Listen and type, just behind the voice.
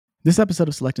This episode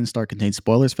of Select and Start contains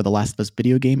spoilers for The Last of Us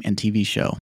video game and TV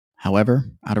show. However,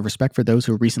 out of respect for those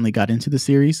who recently got into the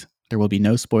series, there will be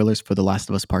no spoilers for The Last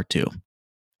of Us Part 2.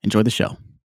 Enjoy the show.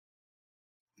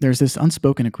 There's this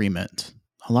unspoken agreement.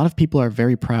 A lot of people are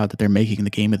very proud that they're making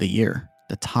the game of the year,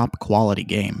 the top quality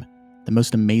game, the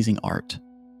most amazing art.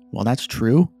 While that's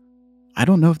true, I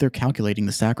don't know if they're calculating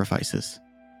the sacrifices.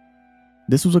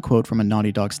 This was a quote from a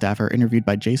Naughty Dog staffer interviewed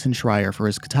by Jason Schreier for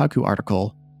his Kotaku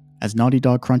article, "As Naughty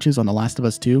Dog crunches on The Last of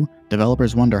Us 2,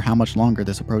 developers wonder how much longer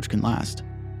this approach can last,"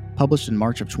 published in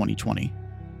March of 2020.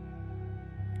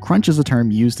 Crunch is a term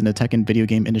used in the tech and video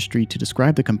game industry to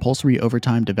describe the compulsory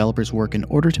overtime developers work in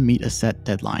order to meet a set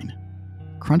deadline.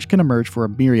 Crunch can emerge for a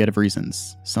myriad of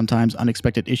reasons. Sometimes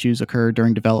unexpected issues occur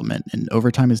during development, and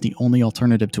overtime is the only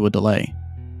alternative to a delay.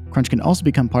 Crunch can also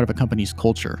become part of a company's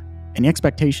culture, and the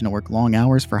expectation to work long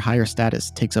hours for higher status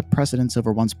takes up precedence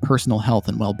over one's personal health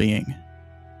and well-being.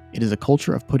 It is a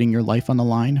culture of putting your life on the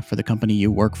line for the company you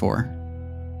work for.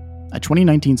 A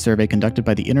 2019 survey conducted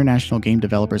by the International Game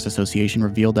Developers Association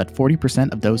revealed that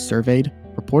 40% of those surveyed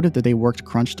reported that they worked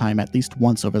crunch time at least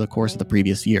once over the course of the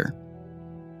previous year.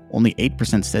 Only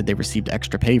 8% said they received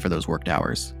extra pay for those worked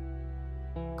hours.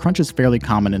 Crunch is fairly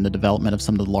common in the development of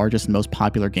some of the largest and most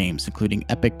popular games, including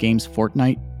Epic Games'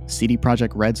 Fortnite, CD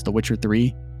Projekt Red's The Witcher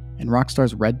 3, and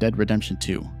Rockstar's Red Dead Redemption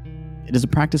 2. It is a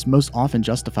practice most often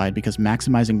justified because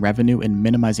maximizing revenue and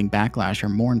minimizing backlash are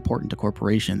more important to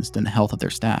corporations than the health of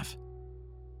their staff.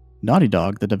 Naughty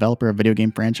Dog, the developer of video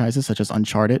game franchises such as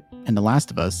Uncharted and The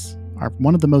Last of Us, are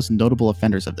one of the most notable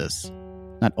offenders of this,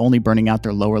 not only burning out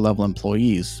their lower-level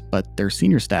employees, but their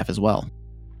senior staff as well.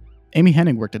 Amy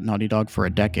Hennig worked at Naughty Dog for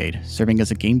a decade, serving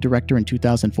as a game director in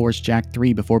 2004's Jak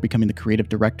 3 before becoming the creative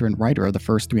director and writer of the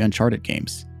first 3 Uncharted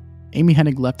games. Amy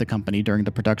Hennig left the company during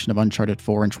the production of Uncharted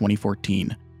 4 in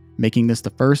 2014, making this the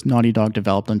first Naughty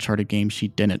Dog-developed Uncharted game she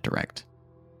didn't direct.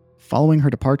 Following her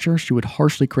departure, she would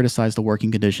harshly criticize the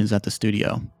working conditions at the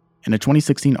studio. In a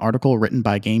 2016 article written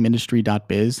by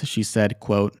GameIndustry.biz, she said,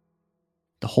 quote,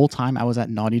 "The whole time I was at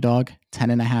Naughty Dog,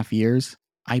 10.5 years,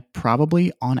 I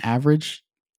probably, on average,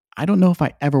 I don't know if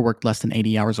I ever worked less than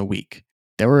 80 hours a week.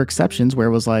 There were exceptions where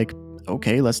it was like,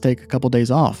 okay, let's take a couple days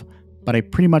off. But I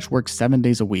pretty much worked 7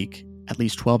 days a week, at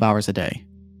least 12 hours a day."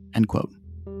 End quote.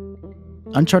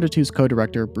 Uncharted 2's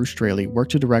co-director, Bruce Straley,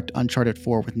 worked to direct Uncharted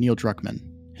 4 with Neil Druckmann,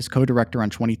 his co-director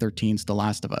on 2013's The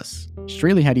Last of Us.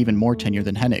 Straley had even more tenure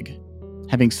than Hennig,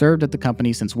 having served at the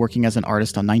company since working as an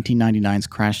artist on 1999's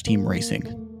Crash Team Racing.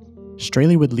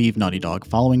 Straley would leave Naughty Dog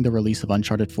following the release of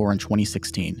Uncharted 4 in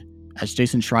 2016. As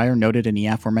Jason Schreier noted in the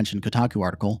aforementioned Kotaku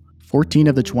article, 14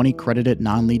 of the 20 credited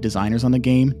non-lead designers on the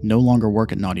game no longer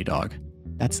work at Naughty Dog.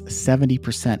 That's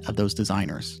 70% of those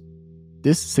designers.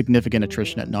 This significant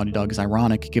attrition at Naughty Dog is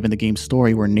ironic given the game's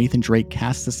story where Nathan Drake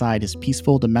casts aside his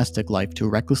peaceful domestic life to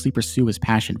recklessly pursue his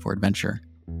passion for adventure.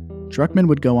 Druckmann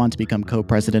would go on to become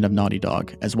co-president of Naughty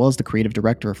Dog, as well as the creative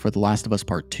director for The Last of Us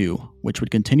Part 2, which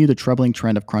would continue the troubling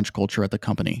trend of crunch culture at the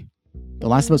company. The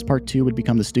Last of Us Part 2 would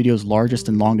become the studio's largest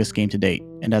and longest game to date,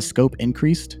 and as scope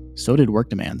increased, so did work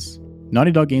demands.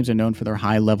 Naughty Dog games are known for their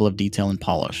high level of detail and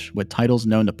polish, with titles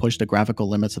known to push the graphical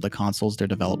limits of the consoles they're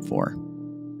developed for.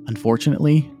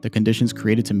 Unfortunately, the conditions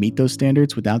created to meet those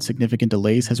standards without significant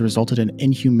delays has resulted in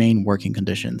inhumane working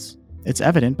conditions. It's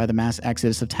evident by the mass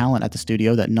exodus of talent at the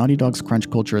studio that Naughty Dog's crunch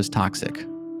culture is toxic.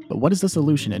 But what is the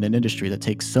solution in an industry that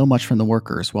takes so much from the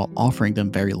workers while offering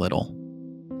them very little?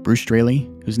 Bruce Straley,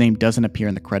 whose name doesn't appear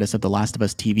in the credits of The Last of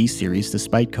Us TV series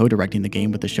despite co-directing the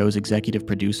game with the show's executive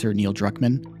producer Neil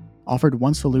Druckmann, offered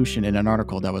one solution in an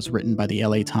article that was written by the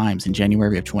LA Times in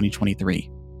January of 2023.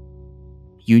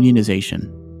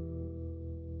 Unionization.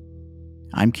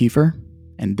 I'm Kiefer,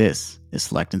 and this is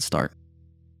Select and Start.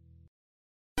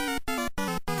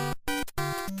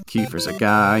 Kiefer's a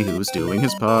guy who's doing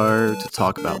his part to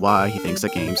talk about why he thinks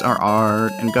that games are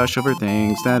art and gush over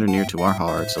things that are near to our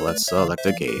heart, so let's select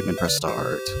a game and press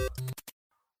start.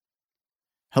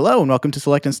 Hello and welcome to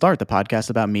Select and Start, the podcast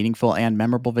about meaningful and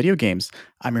memorable video games.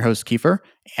 I'm your host, Kiefer,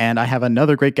 and I have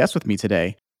another great guest with me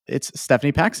today. It's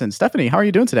Stephanie Paxson. Stephanie, how are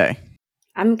you doing today?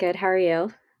 I'm good. How are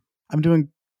you? I'm doing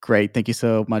great. Thank you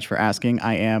so much for asking.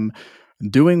 I am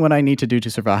doing what I need to do to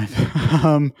survive.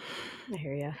 I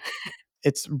hear you.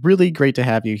 It's really great to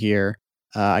have you here.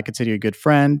 I consider you a good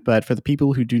friend, but for the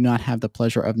people who do not have the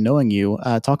pleasure of knowing you,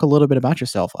 talk a little bit about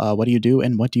yourself. What do you do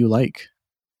and what do you like?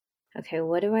 Okay,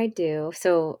 what do I do?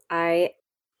 So I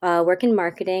work in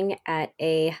marketing at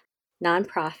a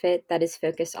nonprofit that is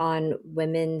focused on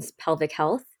women's pelvic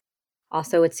health.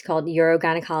 Also, it's called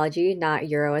urogynecology, not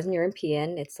Euro as in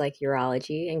European. It's like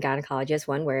urology and gynecology as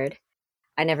one word.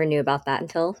 I never knew about that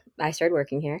until I started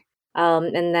working here.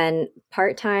 And then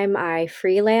part-time, I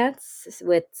freelance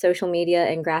with social media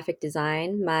and graphic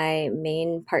design. My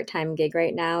main part-time gig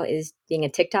right now is being a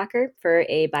TikToker for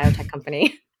a biotech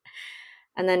company.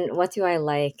 And then what do I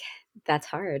like? That's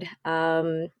hard.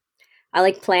 I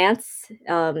like plants.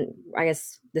 I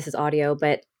guess this is audio,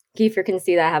 but Kiefer can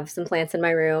see that I have some plants in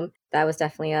my room. That was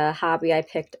definitely a hobby I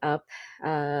picked up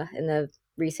in the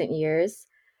recent years.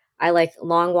 I like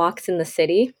long walks in the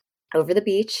city over the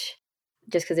beach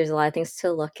just because there's a lot of things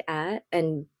to look at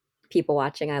and people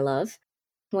watching I love.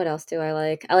 What else do I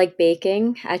like? I like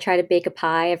baking. I try to bake a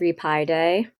pie every pie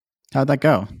day. How'd that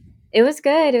go? It was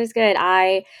good. It was good.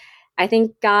 I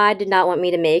think God did not want me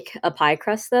to make a pie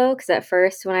crust though, because at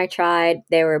first when I tried,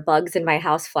 there were bugs in my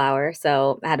house flour,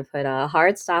 so I had to put a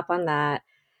hard stop on that.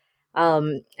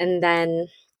 And then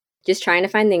just trying to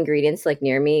find the ingredients like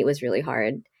near me was really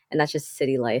hard, and that's just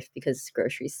city life because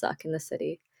groceries suck in the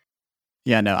city.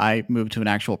 Yeah, no, I moved to an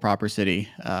actual proper city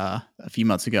a few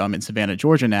months ago. I'm in Savannah,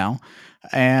 Georgia now.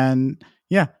 And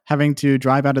yeah, having to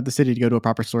drive out of the city to go to a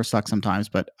proper store sucks sometimes,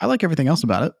 but I like everything else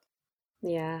about it.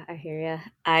 Yeah, I hear you.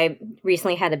 I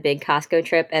recently had a big Costco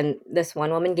trip, and this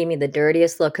one woman gave me the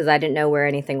dirtiest look because I didn't know where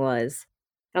anything was.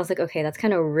 I was like, okay, that's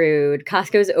kind of rude.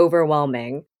 Costco's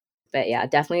overwhelming. But yeah,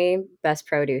 definitely best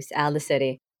produce out of the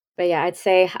city. But yeah, I'd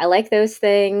say I like those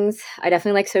things. I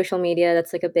definitely like social media.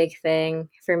 That's like a big thing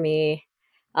for me.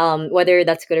 Whether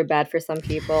that's good or bad for some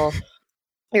people,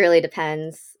 it really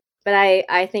depends. But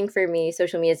I think for me,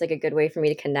 social media is like a good way for me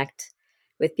to connect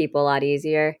with people a lot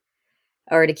easier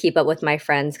or to keep up with my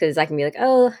friends because I can be like,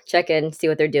 oh, check in, see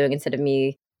what they're doing instead of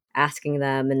me asking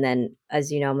them. And then,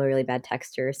 as you know, I'm a really bad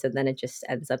texter. So then it just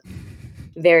ends up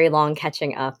very long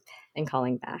catching up and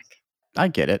calling back. I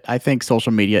get it. I think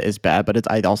social media is bad,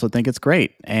 but I also think it's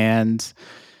great. And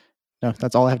no,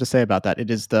 that's all I have to say about that. It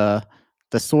is the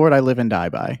sword I live and die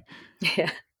by.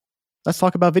 Yeah. Let's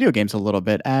talk about video games a little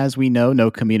bit. As we know, no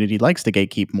community likes to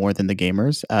gatekeep more than the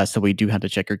gamers, so we do have to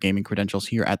check your gaming credentials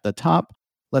here at the top.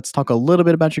 Let's talk a little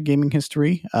bit about your gaming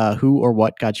history. Who or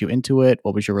what got you into it?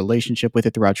 What was your relationship with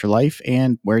it throughout your life?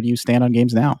 And where do you stand on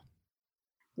games now?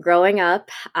 Growing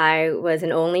up, I was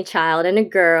an only child and a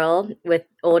girl with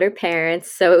older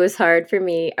parents. So it was hard for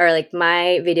me, or like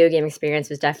my video game experience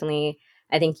was definitely,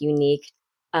 I think, unique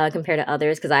compared to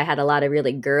others because I had a lot of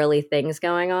really girly things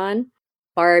going on.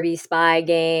 Barbie spy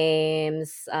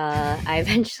games. I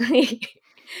eventually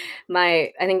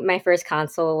I think my first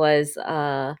console was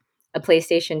a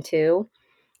PlayStation 2,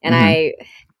 and Hmm. I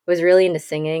was really into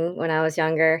singing when I was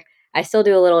younger. I still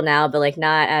do a little now, but like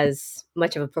not as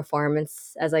much of a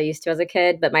performance as I used to as a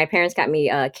kid. But my parents got me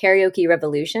Karaoke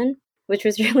Revolution, which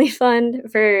was really fun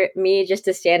for me just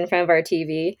to stand in front of our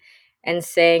TV and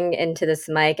sing into this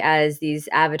mic as these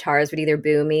avatars would either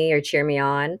boo me or cheer me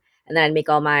on. And then I'd make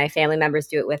all my family members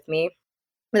do it with me.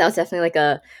 But that was definitely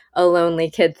like a lonely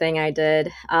kid thing I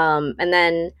did. And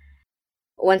then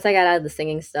once I got out of the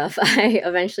singing stuff, I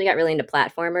eventually got really into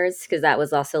platformers because that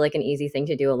was also like an easy thing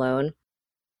to do alone.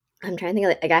 I'm trying to think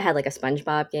of like I had like a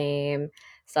SpongeBob game,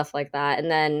 stuff like that.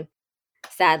 And then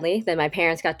sadly, then my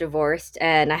parents got divorced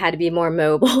and I had to be more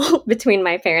mobile between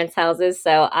my parents' houses.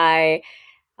 So I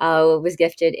was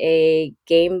gifted a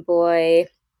Game Boy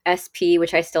SP,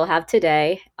 which I still have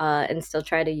today and still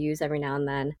try to use every now and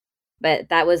then. But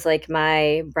that was like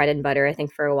my bread and butter, I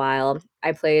think, for a while.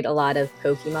 I played a lot of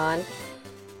Pokemon.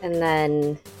 And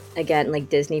then again, like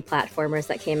Disney platformers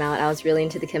that came out, I was really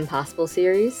into the Kim Possible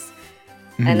series.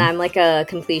 And Hmm. I'm like a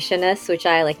completionist, which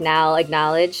I like now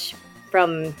acknowledge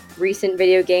from recent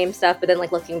video game stuff. But then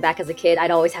like looking back as a kid, I'd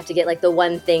always have to get like the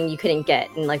one thing you couldn't get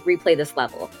and like replay this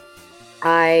level.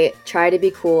 I try to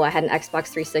be cool. I had an Xbox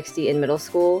 360 in middle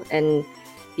school and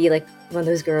be like one of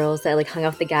those girls that like hung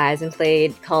out with the guys and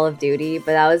played Call of Duty.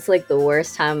 But that was like the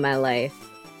worst time of my life.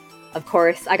 Of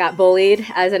course, I got bullied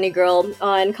as any girl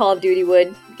on Call of Duty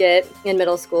would get in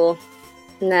middle school.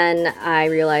 And then I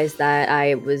realized that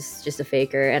I was just a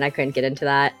faker and I couldn't get into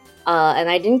that. And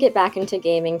I didn't get back into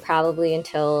gaming probably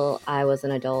until I was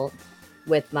an adult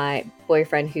with my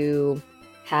boyfriend who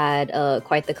had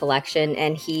quite the collection.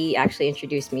 And he actually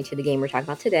introduced me to the game we're talking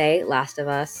about today, Last of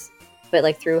Us. But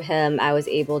like through him, I was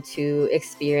able to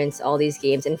experience all these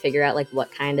games and figure out like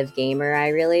what kind of gamer I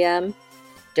really am.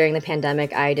 During the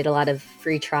pandemic, I did a lot of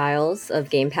free trials of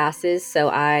Game Passes. So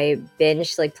I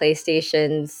binged like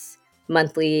PlayStation's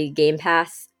monthly Game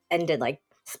Pass and did like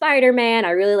Spider Man.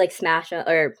 I really like Smash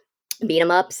or beat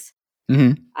 'em ups.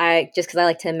 Hmm. I just because I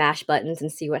like to mash buttons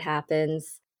and see what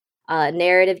happens.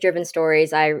 Narrative driven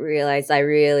stories, I realized I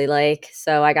really like.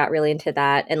 So I got really into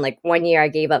that. And like one year, I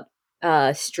gave up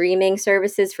streaming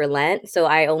services for Lent, so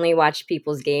I only watched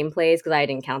people's gameplays because I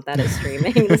didn't count that as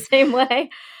streaming the same way.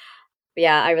 But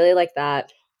yeah, I really like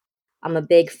that. I'm a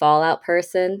big Fallout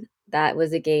person. That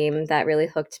was a game that really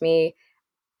hooked me,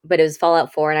 but it was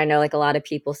Fallout 4, and I know like a lot of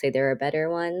people say there are better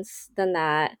ones than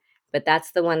that, but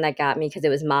that's the one that got me because it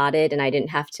was modded and I didn't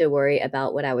have to worry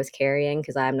about what I was carrying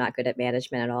because I'm not good at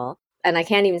management at all. And I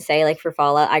can't even say like for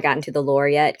Fallout I got into the lore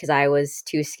yet because I was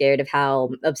too scared of how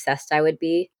obsessed I would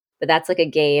be. But that's like a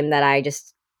game that I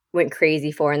just went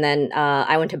crazy for. And then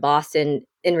I went to Boston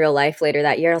in real life later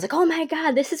that year. And I was like, oh my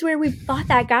God, this is where we fought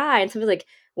that guy. And someone was like,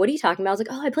 what are you talking about? I was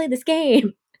like, oh, I played this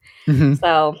game. Mhm.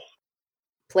 So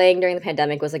playing during the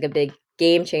pandemic was like a big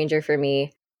game changer for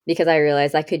me because I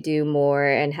realized I could do more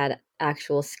and had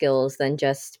actual skills than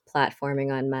just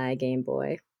platforming on my Game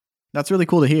Boy. That's really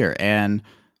cool to hear. And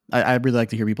I really like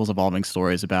to hear people's evolving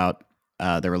stories about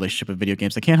their relationship with video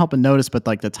games. I can't help but notice, but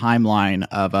like the timeline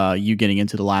of you getting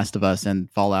into The Last of Us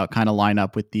and Fallout kind of line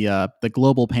up with the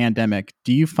global pandemic.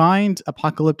 Do you find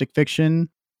apocalyptic fiction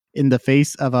in the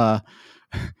face of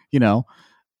you know,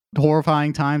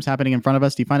 horrifying times happening in front of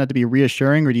us? Do you find that to be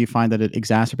reassuring, or do you find that it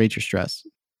exacerbates your stress?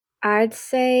 I'd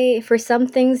say for some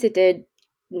things it did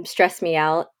stress me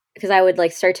out because I would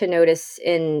like start to notice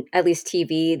in at least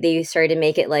TV they started to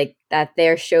make it like that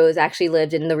their shows actually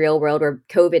lived in the real world where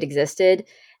COVID existed,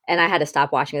 and I had to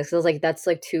stop watching this because I was like that's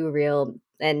like too real,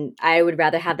 and I would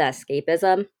rather have that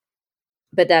escapism.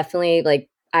 But definitely, like,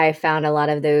 I found a lot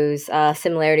of those,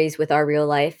 similarities with our real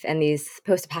life and these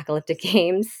post-apocalyptic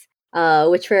games,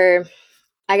 which were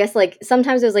I guess, like,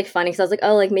 sometimes it was, like, funny because I was like,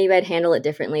 "Oh, like, maybe I'd handle it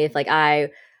differently if, like, I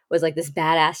was, like, this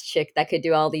badass chick that could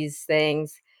do all these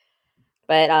things."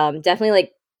 But, definitely,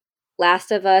 like,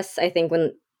 Last of Us, I think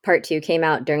when part 2 came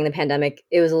out during the pandemic,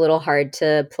 it was a little hard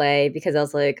to play because I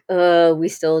was like, "Oh, we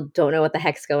still don't know what the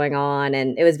heck's going on,"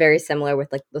 and it was very similar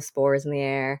with, like, the spores in the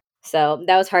air. So,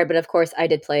 that was hard, but of course, I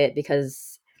did play it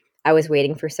because I was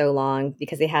waiting for so long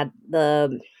because they had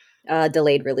the,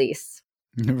 delayed release.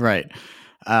 Right.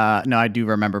 No, I do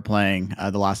remember playing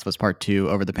The Last of Us Part 2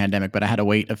 over the pandemic, but I had to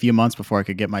wait a few months before I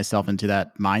could get myself into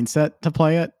that mindset to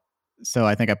play it. So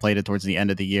I think I played it towards the end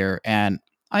of the year and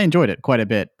I enjoyed it quite a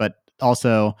bit, but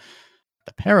also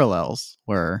the parallels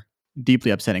were deeply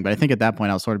upsetting. But I think at that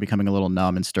point I was sort of becoming a little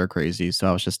numb and stir crazy. So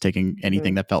I was just taking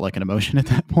anything Mhm. that felt like an emotion at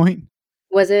that point.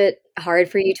 Was it hard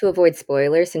for you to avoid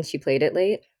spoilers since you played it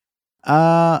late?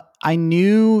 I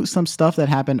knew some stuff that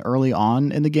happened early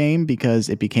on in the game because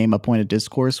it became a point of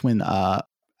discourse when,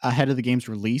 ahead of the game's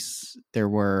release, there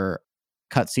were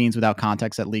cutscenes without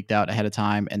context that leaked out ahead of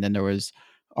time, and then there was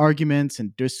arguments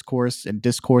and discourse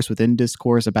within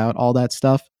discourse about all that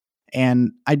stuff.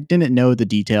 And I didn't know the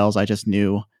details. I just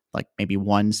knew like maybe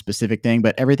one specific thing,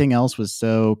 but everything else was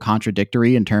so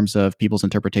contradictory in terms of people's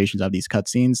interpretations of these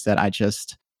cutscenes that I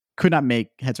just could not make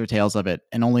heads or tails of it.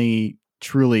 And only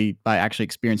truly by actually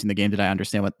experiencing the game did I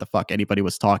understand what the fuck anybody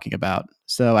was talking about.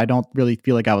 So I don't really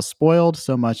feel like I was spoiled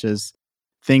so much as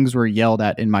things were yelled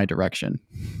at in my direction.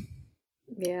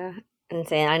 Yeah,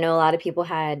 insane. I know a lot of people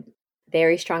had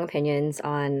very strong opinions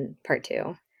on part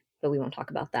 2, but we won't talk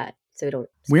about that, so we don't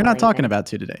We're spoil not talking anything. about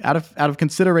two today. Out of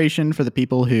consideration for the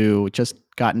people who just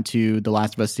got into the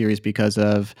Last of Us series because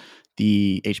of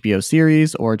the HBO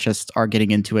series or just are getting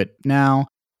into it now,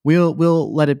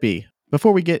 we'll let it be.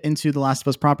 Before we get into The Last of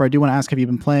Us proper, I do want to ask, have you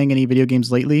been playing any video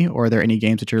games lately, or are there any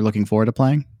games that you're looking forward to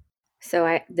playing? So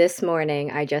I this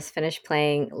morning, I just finished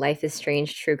playing Life is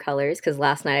Strange: True Colors because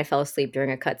last night I fell asleep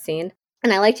during a cutscene,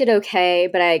 and I liked it okay,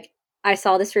 but I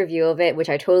saw this review of it, which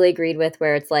I totally agreed with,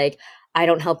 where it's like, "I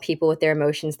don't help people with their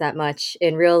emotions that much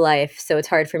in real life, so it's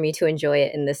hard for me to enjoy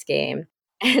it in this game."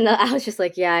 And I was just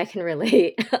like, "Yeah, I can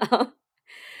relate."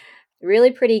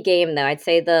 Really pretty game though. I'd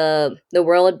say the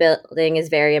world building is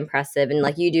very impressive, and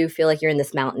like you do feel like you're in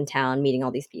this mountain town meeting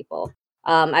all these people.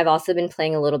 I've also been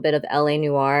playing a little bit of LA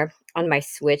Noir on my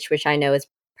Switch, which I know is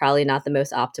probably not the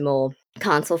most optimal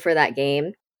console for that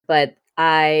game, but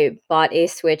I bought a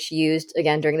Switch used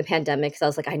again during the pandemic because I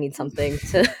was like, I need something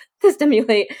to to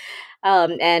stimulate.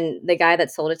 And the guy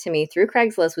that sold it to me through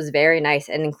Craigslist was very nice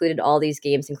and included all these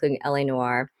games, including LA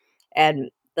Noir. And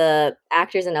the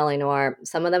actors in LA Noire,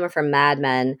 some of them are from Mad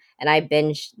Men, and I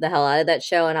binged the hell out of that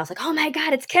show, and I was like, "Oh my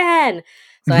god, it's Ken!"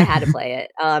 So I had to play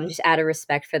it, just out of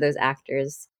respect for those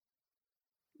actors.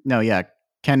 No, yeah,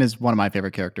 Ken is one of my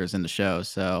favorite characters in the show.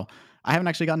 So I haven't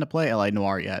actually gotten to play LA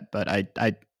Noir yet, but I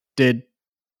did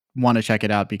want to check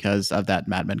it out because of that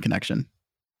Mad Men connection.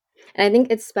 And I think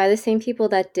it's by the same people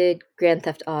that did Grand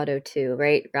Theft Auto 2,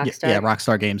 right? Yeah, yeah, Rockstar?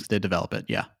 Rockstar Games did develop it.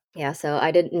 Yeah. Yeah, so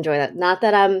I did enjoy that. Not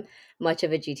that I'm much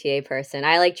of a GTA person.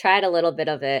 I, like, tried a little bit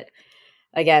of it,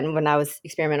 again when I was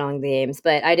experimenting on the games.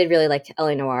 But I did really like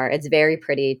LA Noir. It's very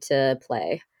pretty to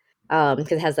play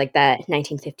because it has like that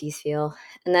 1950s feel.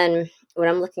 And then what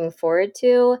I'm looking forward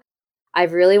to,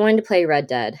 I've really wanted to play Red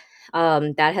Dead.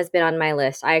 That has been on my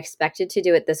list. I expected to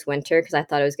do it this winter because I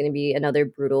thought it was going to be another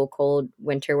brutal cold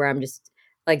winter where I'm just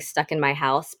like stuck in my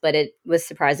house, but it was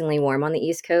surprisingly warm on the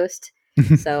East Coast.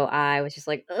 So I was just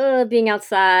like, being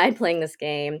outside playing this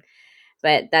game.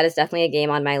 But that is definitely a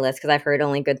game on my list because I've heard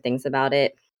only good things about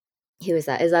it. Who is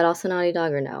that? Is that also Naughty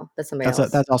Dog or no? That's somebody else.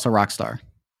 That's also Rockstar.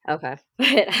 Okay.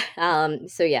 But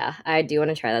so yeah, I do want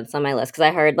to try that. It's on my list because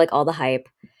I heard like all the hype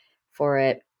for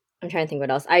it. I'm trying to think what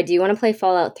else. I do want to play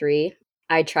Fallout 3.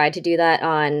 I tried to do that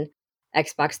on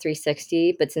Xbox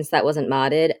 360, but since that wasn't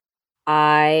modded,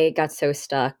 I got so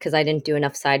stuck because I didn't do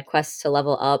enough side quests to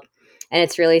level up. And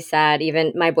it's really sad.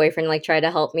 Even my boyfriend like tried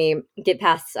to help me get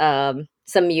past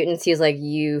some mutants. He was like,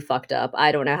 "You fucked up.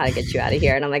 I don't know how to get you out of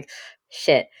here." And I'm like,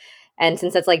 "Shit." And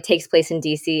since that's like takes place in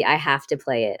DC, I have to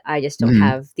play it. I just don't Mhm.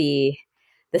 have the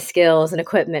skills and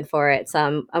equipment for it.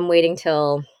 So I'm waiting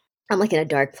till I'm like in a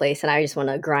dark place and I just want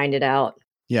to grind it out.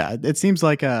 Yeah, it seems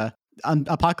like a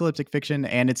apocalyptic fiction,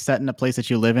 and it's set in a place that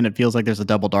you live in. It feels like there's a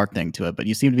double dark thing to it, but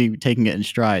you seem to be taking it in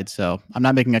stride. So I'm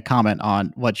not making a comment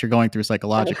on what you're going through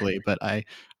psychologically, but I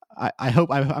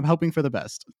hope I'm hoping for the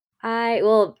best. I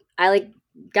like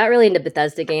got really into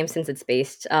Bethesda games since it's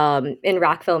based in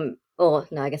Rockville. Oh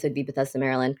no, I guess it'd be Bethesda,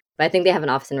 Maryland. But I think they have an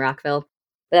office in Rockville.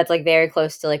 But that's like very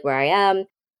close to like where I am.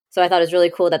 So I thought it was really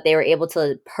cool that they were able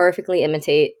to perfectly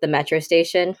imitate the metro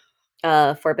station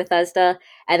for Bethesda,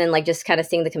 and then like just kind of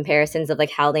seeing the comparisons of like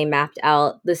how they mapped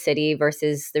out the city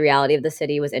versus the reality of the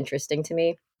city was interesting to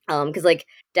me. Because like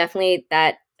definitely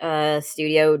that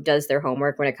studio does their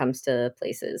homework when it comes to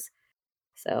places.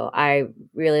 So I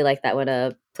really like that when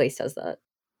a place does that.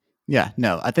 Yeah,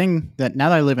 no, I think that now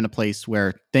that I live in a place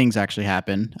where things actually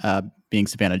happen, being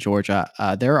Savannah, Georgia,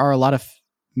 there are a lot of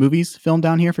movies filmed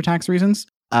down here for tax reasons.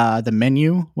 The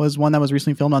Menu was one that was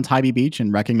recently filmed on Tybee Beach,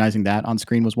 and recognizing that on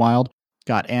screen was wild.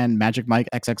 And Magic Mike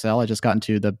XXL. I just got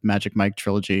into the Magic Mike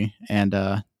trilogy, and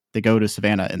they go to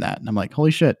Savannah in that, and I'm like,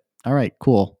 holy shit! All right,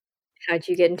 cool. How'd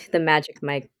you get into the Magic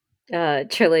Mike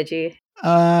trilogy?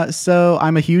 So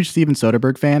I'm a huge Steven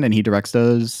Soderbergh fan, and he directs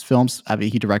those films. I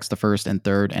mean, he directs the first and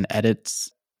third, and edits.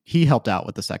 He helped out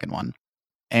with the second one,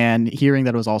 and hearing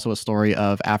that it was also a story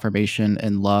of affirmation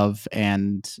and love,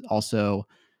 and also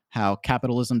how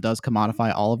capitalism does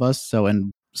commodify all of us. So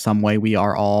in some way, we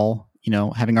are all,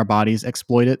 having our bodies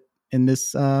exploited in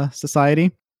this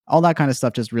society. All that kind of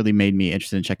stuff just really made me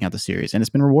interested in checking out the series, and it's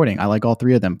been rewarding. I like all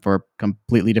three of them for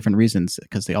completely different reasons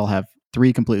because they all have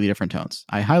three completely different tones.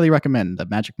 I highly recommend the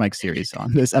Magic Mike series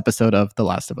on this episode of The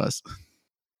Last of Us.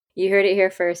 You heard it here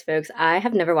first, folks. I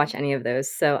have never watched any of those,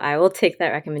 so I will take that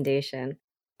recommendation.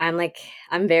 I'm like,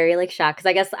 I'm very like shocked because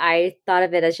I guess I thought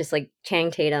of it as just like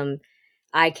Channing Tatum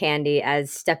eye candy as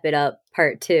Step It Up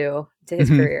Part Two to his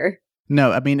Mhm. career.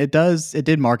 No, I mean it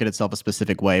did market itself a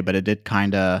specific way, but it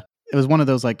was one of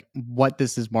those like what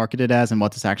this is marketed as and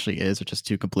what this actually is are just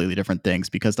two completely different things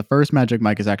because the first Magic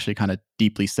Mike is actually kind of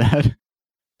deeply sad,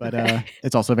 but Okay.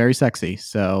 it's also very sexy.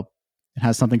 So it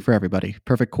has something for everybody.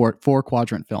 Perfect four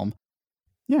quadrant film.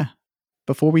 Yeah.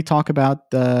 Before we talk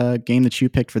about the game that you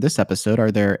picked for this episode,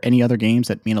 are there any other games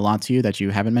that mean a lot to you that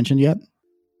you haven't mentioned yet?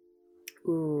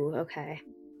 Ooh, okay.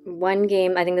 One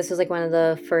game, I think this was like one of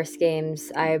the first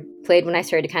games I played when I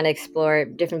started to kind of explore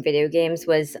different video games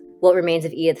was What Remains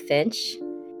of Edith Finch.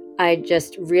 I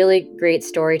just really great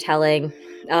storytelling.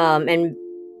 And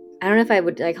I don't know if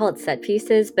I call it set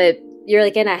pieces, but you're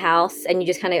like in a house and you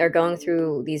just kind of are going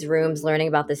through these rooms learning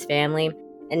about this family.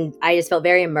 And I just felt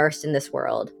very immersed in this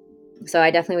world. So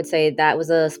I definitely would say that was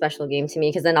a special game to me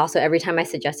because then also every time I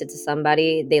suggest it to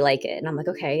somebody, they like it. And I'm like,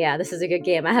 okay, yeah, this is a good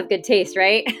game. I have good taste,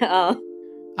 right?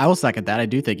 I will second that. I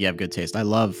do think you have good taste. I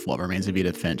love What Remains of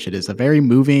Edith Finch. It is a very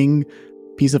moving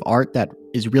piece of art that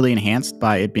is really enhanced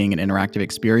by it being an interactive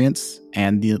experience.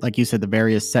 And like you said, the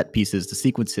various set pieces, the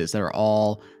sequences that are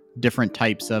all different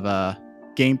types of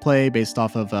gameplay based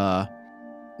off of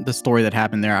the story that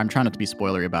happened there. I'm trying not to be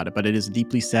spoilery about it, but it is a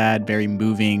deeply sad, very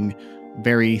moving,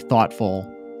 very thoughtful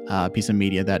piece of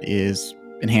media that is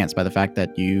enhanced by the fact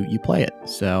that you play it.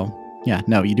 So yeah,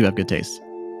 no, you do have good taste.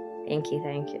 Thank you,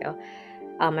 thank you.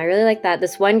 I really like that.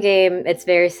 This one game, it's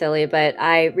very silly, but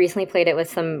I recently played it with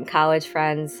some college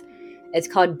friends. It's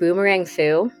called Boomerang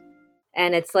Foo,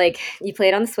 and it's like you play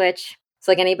it on the Switch.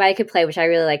 So like anybody could play, which I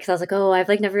really like. Because I was like, oh, I've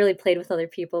like never really played with other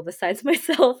people besides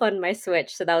myself on my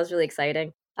Switch, so that was really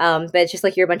exciting. But it's just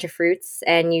like you're a bunch of fruits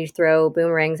and you throw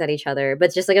boomerangs at each other. But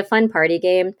it's just like a fun party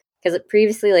game. Because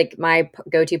previously, like my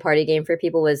go-to party game for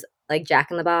people was like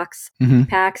Jack in the Box Mm-hmm.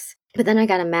 packs. But then I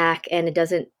got a Mac and it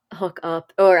doesn't hook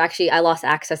up, or actually I lost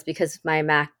access because my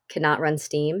Mac cannot run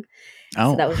Steam. So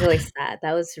Oh, that was really sad.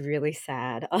 That was really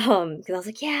sad. Because I was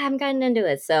like, yeah, I'm getting into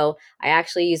it. So I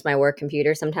actually use my work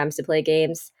computer sometimes to play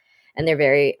games, and they're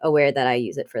very aware that I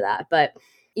use it for that. But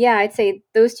yeah, I'd say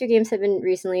those two games have been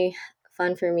recently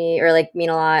fun for me, or like mean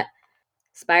a lot.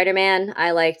 Spider-Man,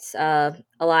 I liked a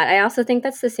lot. I also think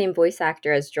that's the same voice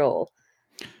actor as Joel.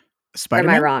 Or am I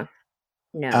Spider-Man? wrong?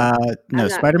 No. No, I'm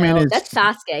not. Spider-Man No, is, that's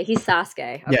Sasuke. He's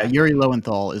Sasuke. yeah, Okay. Yuri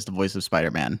Lowenthal is the voice of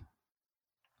Spider-Man.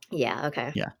 Yeah,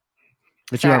 okay. Yeah,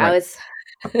 but you Sorry, are I right.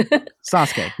 was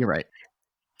Sasuke, you're right.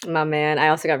 my man. I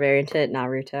also got very into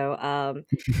Naruto.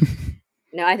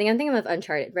 No, I think I'm thinking of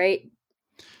Uncharted, right?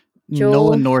 Nolan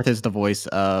Joel. North is the voice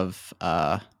of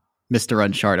Mr.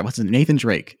 Uncharted. What's his name? Nathan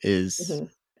Drake is, Mhm.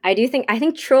 I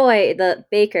think Troy, the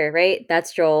baker, right?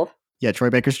 That's Joel. yeah, Troy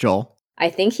Baker's Joel. I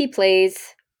think he plays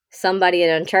somebody in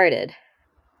Uncharted.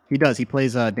 He does. He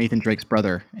plays Nathan Drake's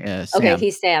brother, Okay, Sam.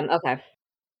 he's Sam. Okay.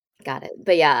 Got it.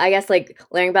 But yeah, I guess like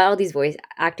learning about all these voice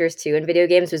actors too in video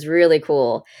games was really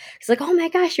cool. It's like, oh my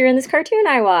gosh, you're in this cartoon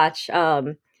I watch.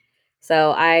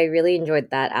 So I really enjoyed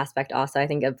that aspect also. I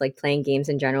think of like playing games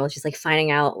in general, it's just like finding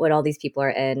out what all these people are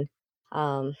in.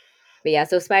 Um, but yeah,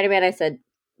 so Spider-Man I said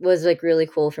was like really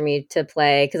cool for me to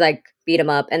play because I beat him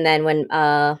up. And then when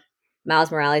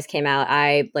Miles Morales came out,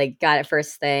 I like got it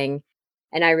first thing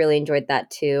and I really enjoyed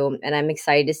that too. And I'm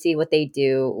excited to see what they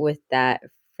do with that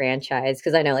franchise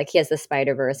because I know like he has the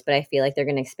Spider-Verse, but I feel like they're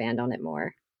gonna expand on it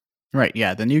more. Right,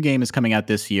 yeah. The new game is coming out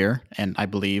this year, and I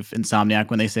believe Insomniac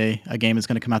when they say a game is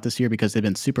going to come out this year because they've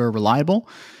been super reliable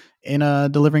in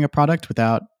delivering a product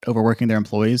without overworking their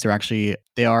employees.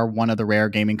 They are one of the rare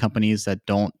gaming companies that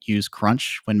don't use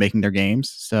crunch when making their games.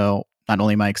 So not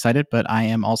only am I excited, but I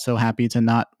am also happy to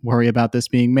not worry about this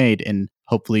being made in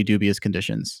hopefully dubious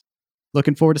conditions.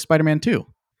 Looking forward to Spider-Man 2.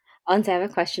 Honestly, I have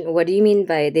a question. What do you mean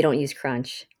by they don't use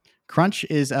crunch? Crunch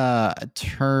is a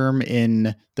term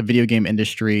in the video game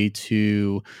industry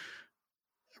to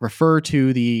refer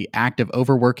to the act of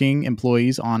overworking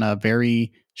employees on a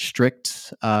very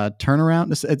strict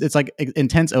turnaround. It's like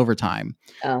intense overtime.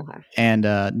 Oh, okay. And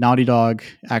Naughty Dog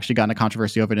actually got in a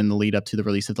controversy over it in the lead up to the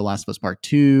release of The Last of Us Part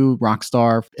 2,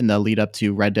 Rockstar in the lead up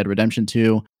to Red Dead Redemption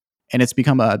 2. And it's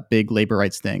become a big labor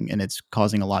rights thing, and it's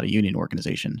causing a lot of union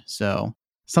organization. So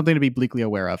something to be bleakly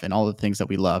aware of. And all the things that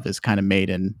we love is kind of made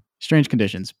in strange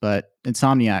conditions. But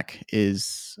Insomniac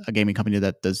is a gaming company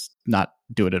that does not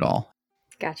do it at all.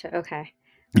 Gotcha. Okay.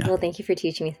 Yeah. Well, thank you for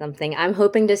teaching me something. I'm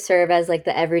hoping to serve as like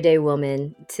the everyday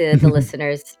woman to the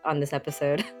listeners on this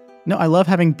episode. No, I love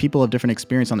having people of different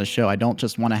experience on the show. I don't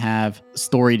just want to have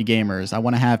storied gamers. I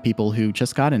want to have people who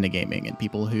just got into gaming and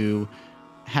people who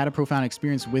had a profound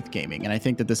experience with gaming. And I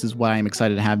think that this is why I'm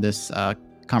excited to have this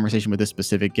conversation with this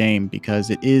specific game, because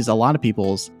it is a lot of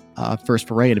people's first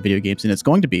foray into video games. And it's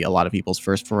going to be a lot of people's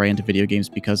first foray into video games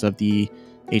because of the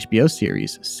HBO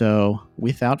series. So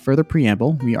without further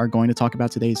preamble, we are going to talk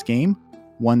about today's game,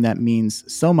 one that means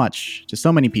so much to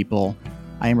so many people.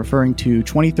 I am referring to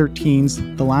 2013's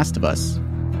The Last of Us.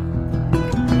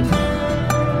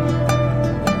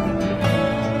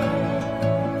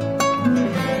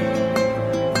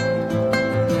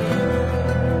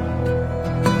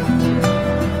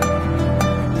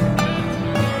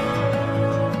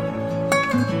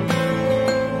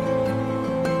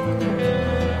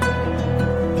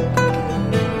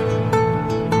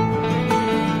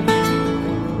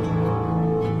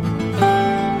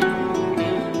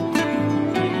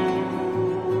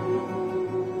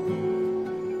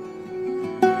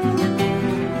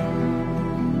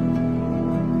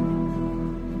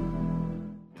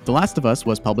 The Last of Us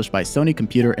was published by Sony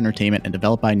Computer Entertainment and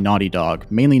developed by Naughty Dog,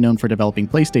 mainly known for developing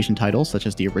PlayStation titles such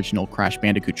as the original Crash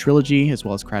Bandicoot trilogy, as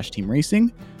well as Crash Team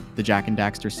Racing, the Jak and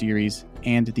Daxter series,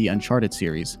 and the Uncharted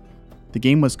series. The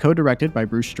game was co-directed by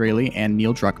Bruce Straley and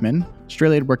Neil Druckmann.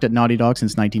 Straley had worked at Naughty Dog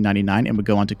since 1999 and would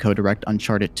go on to co-direct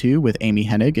Uncharted 2 with Amy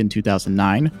Hennig in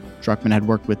 2009. Druckmann had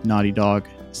worked with Naughty Dog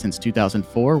since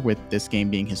 2004, with this game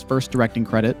being his first directing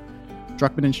credit.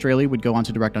 Druckmann and Straley would go on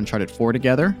to direct Uncharted 4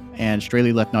 together, and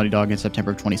Straley left Naughty Dog in September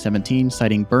of 2017,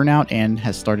 citing burnout, and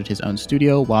has started his own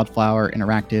studio, Wildflower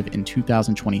Interactive, in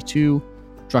 2022.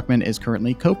 Druckmann is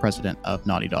currently co-president of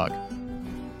Naughty Dog.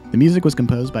 The music was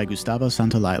composed by Gustavo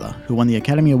Santaolalla, who won the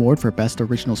Academy Award for Best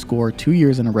Original Score 2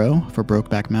 years in a row for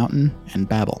Brokeback Mountain and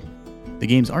Babel. The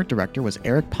game's art director was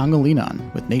Eric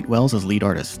Pangilinan, with Nate Wells as lead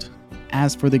artist.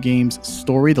 As for the game's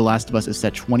story, The Last of Us is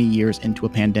set 20 years into a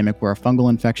pandemic where a fungal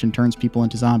infection turns people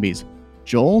into zombies.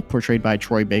 Joel, portrayed by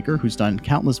Troy Baker, who's done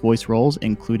countless voice roles,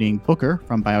 including Booker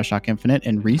from BioShock Infinite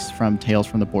and Reese from Tales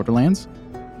from the Borderlands.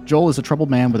 Joel is a troubled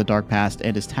man with a dark past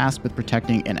and is tasked with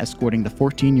protecting and escorting the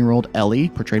 14-year-old Ellie,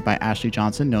 portrayed by Ashley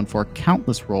Johnson, known for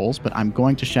countless roles, but I'm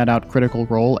going to shout out Critical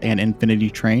Role and Infinity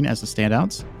Train as the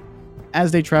standouts.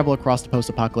 As they travel across the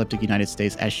post-apocalyptic United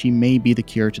States, as she may be the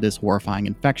cure to this horrifying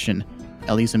infection.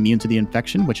 Ellie's immune to the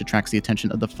infection, which attracts the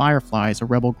attention of the Fireflies, a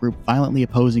rebel group violently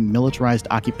opposing militarized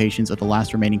occupations of the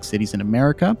last remaining cities in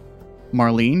America.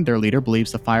 Marlene, their leader,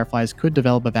 believes the Fireflies could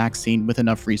develop a vaccine with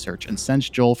enough research and sends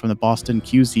Joel from the Boston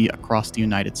QZ across the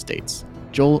United States.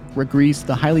 Joel agrees to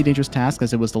the highly dangerous task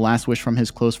as it was the last wish from his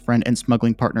close friend and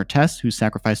smuggling partner Tess, who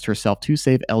sacrificed herself to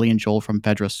save Ellie and Joel from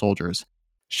Fedra soldiers.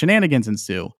 Shenanigans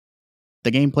ensue.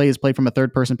 The gameplay is played from a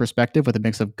third-person perspective with a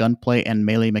mix of gunplay and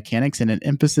melee mechanics and an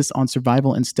emphasis on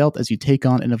survival and stealth as you take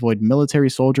on and avoid military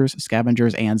soldiers,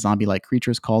 scavengers, and zombie-like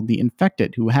creatures called the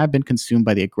Infected, who have been consumed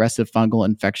by the aggressive fungal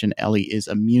infection Ellie is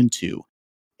immune to.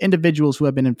 Individuals who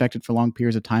have been infected for long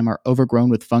periods of time are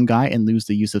overgrown with fungi and lose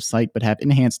the use of sight but have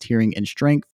enhanced hearing and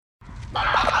strength.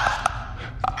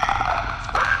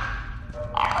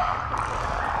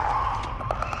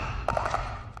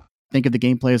 Think of the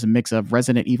gameplay as a mix of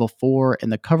Resident Evil 4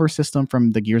 and the cover system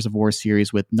from the Gears of War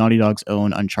series with Naughty Dog's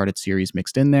own Uncharted series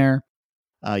mixed in there.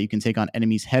 You can take on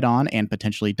enemies head-on and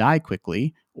potentially die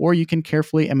quickly, or you can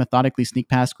carefully and methodically sneak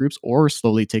past groups or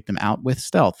slowly take them out with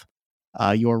stealth.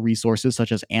 Your resources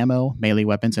such as ammo, melee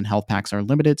weapons, and health packs are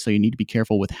limited, so you need to be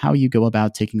careful with how you go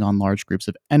about taking on large groups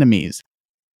of enemies.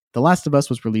 The Last of Us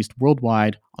was released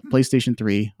worldwide on PlayStation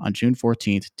 3 on June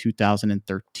 14th,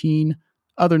 2013.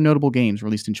 Other notable games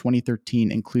released in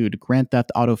 2013 include Grand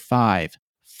Theft Auto 5,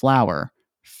 Flower,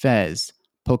 Fez,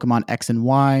 Pokemon X and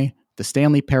Y, The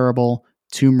Stanley Parable,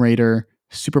 Tomb Raider,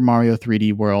 Super Mario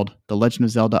 3D World, The Legend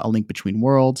of Zelda: A Link Between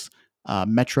Worlds,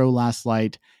 Metro Last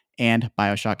Light, and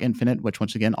BioShock Infinite, which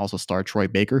once again also starred Troy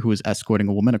Baker, who is escorting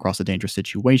a woman across a dangerous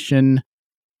situation.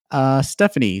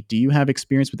 Stephanie, do you have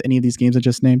experience with any of these games I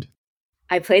just named?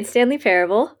 I played Stanley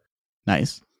Parable.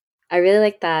 Nice. I really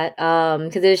like that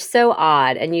because it was so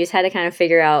odd, and you just had to kind of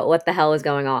figure out what the hell was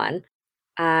going on.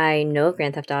 I know of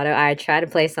Grand Theft Auto. I tried to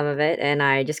play some of it, and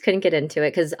I just couldn't get into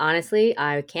it because honestly,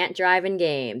 I can't drive in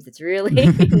games. It's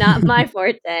really not my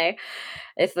forte.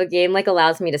 If a game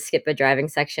allows me to skip a driving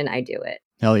section, I do it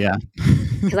Hell yeah.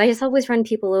 because I just always run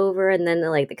people over, and then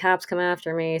the cops come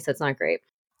after me, so it's not great.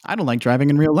 I don't like driving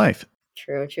in real life.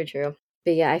 True.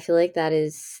 But yeah, I feel like that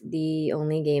is the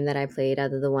only game that I played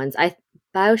out of the ones.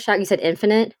 BioShock, you said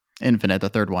Infinite? Infinite, the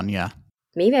third one, yeah.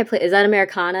 Maybe I played, is that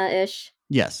Americana-ish?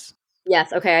 Yes.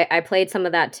 Yes, okay, I played some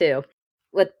of that too.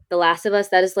 With The Last of Us,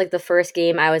 that is the first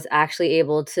game I was actually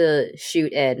able to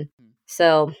shoot in.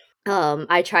 So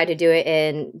I tried to do it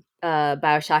in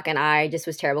BioShock, and I just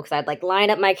was terrible because I'd line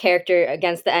up my character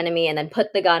against the enemy and then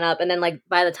put the gun up, and then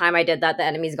by the time I did that, the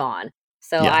enemy's gone.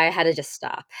 So yeah. I had to just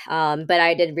stop. But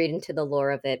I did read into the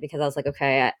lore of it because I was like,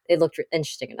 okay, it looked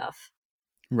interesting enough.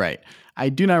 Right. I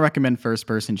do not recommend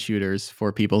first-person shooters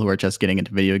for people who are just getting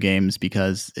into video games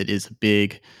because it is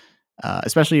big,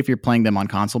 especially if you're playing them on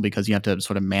console, because you have to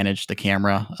sort of manage the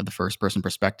camera of the first-person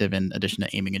perspective in addition to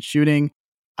aiming and shooting.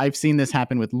 I've seen this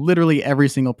happen with literally every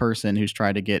single person who's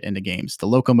tried to get into games. The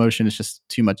locomotion is just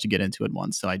too much to get into at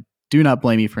once. So I do not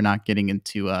blame you for not getting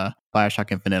into BioShock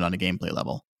Infinite on a gameplay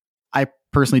level. I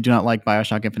personally do not like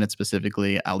BioShock Infinite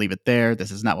specifically. I'll leave it there.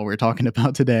 This is not what we're talking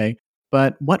about today.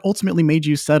 But what ultimately made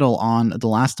you settle on The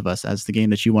Last of Us as the game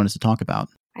that you wanted to talk about?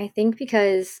 I think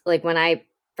because when I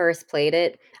first played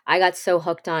it, I got so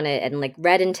hooked on it and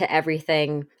read into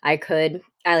everything I could.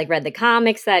 I read the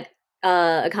comics that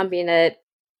accompanied it.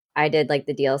 I did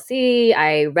the DLC.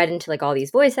 I read into all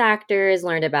these voice actors,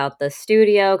 learned about the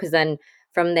studio, because then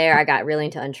from there I got really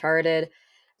into Uncharted.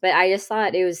 But I just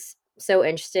thought it was so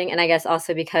interesting, and I guess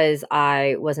also because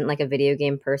I wasn't a video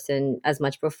game person as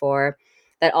much before,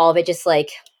 that all of it just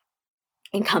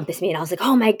encompassed me, and I was like,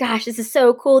 oh my gosh, this is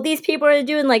so cool. These people are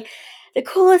doing the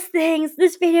coolest things.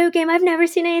 This video game, I've never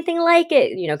seen anything like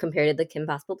it, compared to the Kim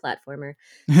Possible platformer.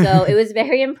 So it was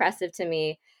very impressive to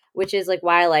me, which is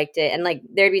why I liked it. And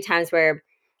there'd be times where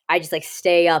I just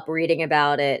stay up reading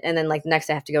about it, and then next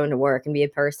I have to go into work and be a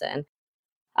person.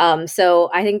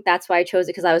 So I think that's why I chose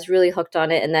it, because I was really hooked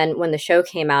on it. And then when the show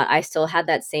came out, I still had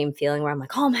that same feeling where I'm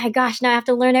like, oh my gosh, now I have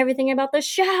to learn everything about the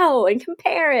show and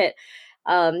compare it.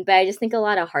 But I just think a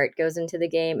lot of heart goes into the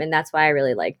game, and that's why I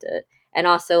really liked it. And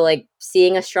also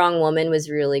seeing a strong woman was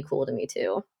really cool to me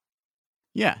too.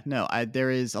 Yeah, no,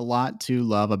 there is a lot to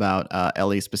love about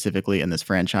Ellie specifically in this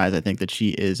franchise. I think that she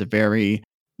is a very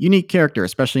unique character,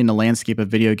 especially in the landscape of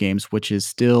video games, which is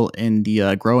still in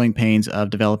the growing pains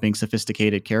of developing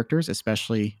sophisticated characters,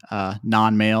 especially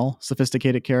non-male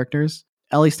sophisticated characters.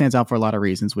 Ellie stands out for a lot of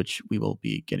reasons, which we will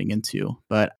be getting into.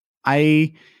 But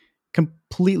I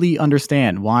completely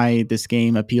understand why this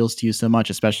game appeals to you so much,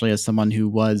 especially as someone who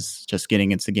was just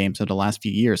getting into games over the last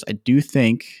few years. I do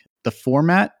think the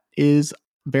format is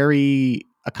very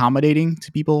accommodating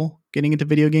to people getting into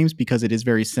video games because it is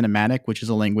very cinematic, which is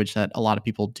a language that a lot of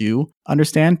people do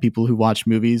understand. People who watch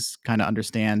movies kind of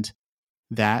understand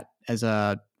that as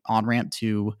a on-ramp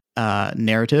to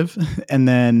narrative. And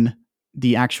then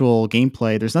the actual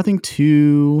gameplay, there's nothing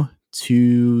too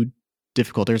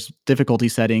difficult. There's difficulty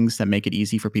settings that make it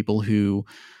easy for people who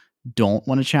don't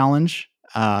want to challenge.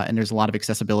 And there's a lot of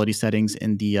accessibility settings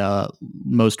in the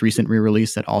most recent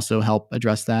re-release that also help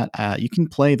address that. You can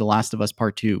play The Last of Us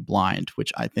Part 2 blind,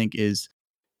 which I think is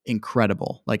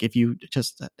incredible. Like if you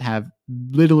just have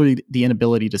literally the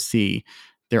inability to see,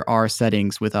 there are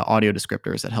settings with audio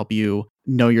descriptors that help you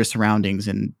know your surroundings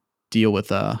and deal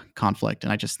with conflict.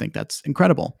 And I just think that's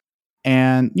incredible.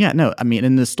 And yeah, no, I mean,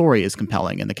 and the story is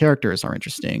compelling and the characters are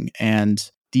interesting. And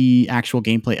the actual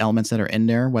gameplay elements that are in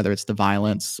there, whether it's the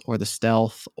violence or the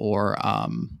stealth or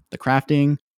the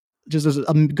crafting, just there's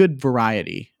a good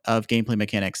variety of gameplay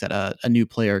mechanics that a new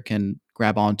player can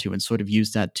grab onto and sort of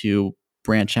use that to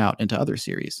branch out into other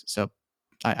series. So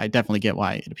I definitely get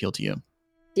why it appealed to you.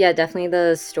 Yeah, definitely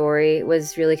the story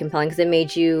was really compelling because it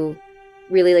made you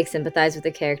really like sympathize with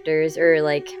the characters or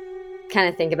like kind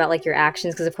of think about like your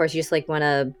actions because of course you just like want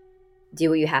to do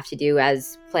what you have to do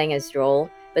as playing as Joel,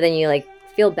 but then you like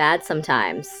feel bad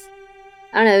sometimes.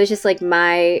 I don't know, it was just like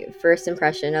my first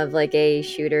impression of like a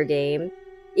shooter game,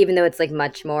 even though it's like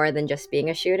much more than just being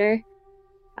a shooter.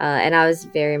 And I was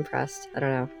very impressed. I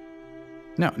don't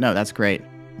know. No, that's great.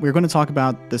 We're going to talk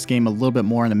about this game a little bit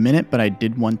more in a minute, but I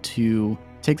did want to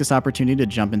take this opportunity to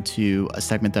jump into a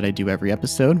segment that I do every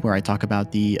episode where I talk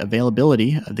about the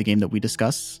availability of the game that we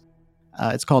discuss.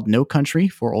 It's called No Country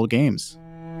for Old Games.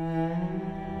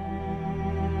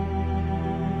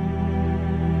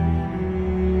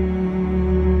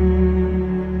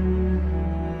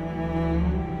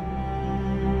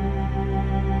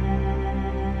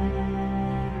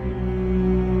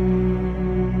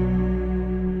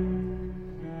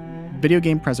 Video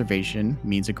game preservation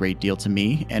means a great deal to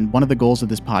me, and one of the goals of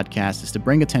this podcast is to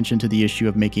bring attention to the issue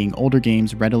of making older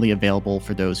games readily available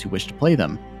for those who wish to play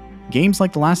them. Games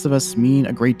like The Last of Us mean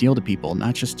a great deal to people,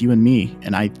 not just you and me,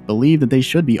 and I believe that they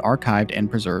should be archived and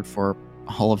preserved for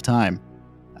all of time.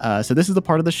 So this is the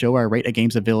part of the show where I rate a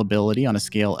game's availability on a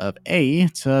scale of A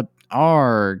to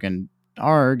ARG, and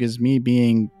ARG is me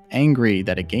being angry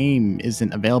that a game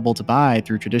isn't available to buy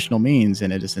through traditional means,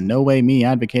 and it is in no way me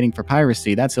advocating for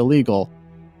piracy. That's illegal.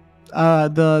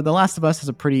 The Last of Us has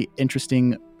a pretty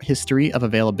interesting history of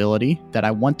availability that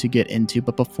I want to get into,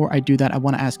 but before I do that, I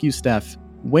want to ask you, Steph,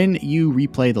 when you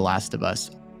replay The Last of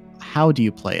Us, how do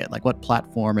you play it? Like what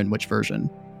platform and which version?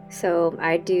 So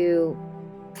I do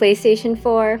PlayStation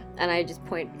 4, and I just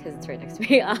point because it's right next to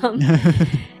me.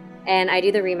 And I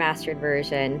do the remastered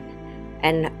version.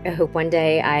 And I hope one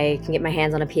day I can get my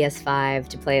hands on a PS5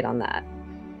 to play it on that.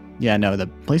 Yeah, no, the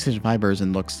PlayStation 5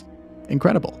 version looks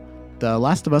incredible. The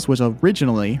Last of Us was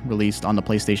originally released on the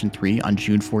PlayStation 3 on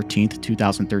June 14th,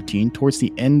 2013, towards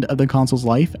the end of the console's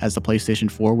life, as the PlayStation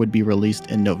 4 would be released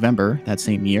in November that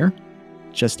same year.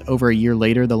 Just over a year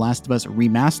later, The Last of Us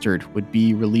Remastered would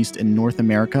be released in North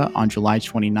America on July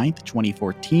 29th,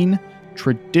 2014.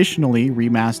 Traditionally,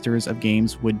 remasters of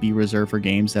games would be reserved for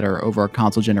games that are over a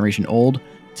console generation old,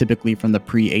 typically from the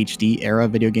pre-HD era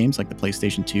video games like the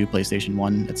PlayStation 2, PlayStation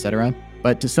 1, etc.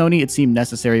 But to Sony, it seemed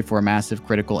necessary for a massive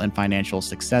critical and financial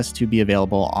success to be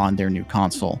available on their new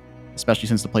console, especially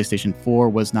since the PlayStation 4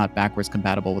 was not backwards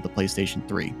compatible with the PlayStation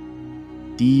 3.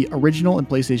 The original and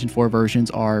PlayStation 4 versions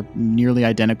are nearly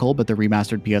identical, but the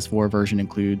remastered PS4 version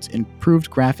includes improved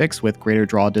graphics with greater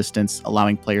draw distance,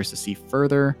 allowing players to see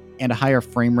further, and a higher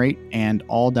frame rate, and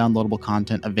all downloadable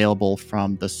content available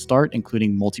from the start,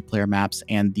 including multiplayer maps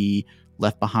and the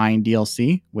Left Behind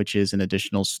DLC, which is an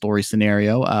additional story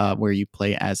scenario where you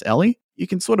play as Ellie. You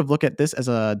can sort of look at this as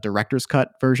a director's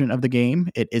cut version of the game.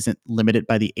 It isn't limited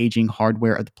by the aging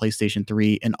hardware of the PlayStation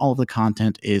 3, and all of the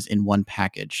content is in one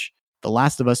package. The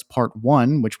Last of Us Part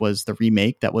 1, which was the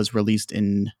remake that was released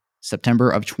in September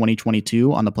of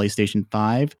 2022 on the PlayStation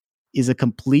 5, is a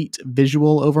complete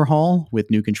visual overhaul with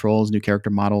new controls, new character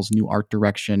models, new art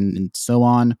direction, and so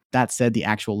on. That said, the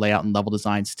actual layout and level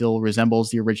design still resembles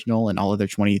the original and all of their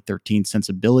 2013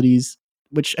 sensibilities,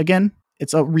 which again,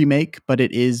 it's a remake, but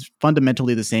it is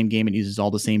fundamentally the same game. It uses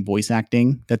all the same voice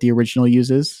acting that the original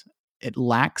uses. It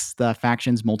lacks the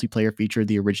factions multiplayer feature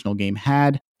the original game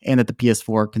had, and that the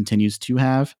PS4 continues to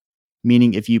have,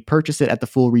 meaning if you purchase it at the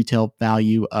full retail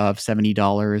value of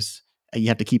 $70, You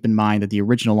have to keep in mind that the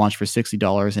original launched for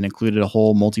 $60 and included a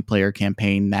whole multiplayer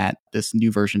campaign that this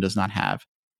new version does not have.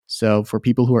 So for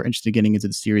people who are interested in getting into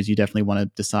the series, you definitely want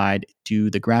to decide, do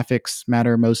the graphics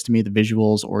matter most to me, the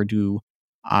visuals, or do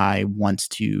I want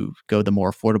to go the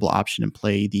more affordable option and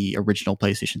play the original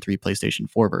PlayStation 3, PlayStation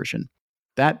 4 version?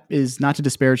 That is not to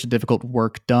disparage the difficult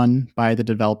work done by the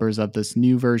developers of this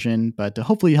new version, but to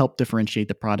hopefully help differentiate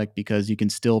the product, because you can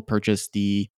still purchase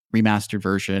the remastered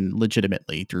version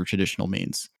legitimately through traditional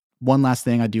means. One last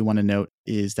thing I do want to note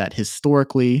is that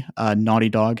historically, Naughty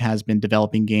Dog has been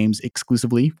developing games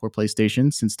exclusively for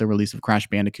PlayStation since the release of Crash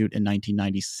Bandicoot in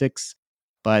 1996.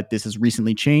 But this has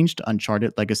recently changed.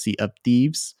 Uncharted Legacy of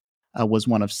Thieves was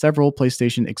one of several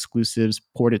PlayStation exclusives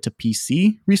ported to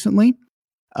PC recently.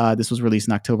 This was released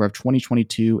in October of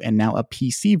 2022, and now a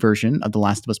PC version of The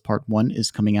Last of Us Part 1 is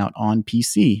coming out on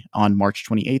PC on March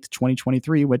 28th,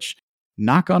 2023, which,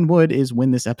 knock on wood, is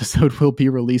when this episode will be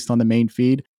released on the main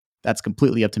feed. That's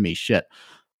completely up to me. Shit.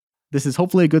 This is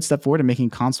hopefully a good step forward in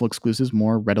making console exclusives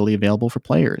more readily available for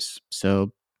players.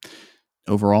 So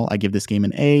overall, I give this game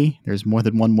an A. There's more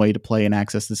than one way to play and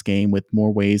access this game, with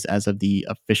more ways as of the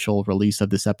official release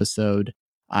of this episode.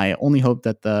 I only hope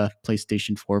that the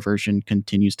PlayStation 4 version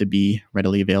continues to be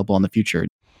readily available in the future.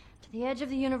 To the edge of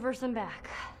the universe and back.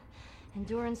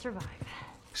 Endure and survive.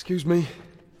 Excuse me?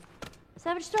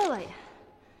 Savage Starlight.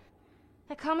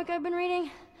 That comic I've been reading?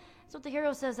 That's what the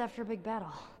hero says after a big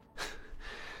battle.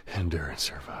 Endure and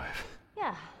survive.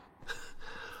 Yeah.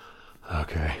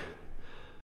 Okay.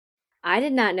 I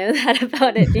did not know that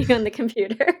about it being on the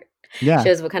computer. Yeah.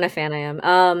 Shows what kind of fan I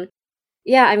am.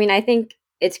 Yeah, I mean, I think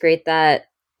it's great that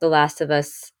The Last of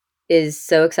Us is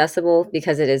so accessible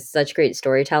because it is such great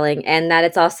storytelling, and that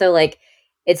it's also like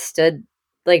it stood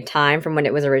like time from when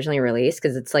it was originally released,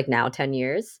 because it's like now 10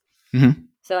 years. Mm-hmm.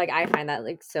 So like I find that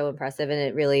like so impressive, and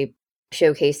it really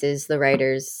showcases the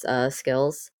writer's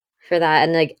skills for that,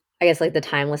 and like I guess like the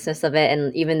timelessness of it.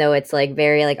 And even though it's like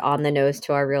very like on the nose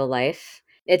to our real life,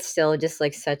 it's still just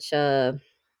like such a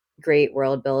great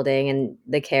world building, and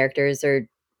the characters are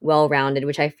well rounded,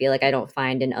 which I feel like I don't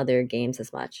find in other games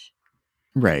as much.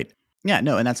 Right. Yeah,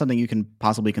 no, and that's something you can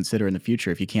possibly consider in the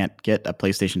future. If you can't get a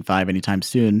PlayStation 5 anytime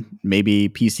soon, maybe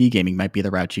PC gaming might be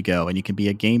the route you go, and you can be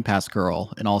a Game Pass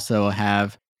girl and also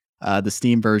have the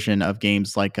Steam version of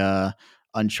games like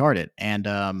Uncharted and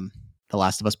The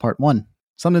Last of Us Part 1.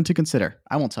 Something to consider.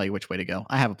 I won't tell you which way to go.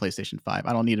 I have a PlayStation 5.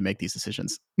 I don't need to make these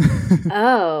decisions.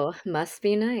 Oh, must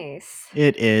be nice.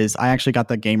 It is. I actually got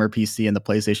the gamer PC and the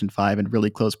PlayStation 5 in really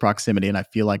close proximity, and I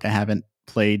feel like I haven't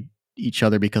played each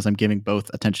other because I'm giving both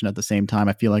attention at the same time.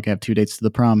 I feel like I have 2 dates to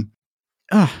the prom.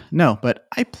 No, but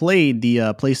I played the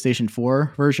PlayStation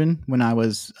 4 version when I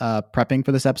was prepping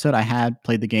for this episode. I had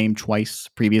played the game twice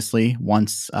previously,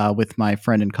 once with my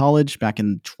friend in college back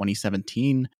in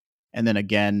 2017, and then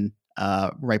again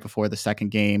right before the second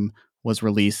game was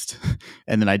released.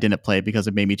 And then I didn't play it because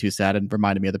it made me too sad and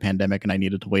reminded me of the pandemic, and I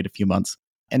needed to wait a few months.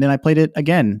 And then I played it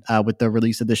again with the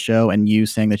release of the show, and you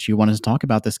saying that you wanted to talk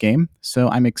about this game. So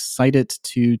I'm excited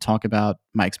to talk about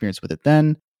my experience with it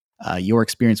then, your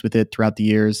experience with it throughout the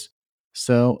years.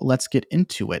 So let's get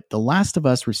into it. The Last of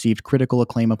Us received critical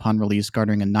acclaim upon release,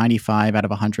 garnering a 95 out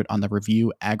of 100 on the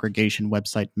review aggregation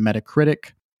website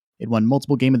Metacritic. It won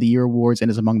multiple Game of the Year awards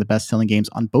and is among the best-selling games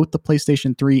on both the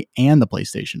PlayStation 3 and the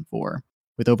PlayStation 4,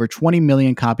 with over 20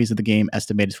 million copies of the game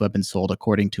estimated to have been sold,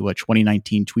 according to a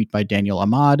 2019 tweet by Daniel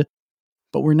Ahmad.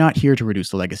 But we're not here to reduce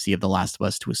the legacy of The Last of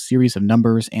Us to a series of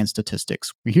numbers and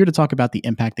statistics. We're here to talk about the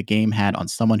impact the game had on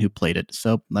someone who played it.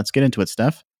 So let's get into it,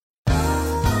 Steph.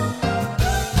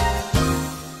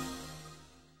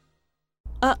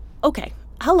 Okay.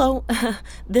 Hello.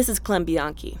 This is Clem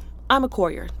Bianchi. I'm a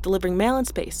courier, delivering mail in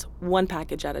space, one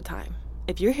package at a time.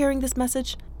 If you're hearing this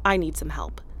message, I need some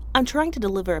help. I'm trying to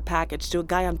deliver a package to a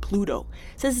guy on Pluto.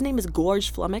 Says his name is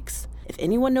Gorge Flummox. If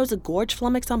anyone knows a Gorge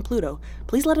Flummox on Pluto,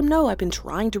 please let him know I've been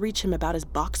trying to reach him about his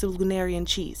box of Lunarian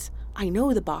cheese. I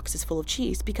know the box is full of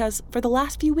cheese because, for the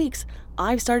last few weeks,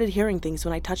 I've started hearing things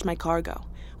when I touch my cargo.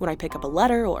 When I pick up a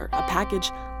letter or a package,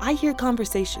 I hear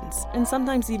conversations, and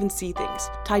sometimes even see things,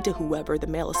 tied to whoever the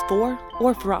mail is for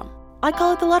or from. I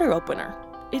call it the letter opener.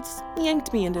 It's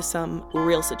yanked me into some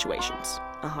real situations.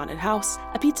 A haunted house,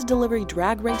 a pizza delivery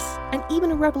drag race, and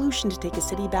even a revolution to take a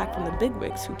city back from the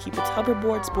bigwigs who keep its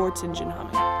hoverboard sports engine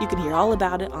humming. You can hear all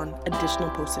about it on Additional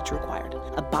Postage Required,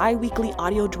 a bi-weekly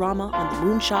audio drama on the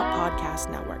Moonshot Podcast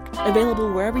Network,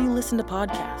 available wherever you listen to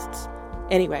podcasts.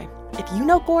 Anyway, if you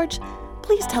know Gorge,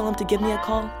 please tell him to give me a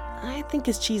call. I think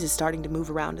his cheese is starting to move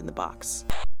around in the box.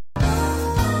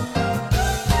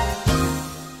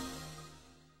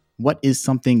 what is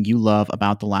something you love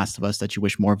about The Last of Us that you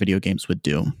wish more video games would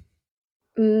do?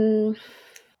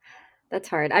 That's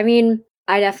hard. I mean,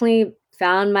 I definitely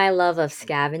found my love of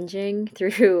scavenging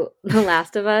through The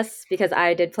Last of Us because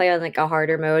I did play on like a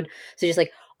harder mode. So just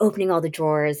like opening all the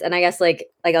drawers. And I guess like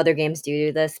other games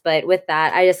do this, but with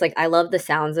that, I just like I love the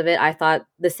sounds of it. I thought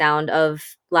the sound of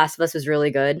Last of Us was really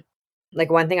good.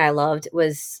 Like one thing I loved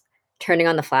was turning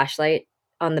on the flashlight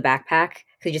on the backpack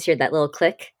because you just hear that little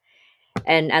click.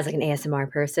 And as like an ASMR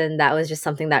person, that was just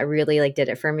something that really like did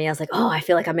it for me. I was like, oh, I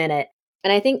feel like I'm in it.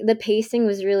 And I think the pacing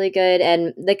was really good.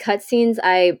 And the cutscenes,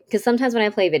 because sometimes when I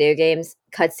play video games,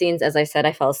 cutscenes, as I said,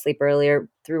 I fell asleep earlier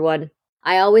through one.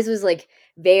 I always was like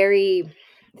very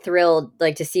thrilled,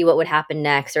 like to see what would happen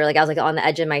next, or like I was like on the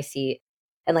edge of my seat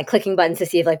and like clicking buttons to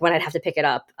see if like when I'd have to pick it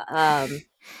up.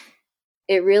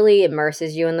 It really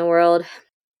immerses you in the world,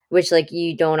 which like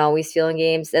you don't always feel in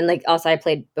games. And like also I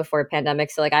played before pandemic,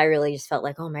 so like I really just felt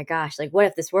like, oh my gosh, like what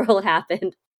if this world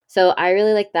happened? So I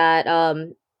really like that.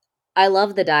 I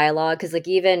love the dialogue because like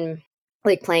even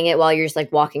like playing it while you're just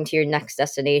like walking to your next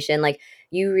destination, like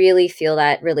you really feel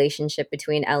that relationship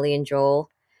between Ellie and Joel,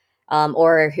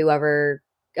 or whoever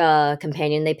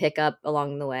companion they pick up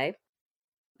along the way.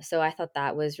 So I thought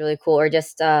that was really cool. Or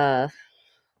just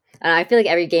I feel like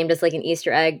every game does like an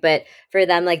Easter egg, but for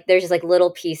them, like there's just like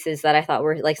little pieces that I thought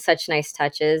were like such nice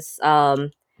touches. So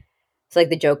like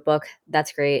the joke book,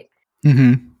 that's great. Mm-hmm.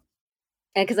 And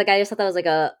because like I just thought that was like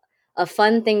a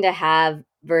fun thing to have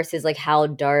versus like how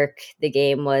dark the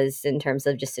game was in terms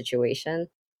of just situation.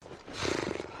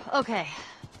 Okay,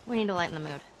 we need to lighten the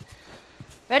mood.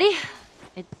 Ready?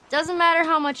 It doesn't matter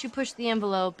how much you push the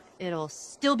envelope, it'll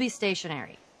still be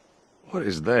stationary. What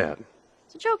is that?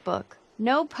 It's a joke book.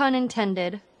 No pun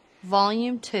intended.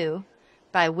 Volume 2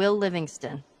 by Will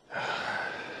Livingston.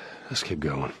 Let's keep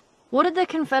going. What did the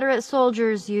Confederate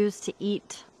soldiers use to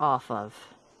eat off of?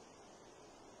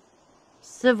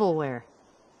 Civilware.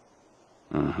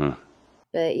 Uh-huh.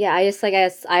 But yeah, I just like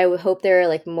I would hope there are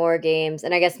like more games,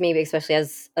 and I guess maybe especially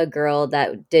as a girl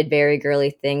that did very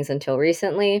girly things until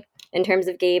recently in terms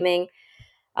of gaming.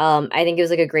 I think it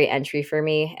was like a great entry for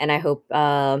me, and I hope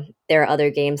there are other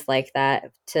games like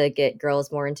that to get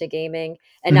girls more into gaming,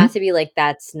 and not to be like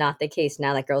that's not the case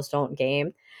now that girls don't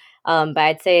game. But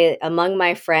I'd say among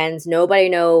my friends, nobody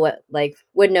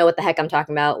would know what the heck I'm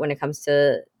talking about when it comes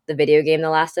to the video game The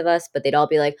Last of Us, but they'd all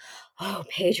be like, "Oh,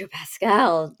 Pedro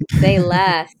Pascal, say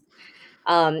less."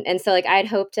 And so like I'd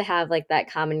hope to have like that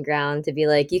common ground to be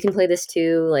like, you can play this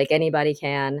too, like anybody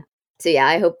can. So yeah,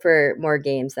 I hope for more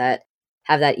games that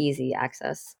have that easy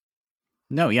access.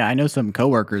 No, yeah, I know some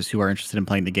coworkers who are interested in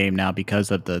playing the game now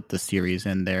because of the series,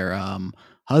 and their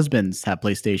husbands have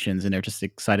PlayStations, and they're just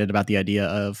excited about the idea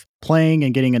of playing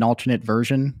and getting an alternate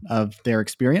version of their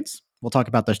experience. We'll talk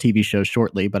about the TV show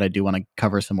shortly, but I do want to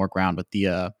cover some more ground with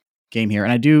the game here,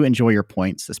 and I do enjoy your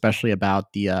points, especially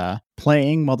about the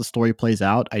playing while the story plays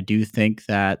out. I do think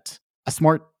that a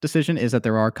smart decision is that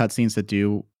there are cutscenes that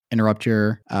do interrupt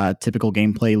your typical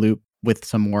gameplay loop with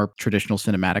some more traditional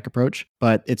cinematic approach,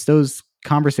 but it's those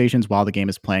conversations while the game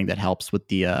is playing that helps with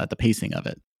the pacing of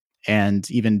it. And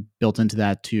even built into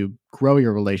that to grow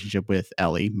your relationship with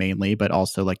Ellie mainly, but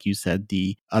also, like you said,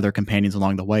 the other companions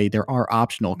along the way, there are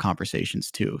optional conversations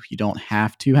too. You don't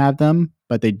have to have them,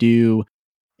 but they do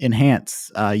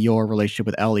enhance your relationship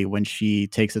with Ellie when she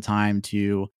takes the time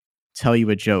to tell you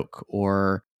a joke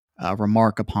or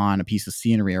remark upon a piece of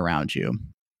scenery around you,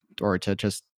 or to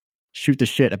just shoot the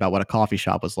shit about what a coffee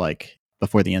shop was like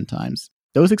before the end times.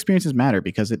 Those experiences matter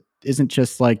because it isn't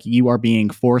just like you are being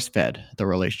force fed the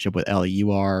relationship with Ellie.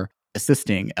 You are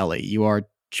assisting Ellie. You are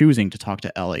choosing to talk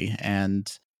to Ellie. And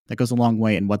that goes a long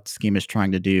way in what this game is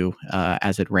trying to do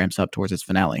as it ramps up towards its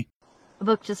finale. A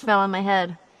book just fell on my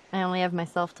head. I only have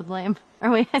myself to blame. Or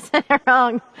wait, I said it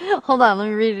wrong. Hold on, let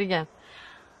me read it again.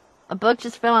 A book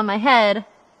just fell on my head.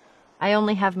 I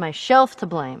only have my shelf to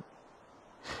blame.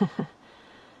 I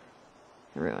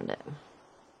ruined it.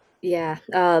 Yeah,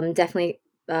 definitely.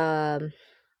 Because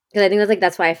I think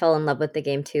that's why I fell in love with the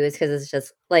game too. Is because it's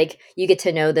just like you get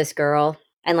to know this girl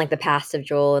and like the past of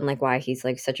Joel and like why he's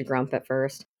like such a grump at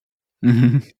first.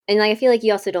 Mm-hmm. And like I feel like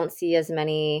you also don't see as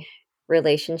many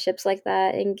relationships like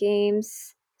that in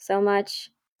games so much.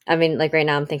 I mean, like right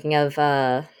now I'm thinking of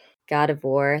God of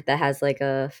War that has like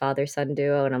a father-son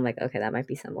duo, and I'm like, okay, that might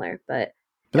be similar. But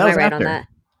But am that I was right after. on that?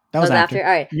 That was after.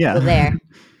 All right. Yeah. Well, there.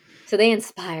 So they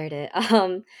inspired it.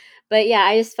 But yeah,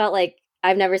 I just felt like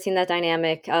I've never seen that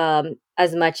dynamic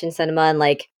as much in cinema, and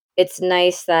like it's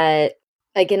nice that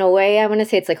like in a way I want to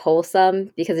say it's like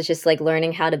wholesome because it's just like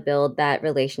learning how to build that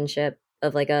relationship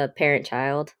of like a parent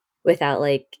child without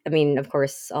like I mean, of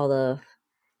course, all the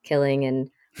killing and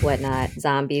whatnot,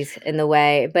 zombies in the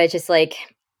way. But it's just like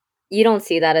you don't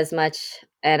see that as much,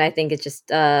 and I think it's just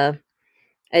a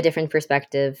different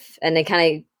perspective, and it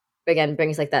kind of again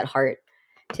brings like that heart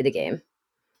to the game.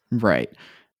 Right.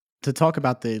 To talk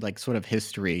about the like sort of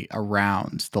history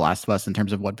around The Last of Us in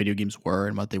terms of what video games were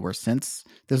and what they were since,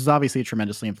 this is obviously a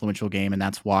tremendously influential game, and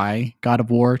that's why God of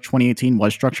War 2018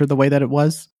 was structured the way that it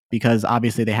was. Because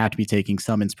obviously they have to be taking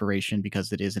some inspiration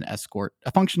because it is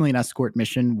functionally an escort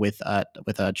mission with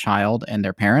a child and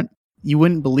their parent. You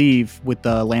wouldn't believe with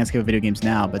the landscape of video games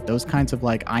now, but those kinds of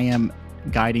like I am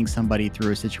guiding somebody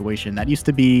through a situation that used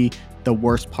to be the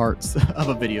worst parts of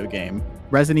a video game.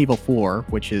 Resident Evil 4,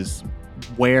 which is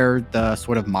where the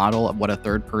sort of model of what a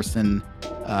third-person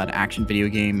action video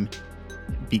game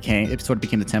became, it sort of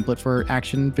became the template for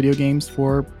action video games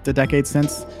for the decades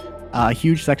since. A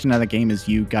huge section of the game is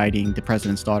you guiding the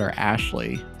president's daughter,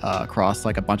 Ashley, across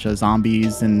like a bunch of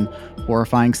zombies and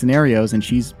horrifying scenarios, and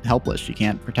she's helpless. She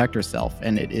can't protect herself,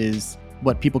 and it is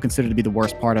what people consider to be the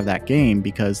worst part of that game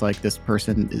because like this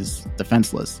person is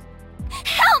defenseless.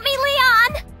 Help me,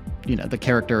 Leon! You know, the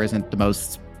character isn't the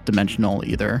most dimensional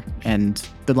either. And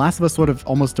The Last of Us sort of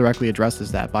almost directly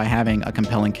addresses that by having a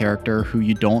compelling character who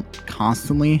you don't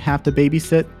constantly have to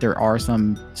babysit. There are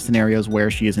some scenarios where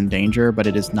she is in danger, but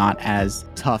it is not as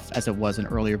tough as it was in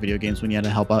earlier video games when you had to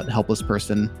help a helpless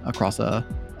person across a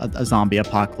zombie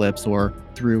apocalypse or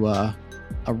through a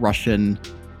Russian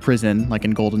prison like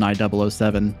in GoldenEye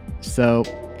 007. So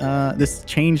this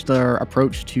changed our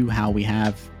approach to how we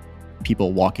have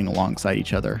people walking alongside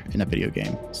each other in a video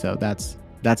game. So that's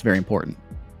very important.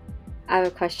 I have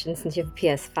a question since you have a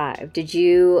PS5. Did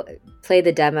you play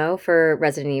the demo for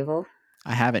Resident Evil?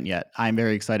 I haven't yet. I'm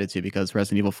very excited to because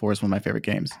Resident Evil 4 is one of my favorite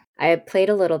games. I played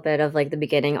a little bit of like the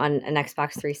beginning on an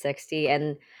Xbox 360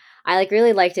 and I like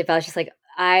really liked it, but I was just like,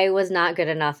 I was not good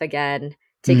enough again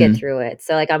to get through it.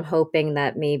 So like I'm hoping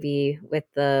that maybe with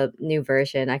the new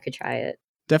version I could try it.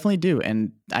 Definitely do.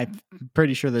 And I'm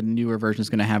pretty sure the newer version is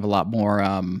going to have a lot more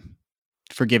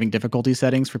forgiving difficulty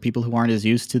settings for people who aren't as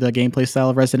used to the gameplay style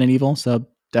of Resident Evil. So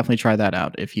definitely try that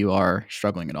out if you are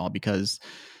struggling at all, because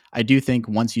I do think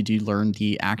once you do learn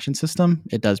the action system,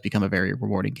 it does become a very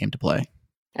rewarding game to play.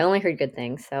 I only heard good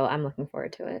things, so I'm looking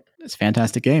forward to it. It's a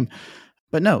fantastic game.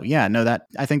 But that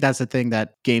I think that's the thing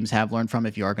that games have learned from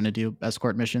if you are going to do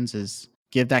escort missions is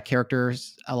give that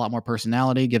characters a lot more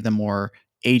personality, give them more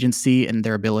agency in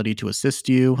their ability to assist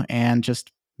you, and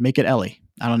just make it Ellie.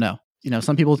 I don't know. You know,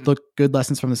 some people took good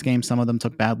lessons from this game. Some of them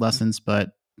took bad lessons, but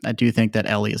I do think that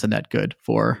Ellie is a net good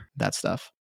for that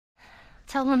stuff.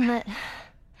 Tell them that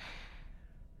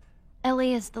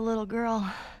Ellie is the little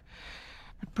girl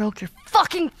that broke your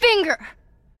fucking finger.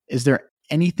 Is there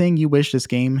anything you wish this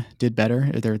game did better?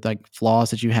 Are there like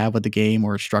flaws that you have with the game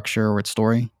or its structure or its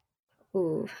story?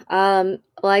 Ooh. Well,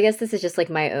 I guess this is just like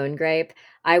my own gripe.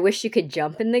 I wish you could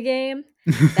jump in the game.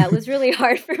 That was really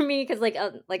hard for me because like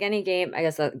any game, I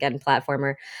guess again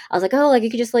platformer. I was like, oh, like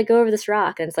you could just like go over this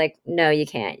rock, and it's like, no, you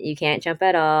can't. You can't jump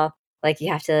at all. Like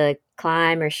you have to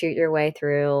climb or shoot your way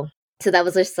through. So that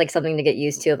was just like something to get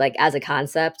used to, like as a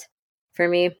concept for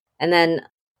me. And then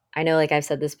I know like I've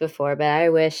said this before, but I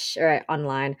wish, or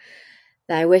online,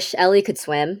 that I wish Ellie could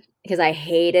swim because I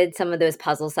hated some of those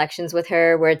puzzle sections with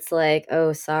her where it's like,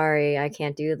 oh, sorry, I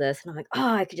can't do this. And I'm like,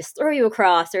 oh, I could just throw you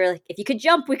across, or like if you could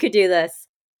jump, we could do this.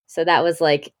 So that was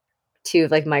like two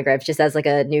of like my gripes, just as like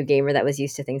a new gamer that was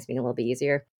used to things being a little bit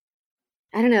easier.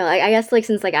 I don't know. I guess like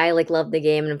since like I like love the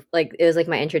game and like it was like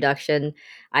my introduction,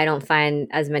 I don't find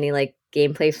as many like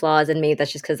gameplay flaws, and maybe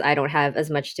that's just because I don't have as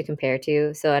much to compare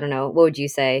to. So I don't know. What would you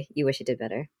say you wish it did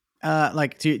better?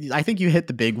 I think you hit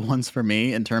the big ones for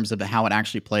me in terms of how it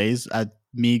actually plays.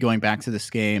 Me going back to this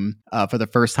game for the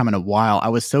first time in a while, I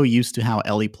was so used to how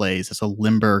Ellie plays as a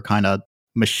limber kind of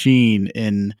machine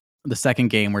in the second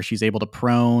game where she's able to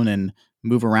prone and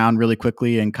move around really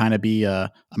quickly and kind of be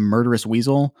a murderous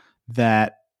weasel,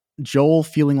 that Joel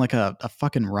feeling like a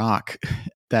fucking rock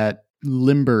that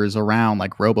limbers around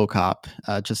like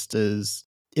RoboCop just is...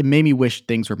 It made me wish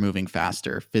things were moving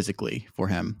faster physically for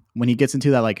him. When he gets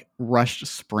into that like rushed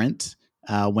sprint,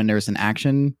 when there's an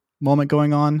action moment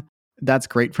going on, that's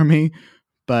great for me.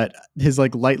 But his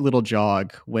like light little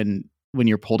jog when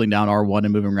you're holding down R1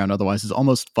 and moving around otherwise is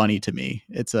almost funny to me.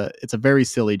 It's a very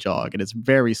silly jog and it's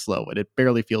very slow and it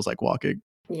barely feels like walking.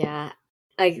 Yeah.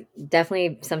 Like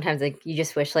definitely sometimes like you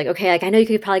just wish like, okay, like I know you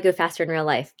could probably go faster in real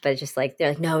life, but it's just like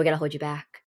they're like, no, we gotta hold you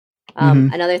back.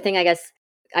 Another thing, I guess,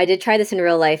 I did try this in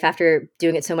real life after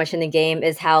doing it so much in the game,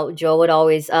 is how Joel would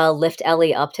always lift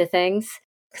Ellie up to things.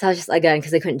 Because I was just, again,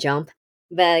 because they couldn't jump.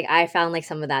 But like, I found like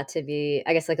some of that to be,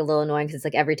 I guess, like a little annoying because it's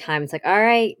like every time it's like, all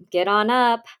right, get on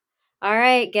up. All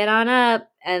right, get on up.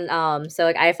 And so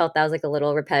like I felt that was like a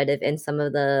little repetitive in some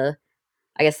of the,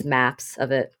 I guess, maps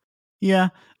of it. Yeah,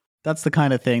 that's the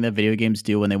kind of thing that video games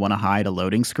do when they want to hide a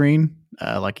loading screen.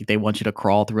 Like they want you to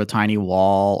crawl through a tiny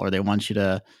wall, or they want you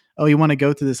to, oh, you want to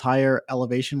go to this higher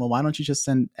elevation? Well, why don't you just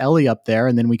send Ellie up there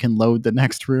and then we can load the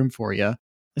next room for you?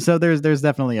 So there's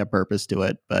definitely a purpose to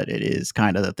it, but it is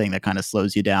kind of the thing that kind of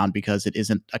slows you down because it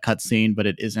isn't a cutscene, but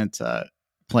it isn't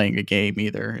playing a game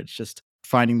either. It's just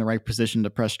finding the right position to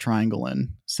press triangle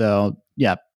in. So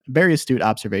yeah, very astute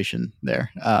observation there.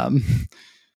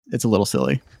 It's a little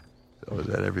silly. So is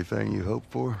that everything you hoped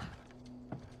for?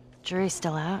 Jury's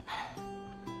still out.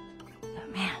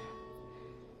 But man,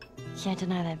 can't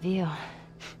deny that view.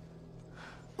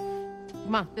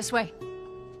 Come on, this way.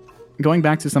 Going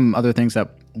back to some other things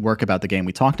that work about the game,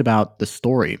 we talked about the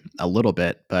story a little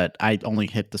bit, but I only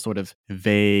hit the sort of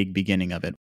vague beginning of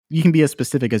it. You can be as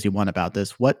specific as you want about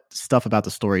this. What stuff about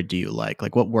the story do you like?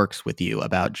 Like what works with you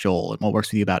about Joel, and what works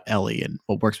with you about Ellie, and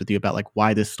what works with you about like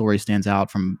why this story stands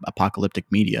out from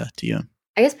apocalyptic media to you?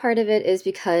 I guess part of it is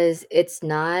because it's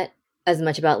not as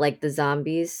much about like the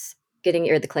zombies getting,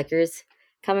 or the clickers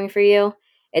coming for you.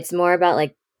 It's more about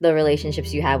like the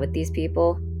relationships you have with these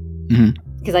people.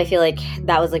 Because I feel like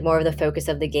that was like more of the focus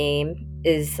of the game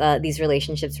is these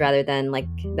relationships rather than like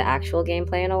the actual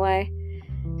gameplay in a way.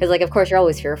 Because like, of course, you're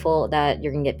always fearful that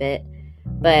you're gonna get bit,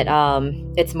 but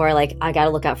it's more like I gotta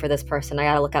look out for this person. I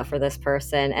gotta look out for this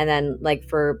person, and then like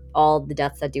for all the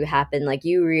deaths that do happen, like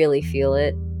you really feel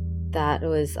it. That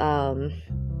was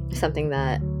something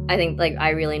that I think like I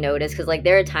really noticed, because like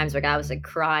there are times like I was like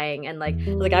crying and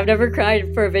like I've never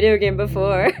cried for a video game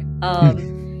before.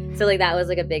 So like that was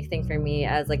like a big thing for me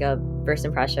as like a first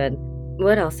impression.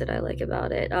 What else did I like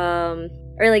about it? Or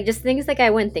like just things like I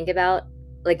wouldn't think about,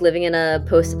 like living in a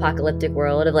post-apocalyptic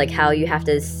world of like how you have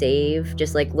to save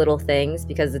just like little things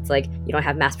because it's like you don't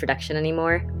have mass production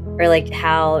anymore. Or like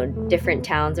how different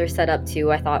towns are set up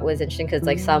too, I thought was interesting, because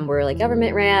like some were like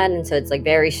government ran, and so it's like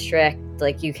very strict,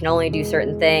 like you can only do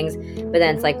certain things. But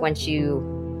then it's like once you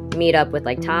meet up with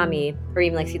like Tommy, or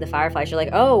even like see the Fireflies, you're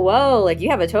like, oh whoa, like you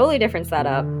have a totally different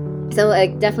setup. So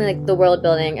like definitely like the world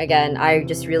building again, I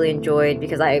just really enjoyed,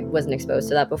 because I wasn't exposed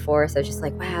to that before. So it's just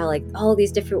like, wow, like all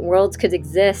these different worlds could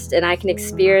exist and I can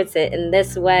experience it in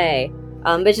this way.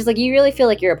 But it's just like you really feel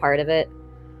like you're a part of it,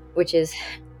 which is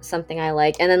something I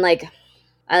like. And then like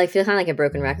I like feel kind of like a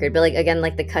broken record, but like again,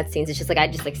 like the cutscenes, it's just like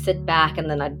I'd just like sit back and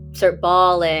then I'd start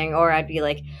bawling, or I'd be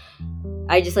like,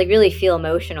 I just like really feel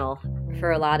emotional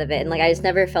for a lot of it. And like I just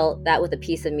never felt that with a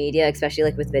piece of media, especially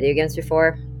like with video games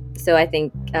before. So I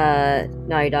think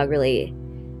Naughty Dog really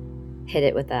hit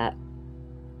it with that.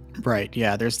 Right.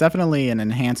 Yeah. There's definitely an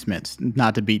enhancement,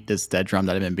 not to beat this dead drum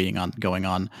that I've been beating on, going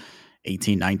on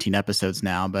 18, 19 episodes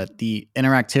now, but the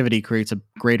interactivity creates a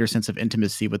greater sense of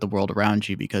intimacy with the world around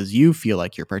you because you feel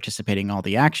like you're participating in all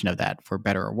the action of that, for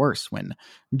better or worse. When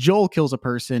Joel kills a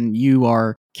person, you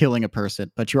are killing a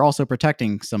person, but you're also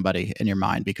protecting somebody in your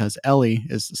mind because Ellie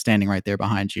is standing right there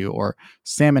behind you, or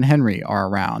Sam and Henry are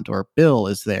around, or Bill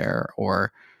is there,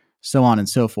 or so on and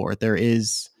so forth. There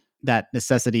is that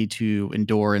necessity to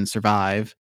endure and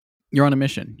survive. You're on a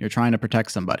mission. You're trying to protect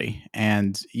somebody,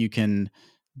 and you can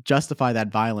justify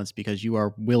that violence because you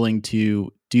are willing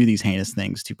to do these heinous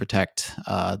things to protect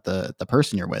the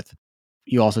person you're with.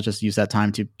 You also just use that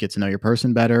time to get to know your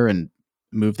person better and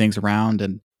move things around,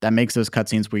 and that makes those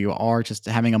cutscenes where you are just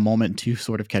having a moment to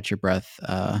sort of catch your breath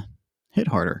hit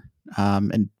harder,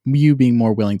 and you being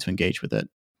more willing to engage with it.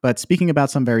 But speaking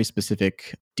about some very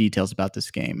specific details about this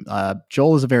game,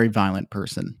 Joel is a very violent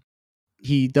person.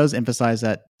 He does emphasize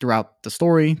that throughout the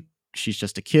story. She's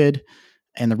just a kid.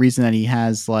 And the reason that he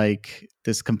has like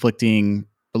this conflicting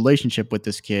relationship with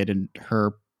this kid and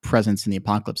her presence in the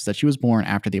apocalypse is that she was born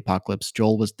after the apocalypse.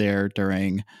 Joel was there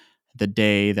during the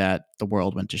day that the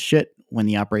world went to shit when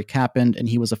the outbreak happened. And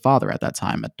he was a father at that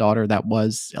time, a daughter that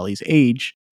was Ellie's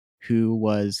age, who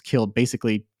was killed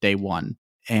basically day one.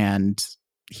 And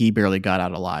he barely got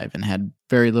out alive and had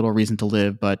very little reason to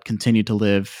live, but continued to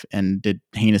live and did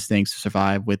heinous things to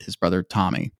survive with his brother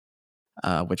Tommy.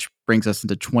 Which brings us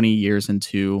into 20 years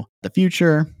into the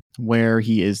future, where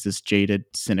he is this jaded,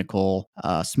 cynical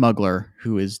smuggler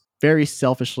who is very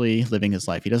selfishly living his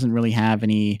life. He doesn't really have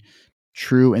any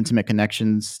true intimate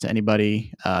connections to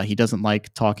anybody. He doesn't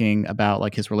like talking about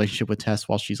like his relationship with Tess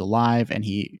while she's alive, and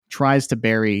he tries to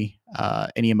bury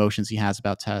any emotions he has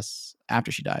about Tess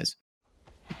after she dies.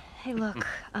 Hey, look,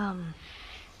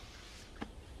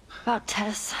 about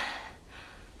Tess.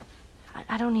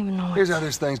 I don't even know what... Here's how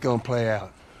this thing's gonna play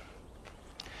out.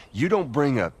 You don't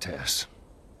bring up Tess.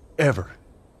 Ever.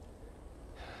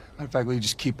 Matter of fact, we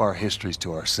just keep our histories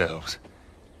to ourselves.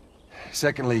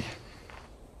 Secondly,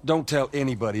 don't tell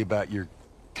anybody about your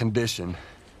condition.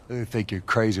 They think you're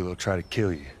crazy, they'll try to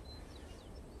kill you.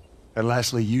 And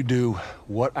lastly, you do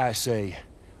what I say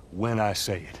when I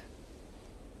say it.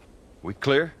 We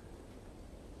clear?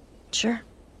 Sure.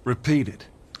 Repeat it.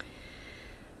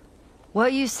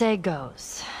 What you say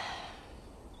goes.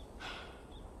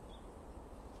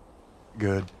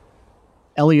 Good.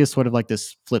 Ellie is sort of like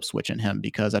this flip switch in him,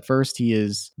 because at first he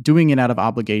is doing it out of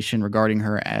obligation regarding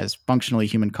her as functionally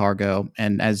human cargo.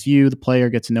 And as you, the player,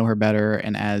 get to know her better,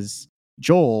 and as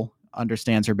Joel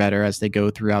understands her better as they go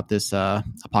throughout this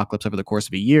apocalypse over the course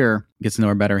of a year, gets to know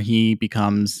her better, he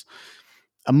becomes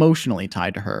emotionally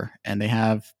tied to her. And they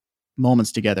have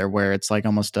moments together where it's like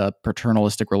almost a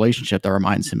paternalistic relationship that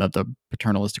reminds him of the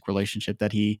paternalistic relationship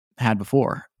that he had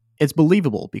before. It's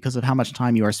believable because of how much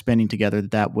time you are spending together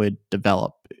that would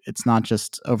develop. It's not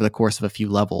just over the course of a few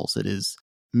levels. It is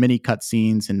many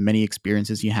cutscenes and many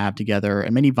experiences you have together,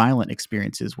 and many violent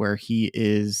experiences where he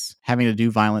is having to do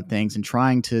violent things and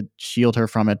trying to shield her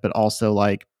from it, but also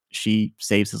like she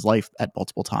saves his life at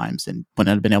multiple times and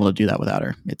wouldn't have been able to do that without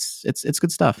her. It's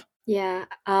good stuff. Yeah.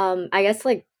 I guess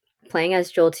like playing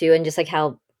as Joel too, and just like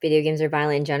how video games are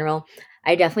violent in general,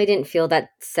 I definitely didn't feel that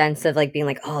sense of like being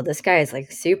like, oh, this guy is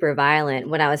like super violent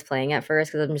when I was playing at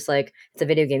first, because I'm just like, it's a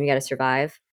video game, you got to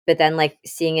survive. But then like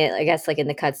seeing it, I guess like in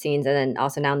the cutscenes and then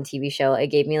also now in the TV show, it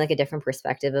gave me like a different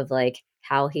perspective of like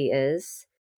how he is.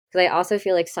 Because I also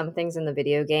feel like some things in the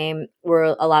video game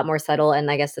were a lot more subtle, and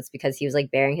I guess that's because he was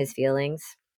like bearing his feelings.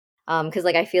 Because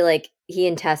like I feel like he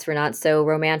and Tess were not so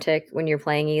romantic when you're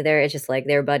playing either. It's just like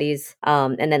they're buddies.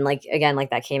 And then like again,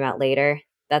 like that came out later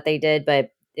that they did, but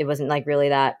it wasn't like really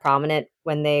that prominent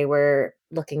when they were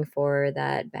looking for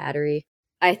that battery.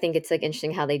 I think it's like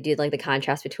interesting how they do like the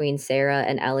contrast between Sarah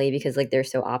and Ellie, because like they're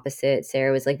so opposite.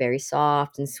 Sarah was like very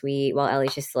soft and sweet, while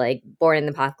Ellie's just like born in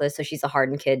the apocalypse, so she's a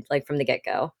hardened kid like from the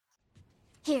get-go.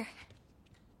 Here,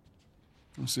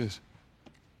 What's this?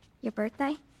 your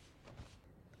birthday?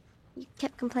 You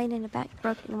kept complaining about your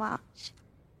broken watch.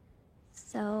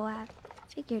 So I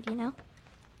figured, you know.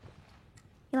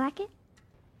 You like it?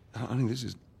 Honey, this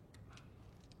is...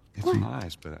 It's What?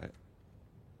 nice, but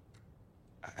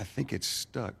I think it's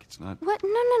stuck. It's not... What?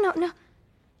 No.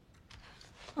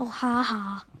 Oh, ha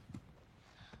ha.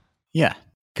 Yeah,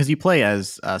 because you play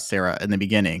as Sarah in the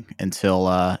beginning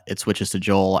until it switches to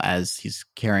Joel as he's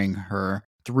carrying her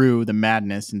through the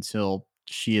madness until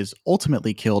she is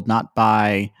ultimately killed, not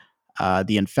by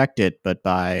the infected, but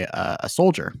by a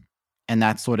soldier. And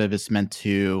that sort of is meant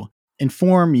to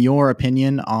inform your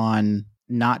opinion on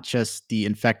not just the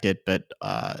infected, but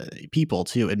people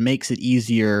too. It makes it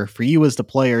easier for you as the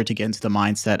player to get into the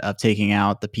mindset of taking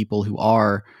out the people who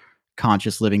are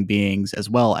conscious living beings, as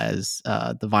well as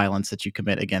the violence that you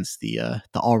commit against the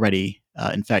already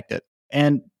infected.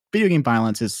 And video game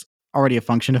violence is already a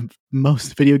function of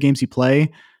most video games you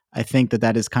play. I think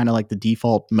that is kind of like the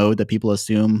default mode that people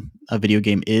assume a video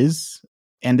game is.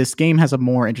 And this game has a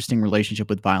more interesting relationship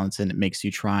with violence, and it makes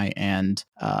you try and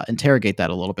interrogate that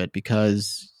a little bit,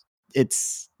 because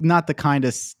it's not the kind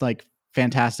of like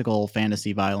fantastical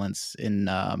fantasy violence in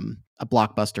a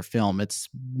blockbuster film. It's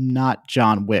not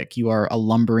John Wick. You are a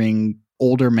lumbering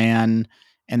older man,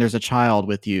 and there's a child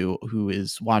with you who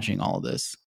is watching all of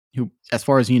this, who, as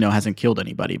far as you know, hasn't killed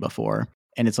anybody before.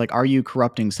 And it's like, are you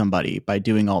corrupting somebody by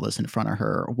doing all this in front of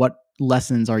her? What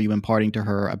lessons are you imparting to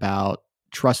her about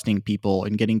trusting people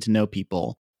and getting to know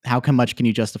people? How much can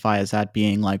you justify as that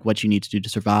being like what you need to do to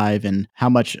survive, and how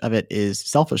much of it is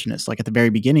selfishness? Like at the very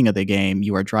beginning of the game,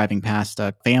 you are driving past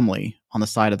a family on the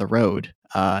side of the road,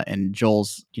 and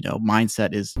Joel's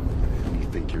mindset is, What do you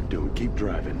think you're doing? Keep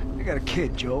driving. I got a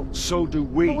kid, Joel. So do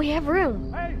we. But we have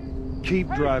room. Keep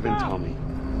driving, Tommy.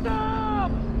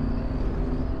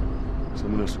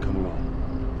 Someone else will come along.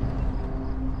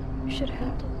 You should have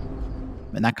helped him.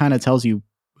 and that kind of tells you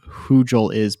who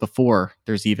Joel is before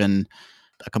there's even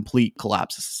a complete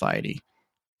collapse of society.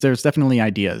 There's definitely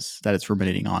ideas that it's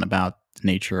ruminating on about the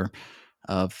nature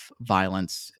of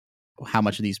violence, how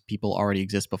much of these people already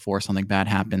exist before something bad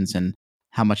happens, and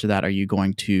how much of that are you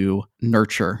going to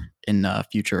nurture in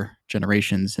future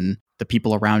generations and the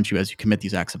people around you as you commit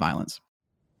these acts of violence.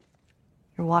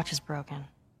 Your watch is broken.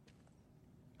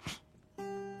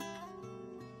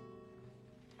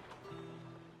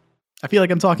 I feel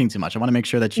like I'm talking too much. I want to make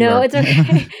sure that you No, are... it's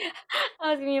okay. I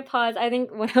was giving you a pause. I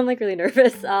think when I'm like really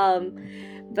nervous.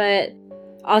 But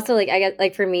Also, like, I guess,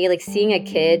 like, for me, like, seeing a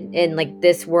kid in, like,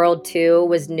 this world too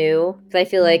was new, because I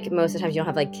feel like most of the times you don't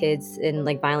have, like, kids in,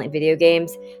 like, violent video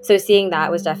games. So seeing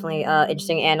that was definitely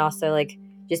interesting, and also, like,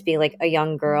 just being, like, a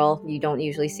young girl, you don't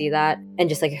usually see that, and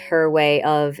just, like, her way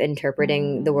of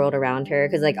interpreting the world around her,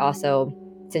 because, like, also,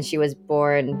 since she was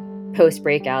born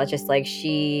post-breakout, just, like,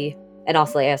 and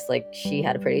also, I guess, like, she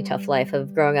had a pretty tough life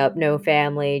of growing up, no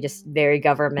family, just very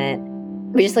government.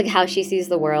 But just, like, how she sees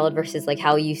the world versus, like,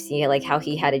 how you see it, like, how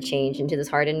he had to change into this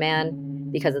hardened man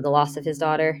because of the loss of his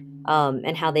daughter,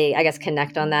 and how they, I guess,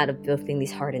 connect on that of both being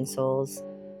these hardened souls.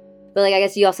 But, like, I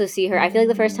guess you also see her I feel like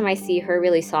the first time I see her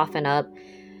really soften up,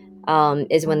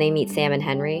 is when they meet Sam and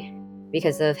Henry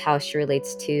because of how she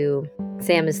relates to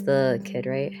Sam is the kid,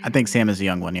 right? I think Sam is the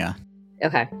young one, yeah.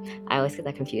 Okay. I always get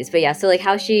that confused. But yeah, so, like,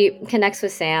 how she connects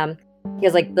with Sam,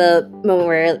 because, like, the moment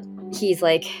where he's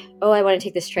like, oh, I want to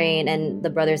take this train, and the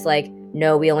brother's like,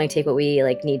 no, we only take what we,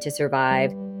 like, need to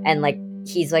survive. And, like,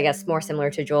 he's, I guess, more similar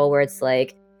to Joel, where it's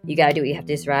like, you gotta do what you have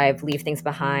to survive, leave things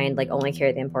behind, like, only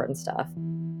carry the important stuff.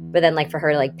 But then, like, for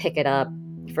her to, like, pick it up,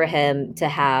 for him to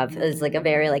have is, like, a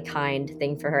very, like, kind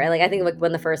thing for her. And, like, I think, like,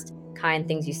 one of the first kind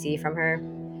things you see from her,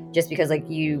 just because, like,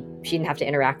 she didn't have to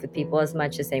interact with people as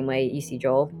much the same way you see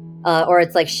Joel. Or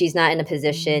it's like she's not in a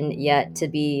position yet to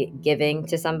be giving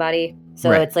to somebody. So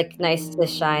Right. it's, like, nice to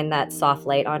shine that soft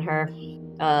light on her.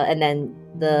 And then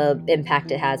the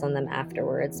impact it has on them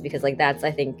afterwards. Because, like, that's,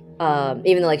 I think,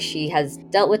 even though, like, she has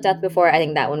dealt with death before, I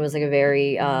think that one was, like, a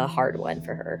very hard one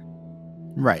for her.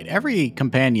 Right. Every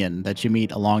companion that you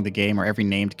meet along the game, or every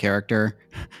named character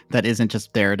that isn't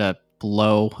just there to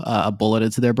blow a bullet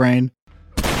into their brain,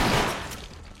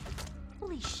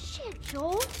 Holy shit,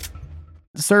 Joel.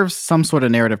 serves some sort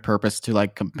of narrative purpose to,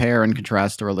 like, compare and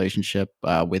contrast the relationship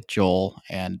with Joel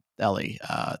and Ellie.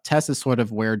 Tess is sort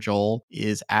of where Joel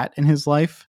is at in his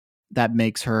life. That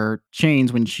makes her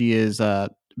change when she is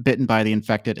bitten by the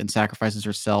infected and sacrifices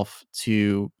herself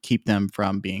to keep them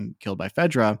from being killed by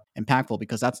Fedra impactful,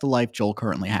 because that's the life Joel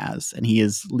currently has. And he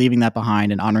is leaving that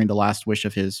behind and honoring the last wish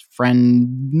of his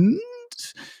friend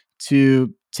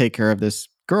to take care of this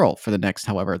girl for the next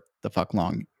however the fuck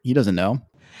long. He doesn't know.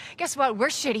 Guess what? We're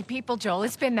shitty people, Joel.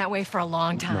 It's been that way for a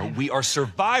long time. No, we are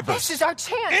survivors. This is our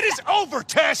chance. It is over,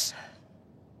 Tess!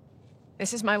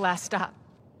 This is my last stop.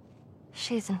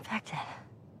 She's infected.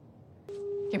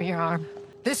 Give me your arm.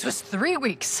 This was 3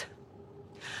 weeks.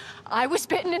 I was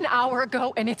bitten an hour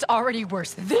ago, and it's already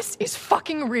worse. This is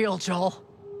fucking real, Joel.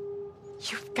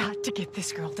 You've got to get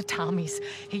this girl to Tommy's.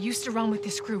 He used to run with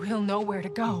this crew. He'll know where to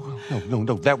go. No,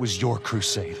 that was your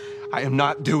crusade. I am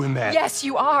not doing that. Yes,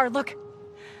 you are. Look.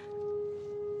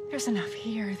 There's enough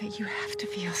here that you have to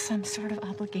feel some sort of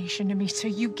obligation to me, so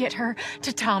you get her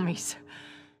to Tommy's.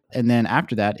 And then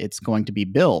after that, it's going to be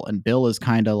Bill. And Bill is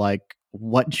kind of like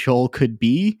what Joel could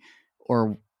be,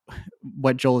 or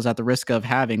what Joel is at the risk of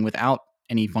having without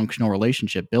any functional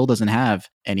relationship. Bill doesn't have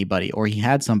anybody, or he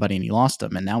had somebody and he lost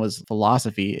them. And now his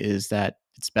philosophy is that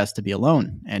it's best to be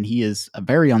alone. And he is a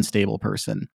very unstable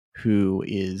person who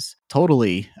is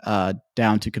totally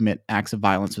down to commit acts of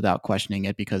violence without questioning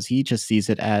it, because he just sees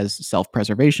it as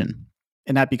self-preservation.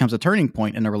 And that becomes a turning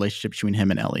point in a relationship between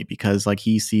him and Ellie, because, like,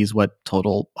 he sees what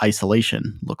total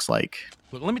isolation looks like.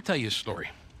 Look, let me tell you a story.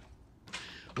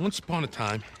 Once upon a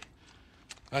time,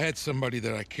 I had somebody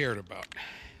that I cared about.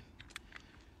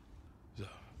 It was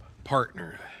a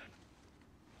partner.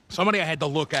 Somebody I had to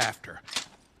look after.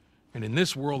 And in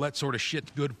this world, that sort of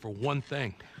shit's good for one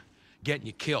thing: getting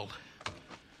you killed.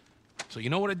 So you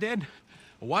know what I did?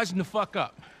 I wisened the fuck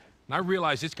up. And I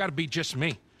realized it's gotta be just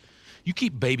me. You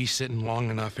keep babysitting long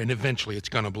enough, and eventually it's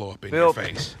gonna blow up in your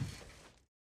face.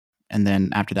 And then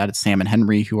after that, it's Sam and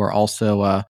Henry, who are also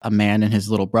a man and his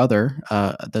little brother,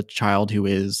 the child who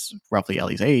is roughly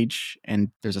Ellie's age. And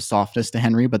there's a softness to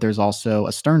Henry, but there's also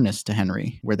a sternness to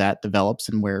Henry, where that develops,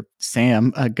 and where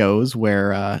Sam goes,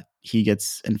 where he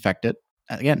gets infected.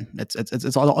 Again,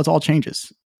 it's all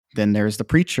changes. Then there's the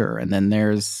preacher, and then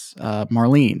there's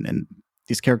Marlene, and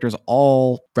these characters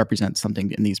all represent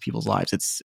something in these people's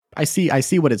lives. I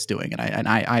see what it's doing, and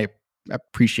I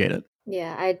appreciate it.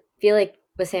 Yeah, I feel like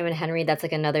with Sam and Henry, that's,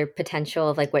 like, another potential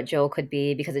of, like, what Joel could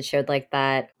be, because it showed, like,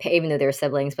 that, even though they were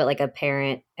siblings, but, like, a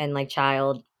parent and, like,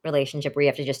 child relationship where you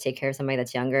have to just take care of somebody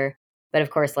that's younger. But of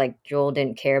course, like, Joel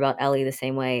didn't care about Ellie the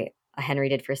same way Henry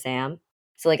did for Sam.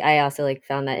 So, like, I also, like,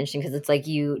 found that interesting, because it's like,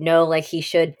 like, he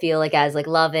should feel, like, as, like,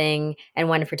 loving and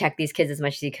want to protect these kids as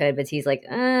much as he could, but he's like,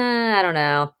 I don't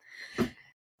know.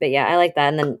 But yeah, I like that.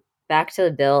 And then back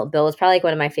to Bill. Bill was probably, like,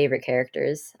 one of my favorite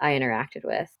characters I interacted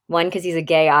with. One, because he's a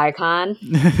gay icon.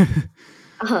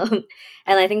 And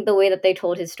I think the way that they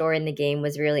told his story in the game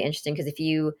was really interesting, because if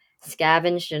you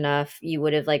scavenged enough, you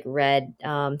would have like read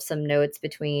some notes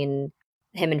between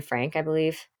him and Frank, I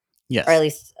believe, or at Yes.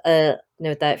 least a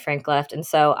note that Frank left. And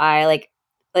so I like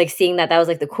seeing that was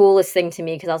like the coolest thing to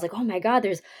me because I was like, oh my god,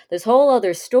 there's this whole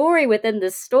other story within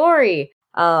this story.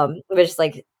 Which is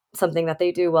like something that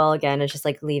they do well. Again, it's just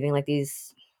like leaving like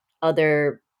these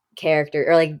other character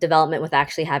or like development with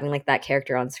actually having like that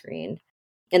character on screen.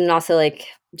 And then also like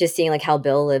just seeing like how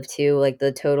Bill lived too, like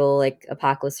the total like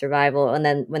apocalypse survival. And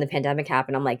then when the pandemic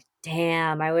happened, I'm like,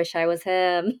 damn, I wish I was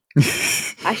him.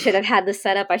 I should have had this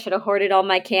set up. I should have hoarded all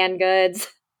my canned goods.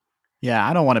 Yeah,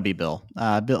 I don't want to be Bill.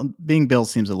 Being Bill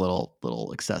seems a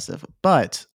little excessive.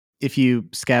 But if you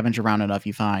scavenge around enough,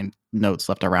 you find notes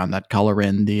left around that color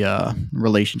in the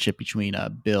relationship between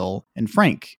Bill and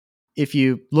Frank. If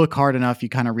you look hard enough, you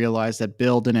kind of realize that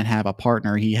Bill didn't have a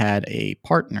partner. He had a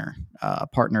partner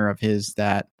of his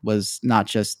that was not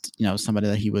just, somebody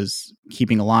that he was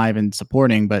keeping alive and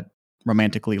supporting, but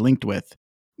romantically linked with.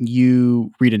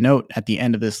 You read a note at the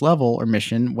end of this level or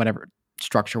mission, whatever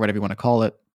structure, whatever you want to call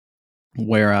it,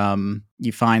 where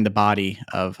you find the body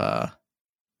of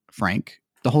Frank.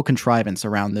 The whole contrivance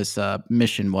around this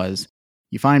mission was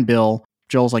you find Bill.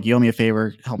 Joel's like, you owe me a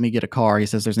favor. Help me get a car. He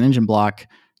says there's an engine block.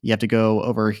 You have to go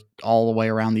over all the way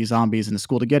around these zombies in the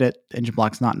school to get it. The engine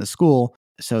block's not in the school.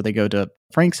 So they go to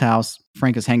Frank's house.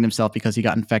 Frank has hanged himself because he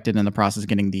got infected in the process of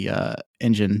getting the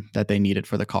engine that they needed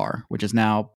for the car, which is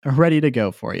now ready to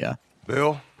go for you.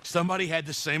 Bill? Somebody had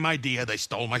the same idea. They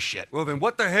stole my shit. Well, then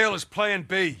what the hell is plan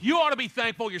B? You ought to be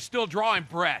thankful you're still drawing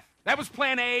breath. That was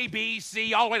plan A, B,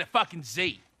 C, all the way to fucking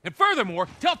Z. And furthermore,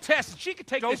 tell Tess that she could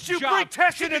take this job. Don't you bring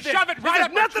Tess She into can this. shove it right This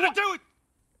up has nothing her to do with...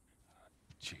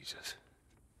 Jesus.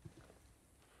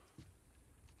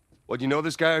 What, you know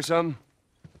this guy or something?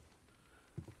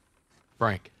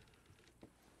 Frank.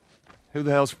 Who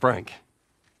the hell's Frank?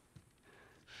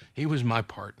 He was my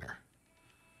partner.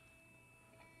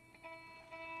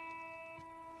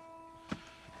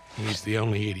 He's the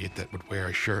only idiot that would wear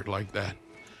a shirt like that.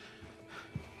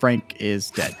 Frank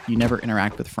is dead. You never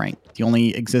interact with Frank. The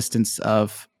only existence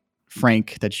of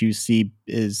Frank that you see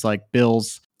is like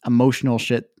Bill's emotional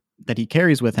shit that he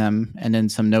carries with him, and then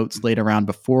some notes laid around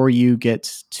before you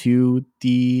get to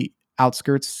the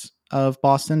outskirts of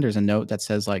Boston. There's a note that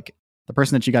says like the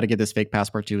person that you got to get this fake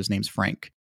passport to, his name's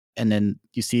Frank. And then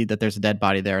you see that there's a dead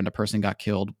body there and the person got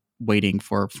killed waiting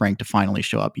for Frank to finally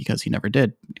show up because he never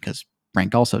did, because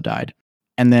Frank also died.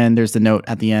 And then there's the note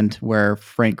at the end where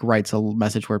Frank writes a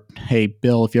message where, hey,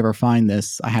 Bill, if you ever find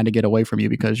this, I had to get away from you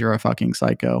because you're a fucking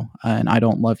psycho and I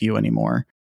don't love you anymore.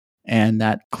 And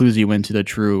that clues you into the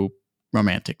true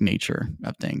romantic nature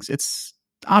of things. It's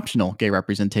optional gay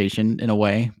representation in a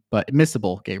way, but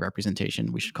admissible gay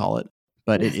representation, we should call it.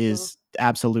 But it is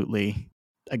absolutely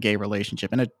a gay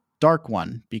relationship, and a dark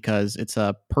one, because it's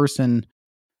a person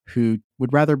who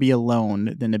would rather be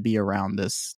alone than to be around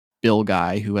this Bill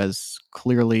guy who has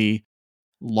clearly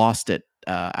lost it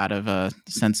out of a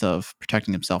sense of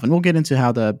protecting himself. And we'll get into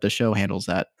how the show handles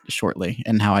that shortly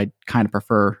and how I kind of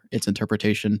prefer its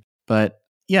interpretation. But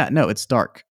yeah, no, it's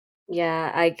dark.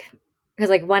 Yeah, because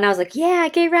like when I was like, yeah,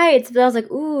 gay rights, but I was like,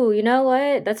 ooh, you know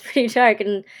what? That's pretty dark.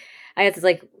 And I guess it's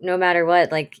like no matter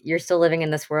what, like you're still living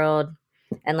in this world,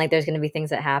 and like there's going to be things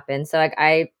that happen. So like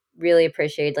I really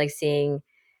appreciate like seeing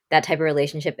that type of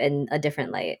relationship in a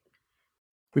different light.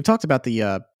 We've talked about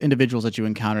the individuals that you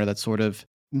encounter that sort of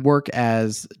work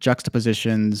as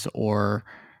juxtapositions or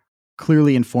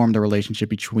clearly inform the relationship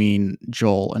between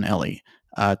Joel and Ellie.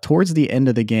 Towards the end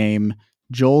of the game,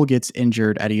 Joel gets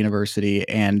injured at a university,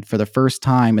 and for the first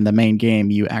time in the main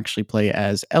game, you actually play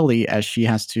as Ellie as she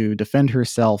has to defend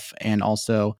herself and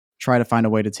also try to find a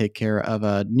way to take care of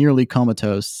a nearly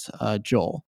comatose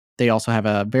Joel. They also have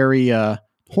a very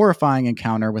horrifying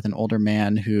encounter with an older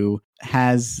man who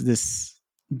has this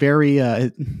very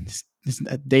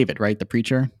David, right? The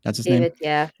preacher. That's his name.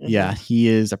 Yeah. Mm-hmm. Yeah, he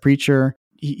is a preacher.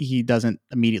 He doesn't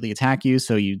immediately attack you,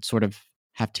 so you sort of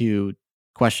have to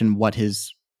question what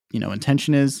his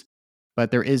intention is.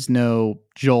 But there is no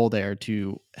Joel there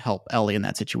to help Ellie in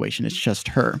that situation. It's just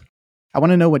her. I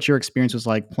want to know what your experience was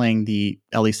like playing the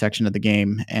Ellie section of the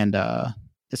game, and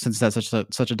since that's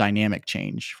such a dynamic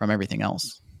change from everything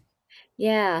else.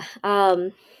 Yeah.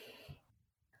 Well,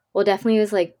 definitely it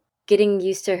was like getting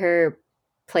used to her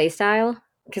play style,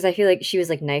 because I feel like she was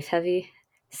like knife heavy.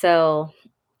 So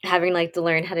having like to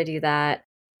learn how to do that,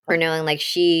 or knowing like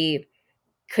she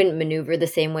couldn't maneuver the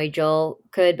same way Joel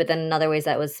could, but then in other ways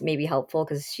that was maybe helpful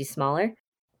because she's smaller.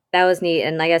 That was neat.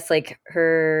 And I guess like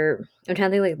I'm trying to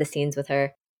think like the scenes with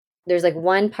her. There's like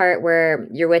one part where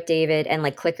you're with David and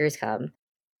like clickers come.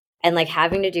 And like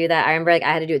having to do that, I remember like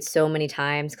I had to do it so many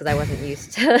times because I wasn't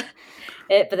used to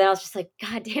it. But then I was just like,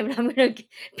 God damn it, I'm gonna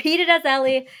beat it as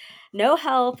Ellie, no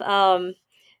help.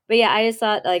 But yeah, I just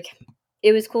thought like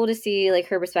it was cool to see like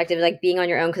her perspective, like being on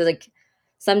your own, because like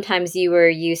sometimes you were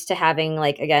used to having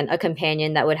like again a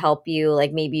companion that would help you,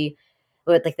 like maybe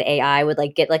with like the AI would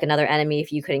like get like another enemy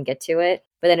if you couldn't get to it,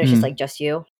 but then it's just like just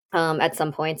you at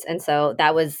some points. And so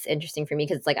that was interesting for me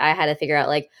because it's like I had to figure out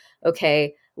like,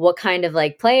 okay, what kind of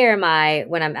like player am I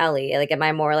when I'm Ellie? Like, am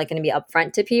I more like going to be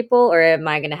upfront to people, or am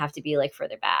I going to have to be like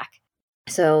further back?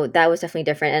 So that was definitely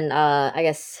different. And I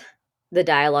guess the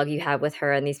dialogue you have with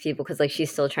her and these people, because like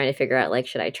she's still trying to figure out like,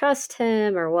 should I trust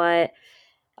him or what?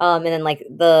 And then like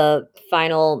the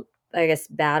final, I guess,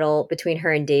 battle between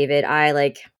her and David, I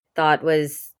like thought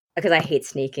was because I hate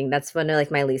sneaking. That's one of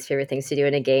like my least favorite things to do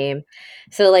in a game.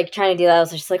 So like trying to do that, I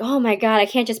was just like, oh my god, I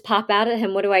can't just pop out at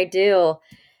him. What do I do?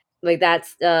 Like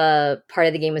that's part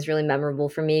of the game was really memorable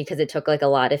for me because it took like a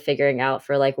lot of figuring out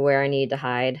for like where I need to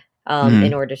hide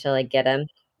in order to like get him.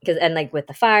 Because and like with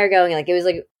the fire going, like it was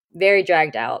like very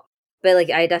dragged out. But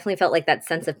like I definitely felt like that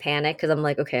sense of panic because I'm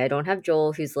like, okay, I don't have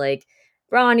Joel who's like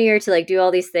brawnier to like do all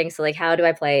these things. So like how do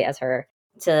I play as her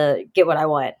to get what I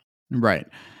want? Right.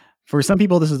 For some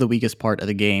people, this is the weakest part of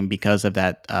the game because of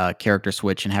that character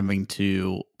switch and having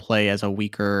to play as a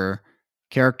weaker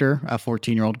character, a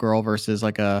 14-year-old girl versus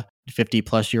like a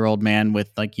 50-plus-year-old man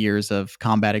with like years of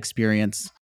combat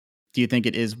experience. Do you think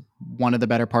it is one of the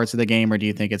better parts of the game, or do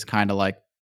you think it's kind of like,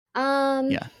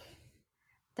 yeah?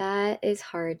 That is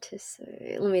hard to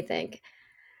say. Let me think.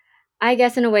 I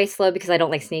guess in a way slow because I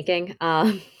don't like sneaking.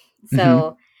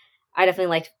 So I definitely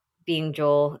liked being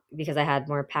Joel because I had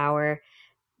more power,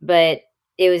 but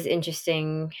it was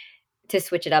interesting to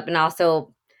switch it up. And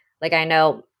also, like, I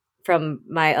know from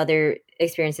my other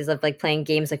experiences of like playing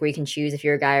games, like where you can choose if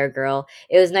you're a guy or a girl,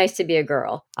 it was nice to be a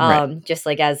girl, Right. just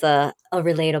like as a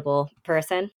relatable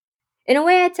person. In a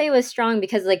way, I'd say it was strong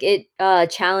because like it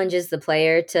challenges the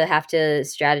player to have to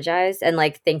strategize and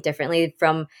like think differently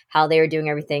from how they were doing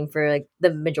everything for like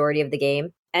the majority of the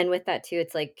game. And with that too,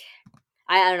 it's like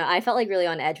I don't know. I felt like really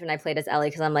on edge when I played as Ellie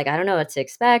because I'm like, I don't know what to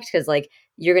expect because like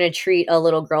you're gonna treat a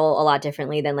little girl a lot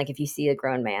differently than like if you see a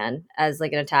grown man as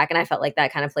like an attack. And I felt like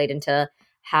that kind of played into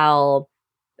how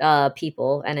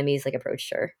people, enemies, like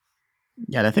approached her.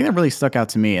 Yeah, the thing that really stuck out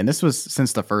to me, and this was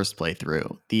since the first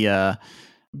playthrough, the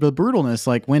brutalness,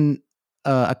 like when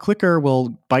a clicker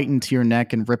will bite into your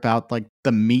neck and rip out like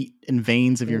the meat and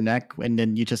veins of your neck, and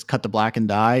then you just cut the black and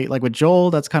die. Like with Joel,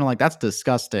 that's kind of like that's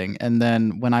disgusting. And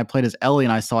then when I played as Ellie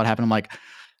and I saw it happen, I'm like,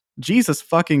 Jesus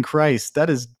fucking Christ, that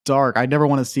is dark. I never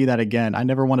want to see that again. I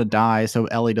never want to die, so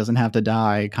Ellie doesn't have to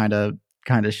die. Kind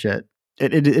of shit.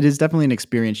 It is definitely an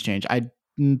experience change. I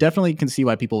definitely can see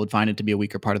why people would find it to be a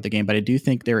weaker part of the game, but I do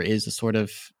think there is a sort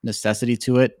of necessity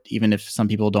to it, even if some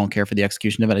people don't care for the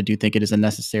execution of it. I do think it is a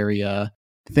necessary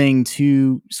thing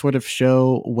to sort of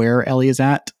show where Ellie is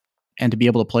at and to be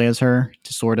able to play as her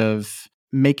to sort of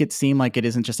make it seem like it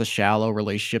isn't just a shallow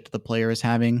relationship that the player is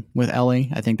having with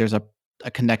Ellie. I think there's a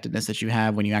connectedness that you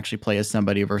have when you actually play as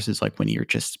somebody versus like when you're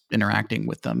just interacting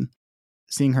with them.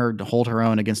 Seeing her hold her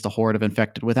own against a horde of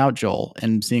infected without Joel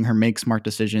and seeing her make smart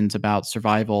decisions about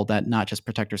survival that not just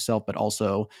protect herself, but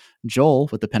also Joel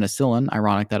with the penicillin.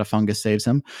 Ironic that a fungus saves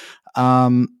him. I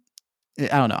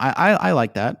don't know. I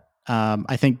like that.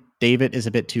 I think David is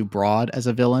a bit too broad as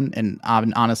a villain. And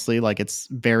honestly, like it's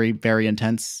very, very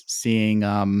intense seeing,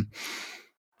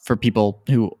 for people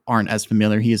who aren't as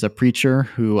familiar, he is a preacher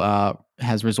who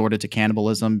has resorted to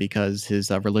cannibalism because his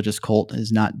religious cult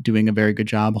is not doing a very good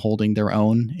job holding their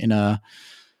own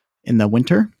in the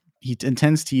winter. He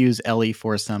intends to use Ellie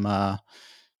for some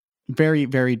very,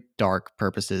 very dark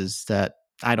purposes that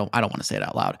I don't want to say it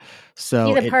out loud.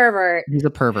 So He's a pervert. he's a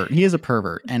pervert. He is a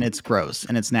pervert, and it's gross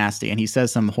and it's nasty. And he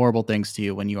says some horrible things to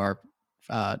you when you are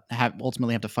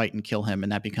ultimately have to fight and kill him,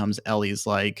 and that becomes Ellie's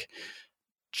like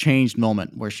changed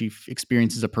moment where she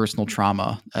experiences a personal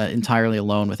trauma entirely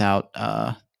alone without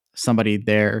somebody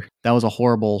there. That was a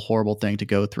horrible, horrible thing to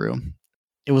go through.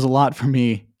 It was a lot for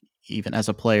me, even as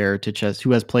a player, to just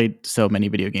who has played so many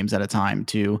video games at a time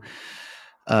to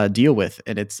deal with.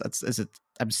 And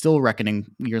I'm still reckoning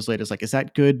years later. It's like, is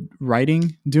that good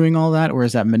writing doing all that, or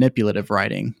is that manipulative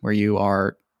writing where you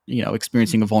are,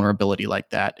 experiencing a vulnerability like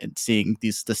that and seeing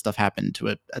this stuff happen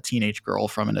to a teenage girl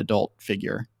from an adult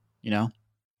figure,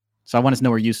 So I wanted to know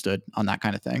where you stood on that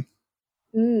kind of thing.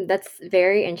 That's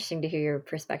very interesting to hear your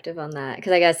perspective on that.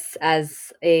 Because I guess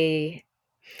as a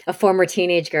former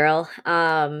teenage girl,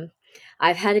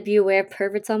 I've had to be aware of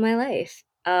perverts all my life.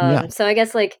 Yeah. So I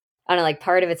guess like I don't know, like,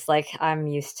 part of it's, like, I'm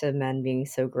used to men being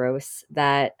so gross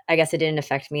that I guess it didn't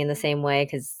affect me in the same way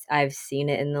because 'cause I've seen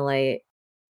it in the light.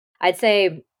 I'd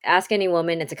say ask any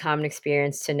woman, it's a common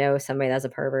experience to know somebody that's a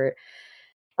pervert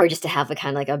or just to have a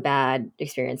kinda, like, a bad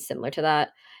experience similar to that.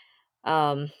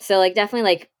 So, like, definitely,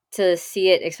 like, to see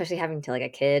it, especially having to, like, a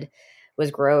kid was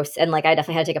gross, and, like, I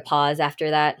definitely had to take a pause after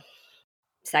that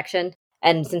section,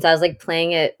 and since I was, like,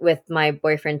 playing it with my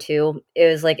boyfriend too, it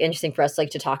was, like, interesting for us, like,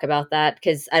 to talk about that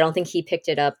because I don't think he picked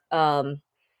it up,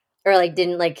 or, like,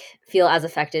 didn't, like, feel as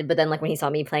affected, but then, like, when he saw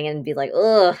me playing it and be like,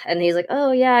 "Ugh," and he's like,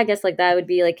 "Oh, yeah, I guess, like, that would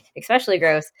be, like, especially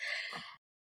gross."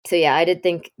 So, yeah, I did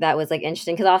think that was, like,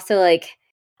 interesting because also, like,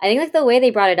 I think, like, the way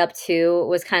they brought it up too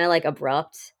was kinda, like,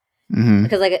 abrupt Hmm.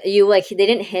 because, like, you like, they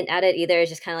didn't hint at it either, it's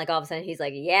just kinda, like, all of a sudden he's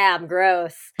like, "Yeah, I'm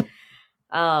gross."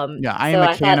 Yeah, I am So a I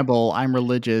thought cannibal. I'm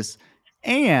religious,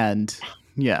 and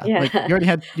yeah, like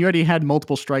yeah. you already had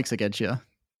multiple strikes against you.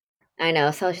 I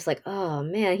know, so I was just like, "Oh,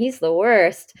 man, he's the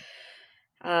worst."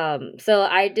 So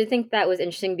I did think that was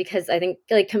interesting because I think,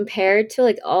 like, compared to,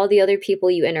 like, all the other people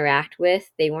you interact with,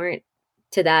 they weren't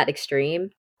to that extreme.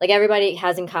 Like, everybody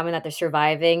has in common that they're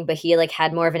surviving, but he, like,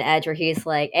 had more of an edge where he's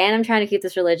like, "And I'm trying to keep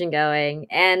this religion going,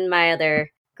 and my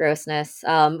other grossness."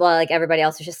 While, like, everybody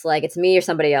else is just like, "It's me or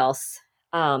somebody else."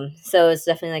 So it's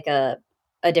definitely, like,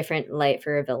 a different light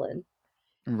for a villain.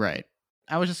 Right.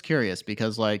 I was just curious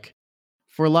because, like,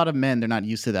 for a lot of men, they're not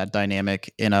used to that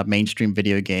dynamic in a mainstream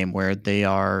video game where they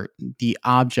are the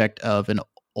object of an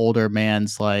older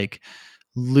man's, like,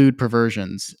 lewd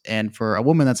perversions. And for a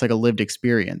woman, that's like a lived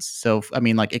experience. So, I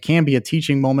mean, like, it can be a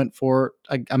teaching moment for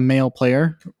a male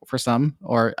player for some,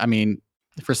 or, I mean,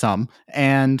 for some.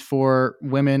 And for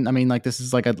women, I mean, like, this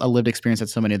is like a lived experience that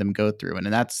so many of them go through. And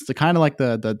that's the kind of like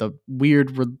the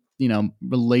weird,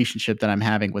 relationship that I'm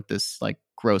having with this, like,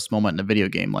 gross moment in a video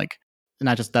game. Like, and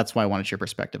I just that's why I wanted your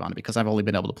perspective on it because I've only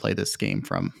been able to play this game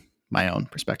from my own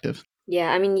perspective.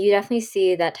 Yeah, I mean, you definitely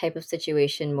see that type of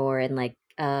situation more in, like,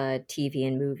 TV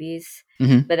and movies,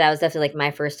 Hmm. but that was definitely, like,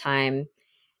 my first time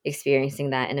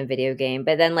experiencing that in a video game,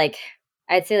 but then, like,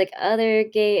 I'd say, like, other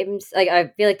games like, I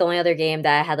feel like the only other game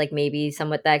that I had, like, maybe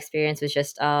somewhat that experience was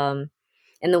just, in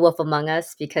The Wolf Among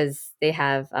Us because they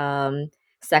have,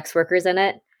 sex workers in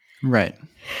it, Right.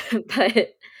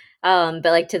 but,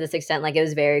 like, to this extent, like, it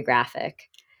was very graphic.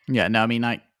 Yeah. No, I mean,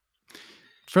 I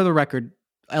for the record,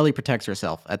 Ellie protects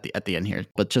herself at the end here,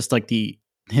 but just like the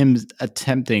him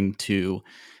attempting to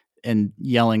and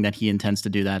yelling that he intends to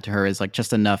do that to her is like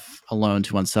just enough alone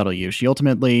to unsettle you. She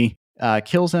ultimately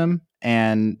kills him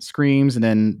and screams, and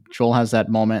then Joel has that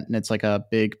moment, and it's like a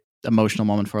big emotional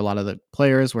moment for a lot of the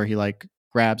players where he like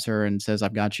grabs her and says,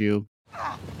 "I've got you."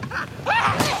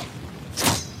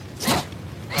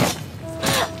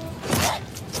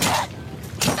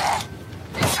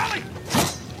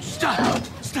 Stop!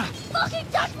 Stop! Fucking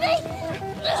touch me!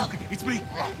 Okay, it's me.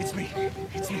 It's me.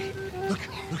 It's me. Look,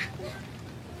 look.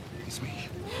 It's me.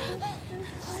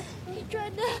 He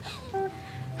tried to...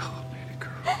 Oh, baby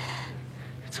girl.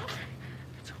 It's okay.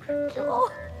 It's okay. Joel.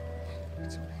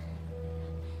 It's okay.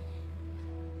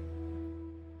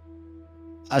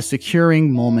 A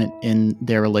securing moment in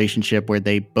their relationship where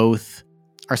they both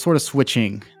are sort of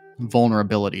switching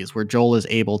vulnerabilities, where Joel is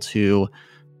able to,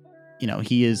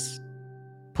 he is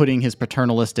putting his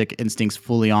paternalistic instincts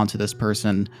fully onto this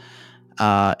person,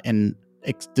 and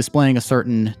displaying a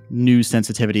certain new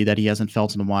sensitivity that he hasn't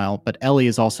felt in a while. But Ellie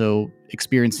is also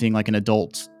experiencing like an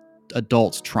adult's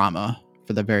trauma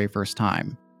for the very first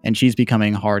time, and she's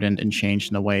becoming hardened and changed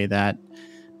in a way that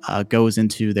goes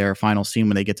into their final scene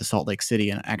when they get to Salt Lake City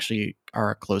and actually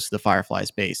are close to the Fireflies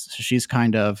base. So she's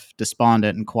kind of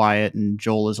despondent and quiet, and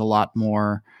Joel is a lot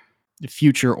more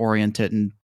future oriented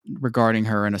and regarding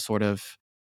her in a sort of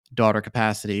daughter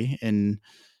capacity in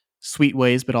sweet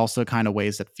ways, but also kind of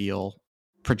ways that feel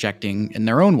projecting in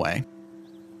their own way.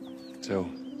 So,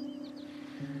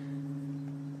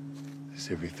 is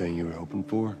everything you were hoping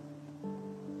for?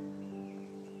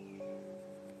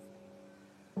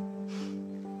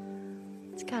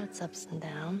 It's got its ups and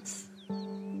downs,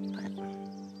 but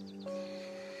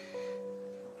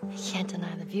I can't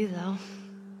deny the view, though.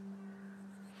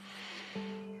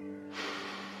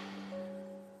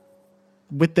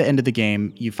 With the end of the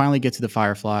game, you finally get to the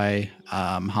Firefly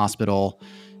hospital,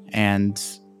 and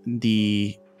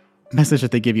the message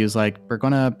that they give you is like, we're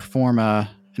going to perform an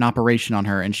operation on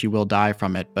her and she will die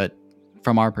from it. But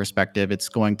from our perspective, it's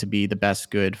going to be the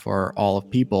best good for all of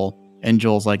people. And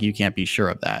Joel's like, you can't be sure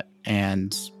of that.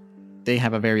 And they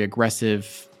have a very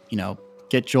aggressive,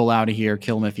 get Joel out of here,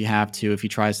 kill him if you have to, if he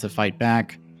tries to fight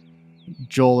back.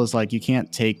 Joel is like, you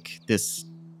can't take this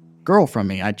girl from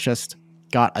me. I just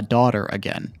got a daughter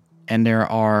again. and there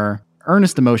are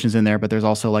earnest emotions in there, but there's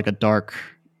also like a dark,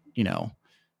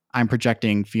 I'm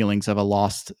projecting feelings of a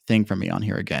lost thing from me on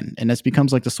here again. And this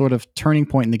becomes like the sort of turning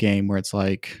point in the game where it's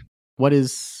like, what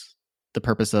is the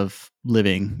purpose of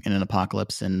living in an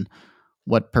apocalypse, and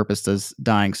what purpose does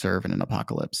dying serve in an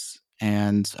apocalypse?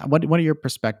 And what are your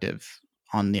perspective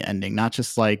on the ending? Not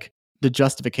just like the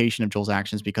justification of Joel's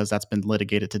actions because that's been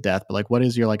litigated to death, but like what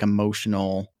is your like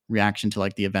emotional reaction to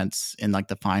like the events in like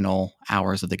the final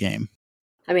hours of the game?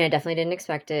 I mean, I definitely didn't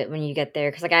expect it when you get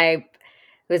there because like I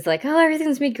was like, oh,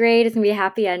 everything's gonna be great. It's gonna be a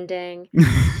happy ending.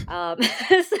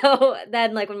 So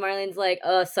then like when Marlene's like,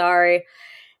 oh, sorry,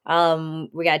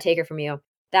 we gotta take her from you.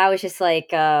 That was just like,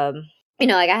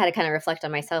 like I had to kind of reflect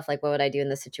on myself, like what would I do in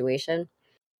this situation?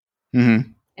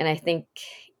 Mm-hmm. And I think,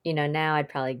 now I'd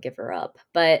probably give her up.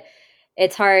 But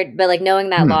it's hard. But like knowing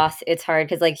that loss, it's hard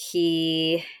because like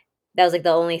that was like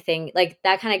the only thing like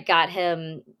that kind of got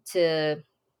him to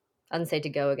unsay to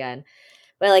go again.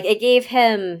 But like it gave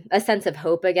him a sense of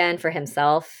hope again for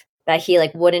himself that he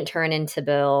like wouldn't turn into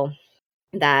Bill,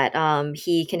 that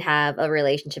he can have a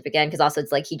relationship again because also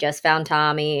it's like he just found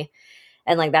Tommy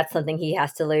and like that's something he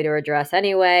has to later address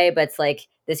anyway. But it's like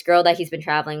this girl that he's been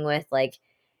traveling with, like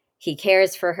he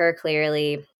cares for her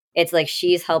clearly. It's like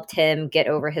she's helped him get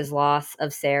over his loss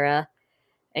of Sarah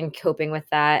and coping with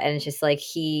that. And it's just like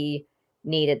he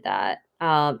needed that.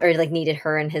 Or like needed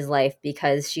her in his life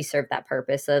because she served that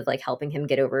purpose of like helping him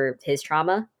get over his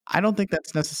trauma. I don't think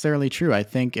that's necessarily true. I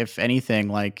think if anything,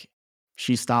 like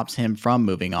she stops him from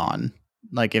moving on.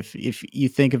 Like if you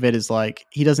think of it as like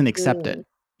he doesn't accept it,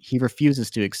 he refuses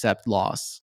to accept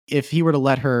loss. If he were to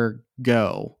let her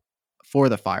go for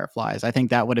the Fireflies, I think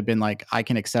that would have been like, I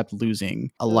can accept losing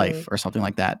a life or something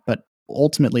like that. But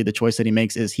ultimately, the choice that he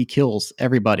makes is he kills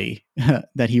everybody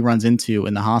that he runs into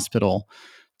in the hospital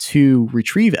to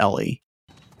retrieve Ellie.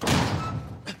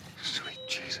 Sweet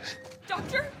Jesus.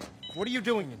 Doctor? What are you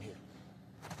doing in here?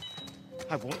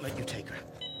 I won't let you take her.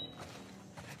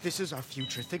 This is our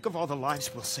future. Think of all the lives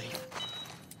we'll save.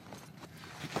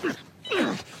 No!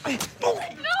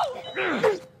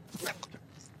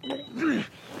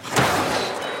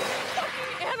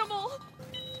 Animal!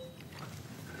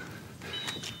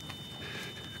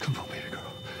 Come on, baby girl.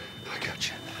 I got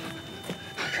you.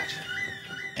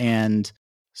 And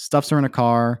stuffs her in a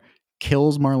car,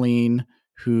 kills Marlene,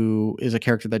 who is a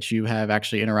character that you have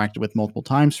actually interacted with multiple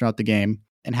times throughout the game,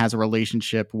 and has a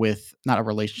relationship with, not a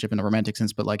relationship in a romantic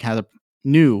sense, but like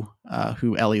knew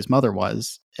who Ellie's mother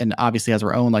was, and obviously has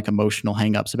her own like emotional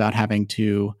hangups about having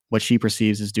to, what she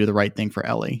perceives as do the right thing for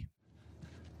Ellie.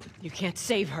 You can't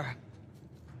save her.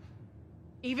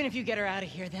 Even if you get her out of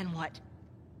here, then what?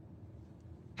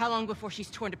 How long before she's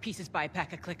torn to pieces by a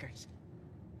pack of clickers?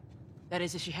 That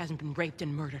is, if she hasn't been raped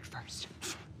and murdered first.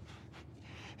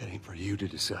 It ain't for you to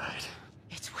decide.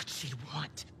 It's what she'd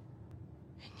want.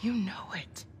 And you know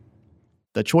it.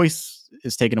 The choice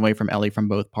is taken away from Ellie from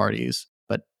both parties,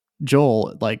 but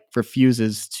Joel like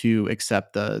refuses to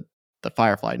accept the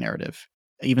Firefly narrative,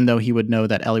 even though he would know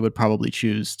that Ellie would probably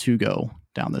choose to go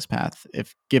down this path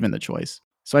if given the choice.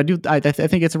 So I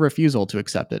think it's a refusal to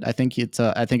accept it. I think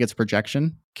it's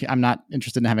projection. I'm not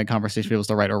interested in having a conversation if it was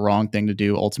the right or wrong thing to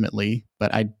do ultimately,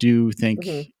 but I do think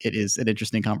it is an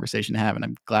interesting conversation to have, and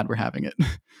I'm glad we're having it.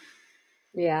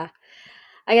 Yeah.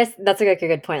 I guess that's like a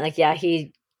good point. Like, yeah,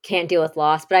 he can't deal with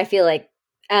loss, but I feel like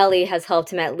Ellie has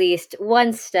helped him at least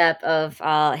one step of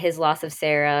his loss of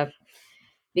Sarah,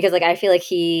 because like I feel like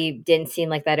he didn't seem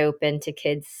like that open to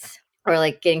kids or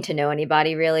like getting to know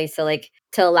anybody really. So like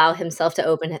to allow himself to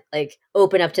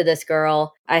open up to this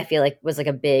girl, I feel like was like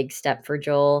a big step for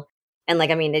Joel. And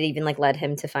like I mean, it even like led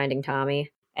him to finding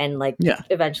Tommy and like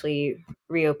eventually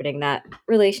reopening that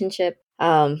relationship.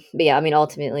 But yeah, I mean,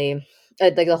 ultimately,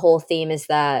 like the whole theme is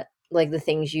that like the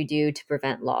things you do to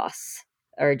prevent loss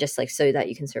or just like so that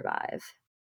you can survive.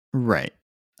 Right.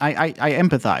 I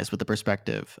empathize with the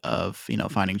perspective of,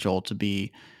 finding Joel to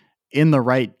be in the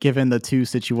right given the two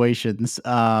situations.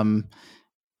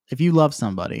 If you love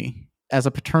somebody as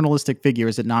a paternalistic figure,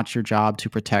 is it not your job to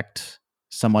protect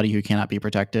somebody who cannot be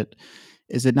protected?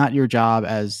 Is it not your job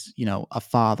as, a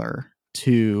father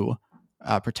to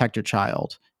protect your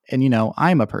child? And,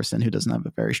 I'm a person who doesn't have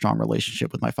a very strong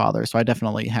relationship with my father. So I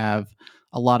definitely have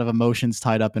a lot of emotions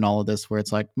tied up in all of this where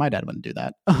it's like, my dad wouldn't do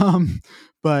that.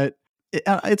 But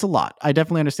it's a lot. I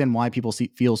definitely understand why people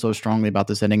feel so strongly about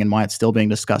this ending and why it's still being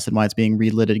discussed and why it's being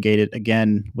relitigated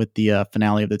again with the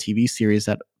finale of the TV series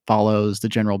that follows the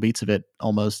general beats of it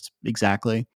almost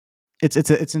exactly.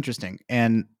 It's interesting.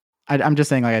 And I'm just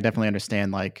saying, like, I definitely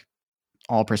understand like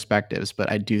all perspectives,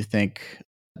 but I do think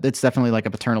It's definitely like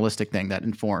a paternalistic thing that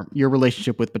inform your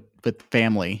relationship with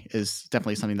family is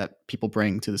definitely something that people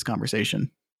bring to this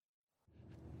conversation.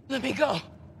 Let me go.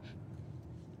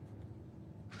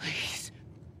 Please.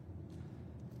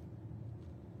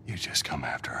 You just come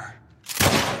after her.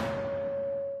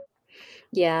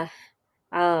 Yeah.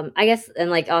 I guess, and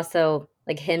like also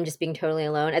like him just being totally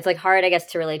alone. It's like hard, I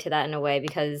guess, to relate to that in a way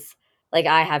because like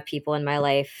I have people in my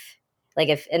life. Like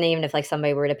if and even if like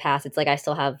somebody were to pass, it's like I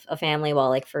still have a family. While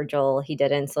like for Joel, he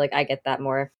didn't. So like I get that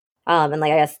more. And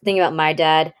like I guess thinking about my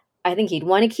dad, I think he'd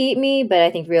want to keep me, but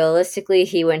I think realistically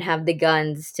he wouldn't have the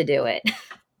guns to do it.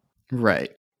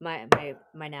 Right. My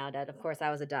now dad, of course,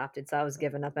 I was adopted, so I was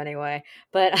given up anyway.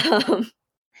 But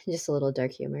just a little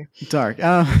dark humor. Dark.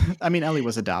 I mean, Ellie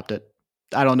was adopted.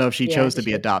 I don't know if she Yeah, chose to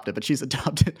be adopted, but she's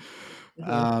adopted.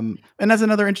 And that's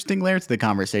another interesting layer to the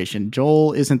conversation.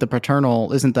 Joel isn't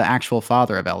the actual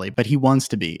father of Ellie, but he wants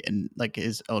to be in like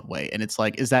his own way. And it's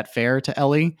like, is that fair to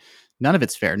Ellie? None of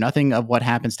it's fair. Nothing of what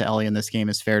happens to Ellie in this game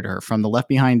is fair to her. From the Left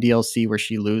Behind DLC where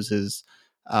she loses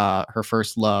her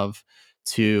first love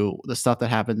to the stuff that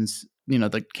happens,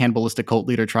 the cannibalistic cult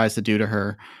leader tries to do to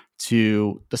her,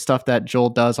 to the stuff that Joel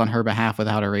does on her behalf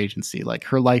without her agency. Like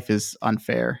her life is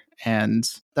unfair. And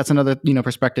that's another,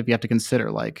 perspective you have to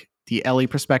consider, like the Ellie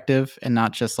perspective and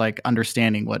not just like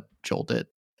understanding what Joel did.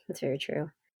 That's very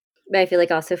true. But I feel like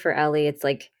also for Ellie, it's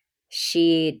like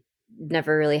she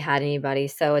never really had anybody.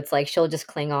 So it's like she'll just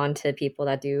cling on to people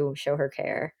that do show her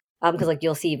care. Because like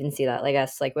you'll see that, I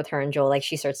guess, like with her and Joel, like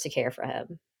she starts to care for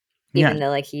him. Even though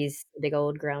like he's a big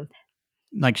old grump.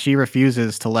 Like she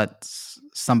refuses to let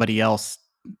somebody else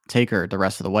take her the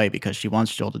rest of the way because she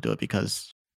wants Joel to do it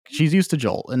because she's used to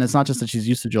Joel. And it's not just that she's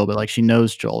used to Joel, but like she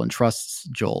knows Joel and trusts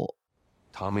Joel.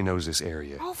 Tommy knows this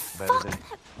area better fuck. than...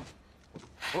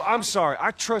 Well, I'm sorry.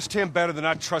 I trust him better than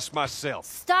I trust myself.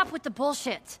 Stop with the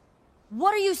bullshit.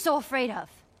 What are you so afraid of?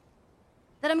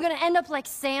 That I'm gonna end up like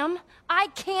Sam? I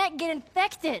can't get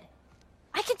infected.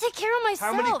 I can take care of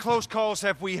myself. How many close calls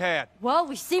have we had? Well,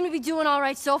 we seem to be doing all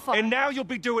right so far. And now you'll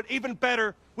be doing even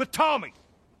better with Tommy.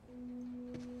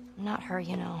 Not her,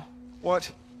 you know.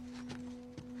 What?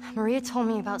 Maria told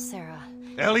me about Sarah.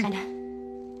 Ellie? And...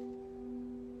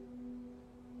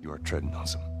 You are treading on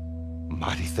some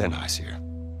mighty thin ice here.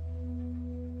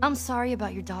 I'm sorry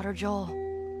about your daughter, Joel.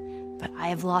 But I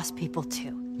have lost people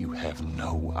too. You have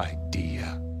no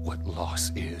idea what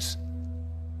loss is.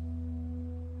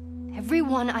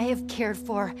 Everyone I have cared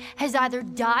for has either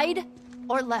died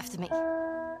or left me.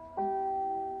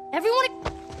 Everyone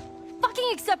fucking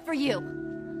except for you.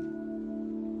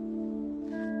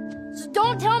 So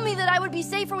don't tell me that I would be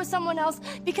safer with someone else,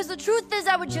 because the truth is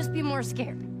I would just be more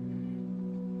scared.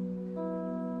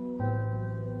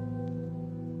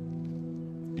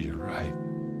 You're right.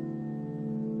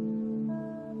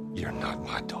 You're not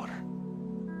my daughter.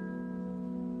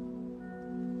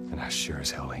 And I sure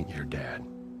as hell ain't your dad.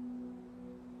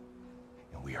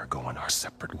 And we are going our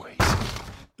separate ways. And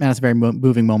that's a very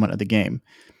moving moment of the game.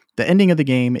 The ending of the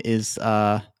game is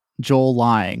Joel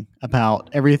lying about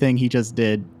everything he just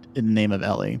did in the name of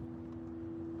Ellie.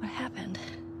 What happened?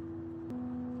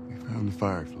 We found the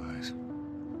fireflies.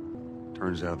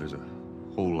 Turns out there's a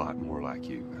whole lot more like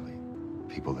you, Ellie.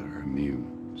 People that are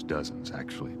immune. There's dozens,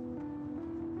 actually.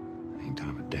 Ain't done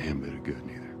 'em a damn bit of good,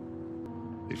 neither.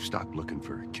 They've stopped looking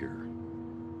for a cure.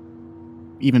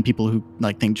 Even people who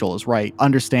like think Joel is right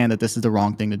understand that this is the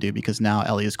wrong thing to do because now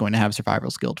Ellie is going to have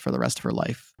survival guilt for the rest of her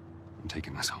life. I'm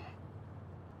taking us home.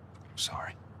 I'm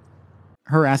sorry.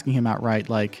 Her asking him outright,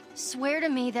 like, Swear to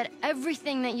me that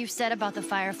everything that you said about the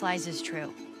fireflies is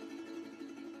true.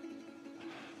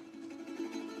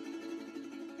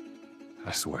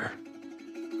 I swear.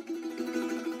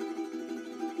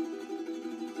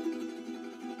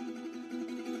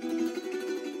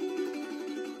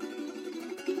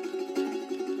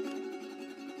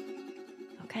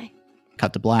 Okay.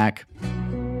 cut to black.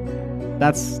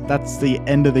 That's the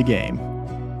end of the game.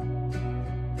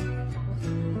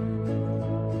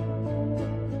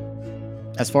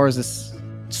 As far as this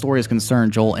story is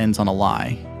concerned, Joel ends on a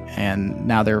lie, and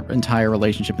now their entire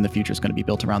relationship in the future is going to be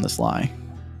built around this lie.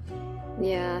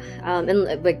 Yeah,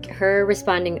 and like her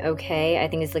responding okay, I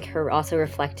think is like her also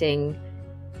reflecting,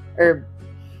 or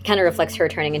kind of reflects her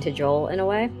turning into Joel in a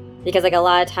way. Because like a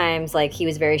lot of times, like he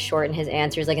was very short in his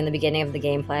answers, like in the beginning of the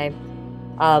gameplay,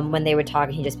 when they would talk,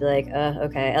 he'd just be like,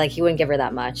 okay, like he wouldn't give her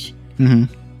that much.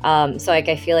 Mm-hmm. So like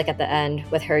I feel like at the end,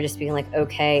 with her just being like,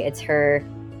 okay, it's her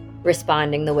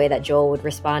responding the way that Joel would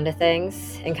respond to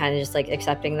things, and kind of just like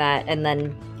accepting that, and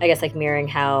then I guess like mirroring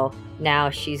how now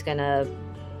she's gonna,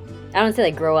 I don't say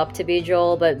like grow up to be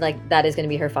Joel, but like that is gonna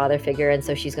be her father figure, and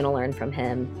so she's gonna learn from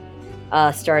him.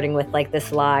 starting with like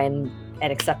this lie and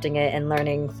accepting it and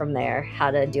learning from there how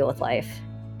to deal with life.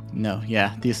 No,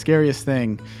 yeah. The scariest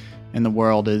thing in the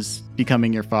world is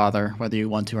becoming your father, whether you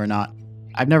want to or not.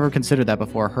 I've never considered that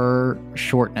before. Her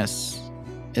shortness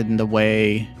in the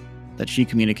way that she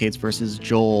communicates versus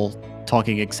Joel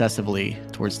talking excessively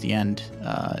towards the end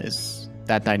is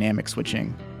that dynamic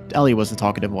switching. Ellie was the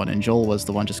talkative one, and Joel was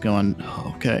the one just going,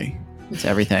 oh, okay, to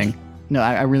everything. No,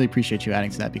 I really appreciate you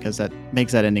adding to that, because that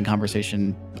makes that ending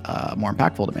conversation more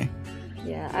impactful to me.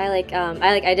 Yeah, I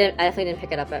definitely didn't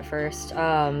pick it up at first.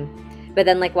 But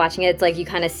then like watching it, it's like you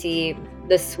kind of see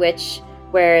the switch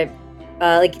where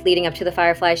like leading up to the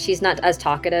Firefly, she's not as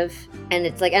talkative. And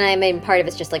it's like, and I mean, part of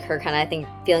it's just like her kind of, I think,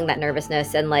 feeling that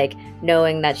nervousness and like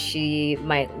knowing that she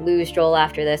might lose Joel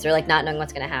after this, or like not knowing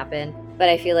what's going to happen. But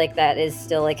I feel like that is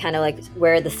still like kind of like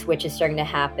where the switch is starting to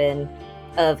happen,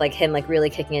 of like him like really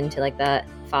kicking into like that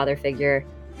father figure.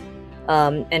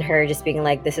 And her just being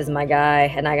like, this is my guy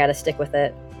and I got to stick with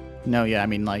it. No, yeah, I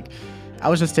mean, like, I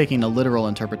was just taking a literal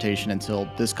interpretation until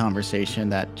this conversation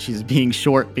that she's being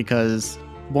short because,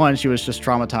 one, she was just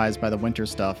traumatized by the winter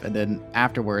stuff. And then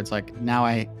afterwards, like, now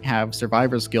I have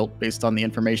survivor's guilt based on the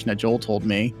information that Joel told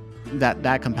me,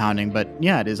 that compounding. But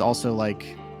yeah, it is also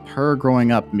like her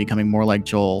growing up and becoming more like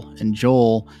Joel, and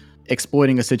Joel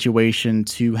exploiting a situation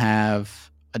to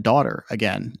have a daughter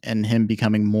again, and him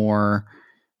becoming more,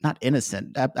 not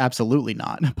innocent, absolutely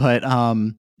not, but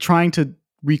trying to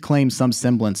reclaim some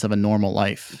semblance of a normal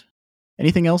life.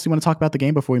 Anything else you want to talk about the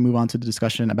game before we move on to the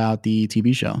discussion about the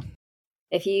TV show?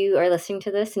 If you are listening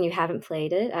to this and you haven't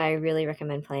played it, I really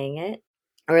recommend playing it.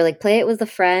 Or like play it with a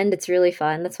friend. It's really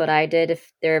fun. That's what I did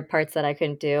if there are parts that I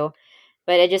couldn't do.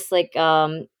 But it just like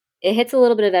it hits a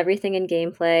little bit of everything in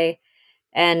gameplay.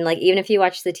 And like even if you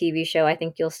watch the TV show, I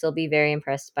think you'll still be very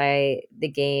impressed by the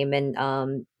game and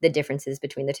the differences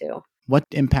between the two. What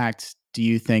impact do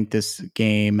you think this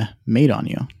game made on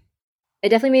you? It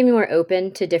definitely made me more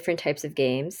open to different types of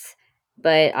games,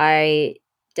 but I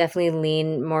definitely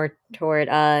lean more toward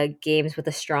games with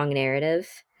a strong narrative.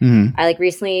 Mm-hmm. I like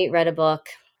recently read a book.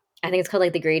 I think it's called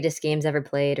like The Greatest Games Ever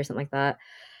Played or something like that,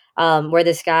 where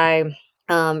this guy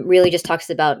really just talks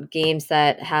about games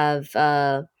that have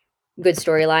good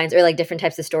storylines, or like different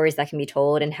types of stories that can be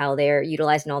told and how they're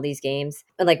utilized in all these games.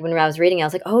 And like when I was reading, I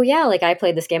was like, oh yeah, like I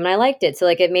played this game and I liked it. So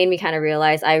like it made me kind of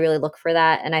realize I really look for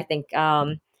that. And I think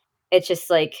it's just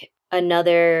like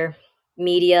another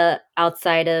media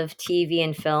outside of TV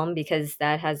and film, because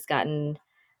that has gotten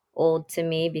old to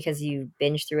me because you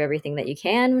binge through everything that you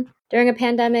can during a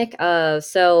pandemic.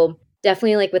 So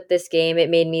definitely like with this game, it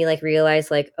made me like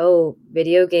realize like, oh,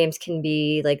 video games can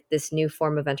be like this new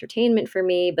form of entertainment for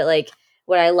me. But like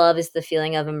what I love is the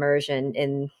feeling of immersion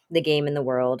in the game and the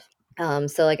world.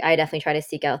 So like I definitely try to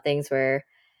seek out things where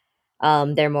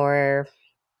they're more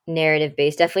narrative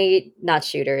based. Definitely not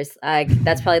shooters.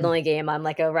 That's probably the only game I'm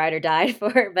like a ride or die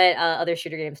for, but other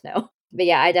shooter games, no. But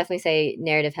yeah, I definitely say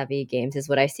narrative heavy games is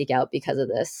what I seek out because of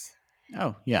this.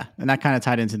 Oh, yeah. And that kind of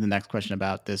tied into the next question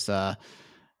about this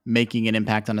making an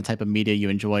impact on the type of media you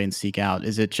enjoy and seek out.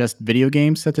 Is it just video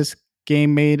games that this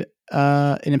game made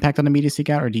an impact on the media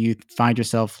seek out, or do you find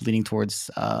yourself leaning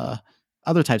towards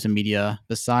other types of media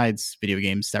besides video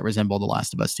games that resemble The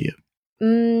Last of Us to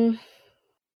you?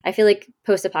 I feel like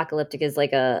post-apocalyptic is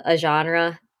like a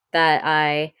genre that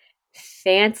I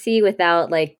fancy without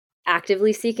like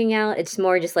actively seeking out. It's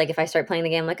more just like if I start playing the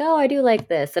game, I'm like, oh, I do like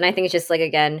this. And I think it's just like,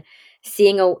 again,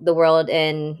 seeing the world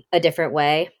in a different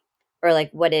way, or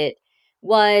like what it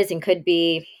was and could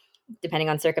be depending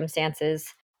on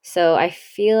circumstances. So I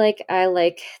feel like I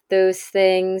like those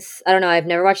things. I don't know. I've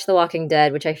never watched The Walking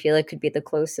Dead, which I feel like could be the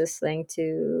closest thing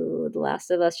to The Last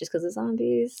of Us, just because of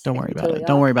zombies. Don't worry about it.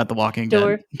 Don't worry about The Walking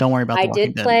Dead. Don't worry about The Walking Dead.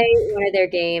 I did play one of their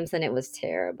games, and it was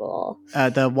terrible.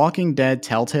 The Walking Dead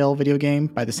Telltale video game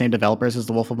by the same developers as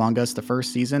The Wolf Among Us, the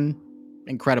first season,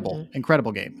 incredible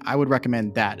game. I would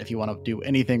recommend that if you want to do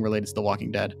anything related to The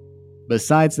Walking Dead.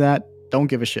 Besides that, don't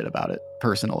give a shit about it,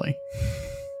 personally.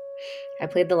 I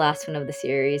played the last one of the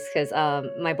series because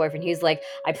my boyfriend, he's like,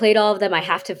 I played all of them. I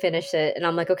have to finish it. And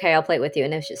I'm like, okay, I'll play it with you.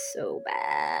 And it was just so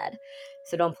bad.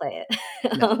 So don't play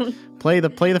it. No. Play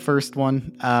the first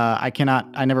one. I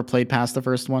never played past the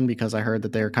first one because I heard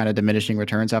that they're kind of diminishing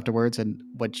returns afterwards. And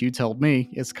what you told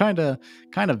me is kind of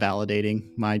validating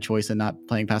my choice in not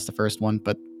playing past the first one.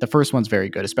 But the first one's very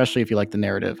good, especially if you like the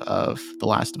narrative of The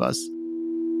Last of Us.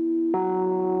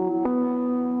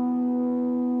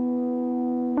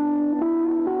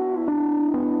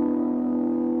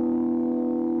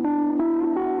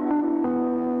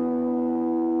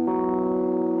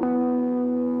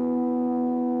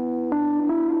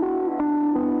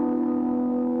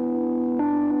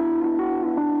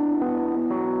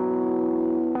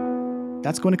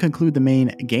 that's going to conclude the main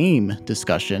game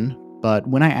discussion. But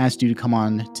when I asked you to come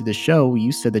on to the show,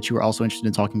 you said that you were also interested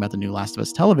in talking about the new Last of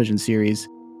Us television series.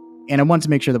 And I wanted to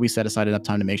make sure that we set aside enough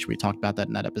time to make sure we talked about that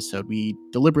in that episode. We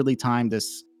deliberately timed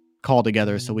this call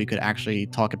together so we could actually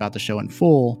talk about the show in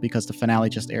full, because the finale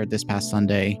just aired this past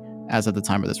Sunday as of the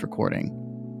time of this recording.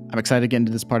 I'm excited to get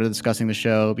into this part of discussing the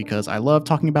show because I love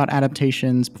talking about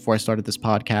adaptations. Before I started this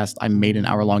podcast, I made an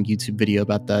hour-long YouTube video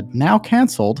about the now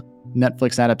canceled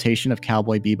Netflix adaptation of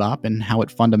Cowboy Bebop and how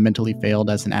it fundamentally failed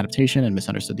as an adaptation and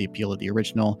misunderstood the appeal of the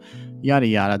original. Yada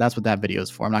yada. That's what that video is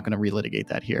for. I'm not going to relitigate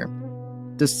that here.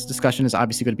 This discussion is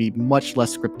obviously going to be much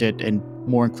less scripted and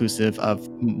more inclusive of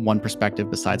one perspective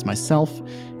besides myself.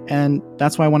 And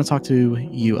that's why I want to talk to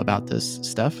you about this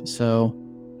stuff. So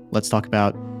let's talk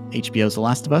about HBO's The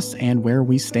Last of Us and where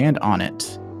we stand on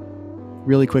it.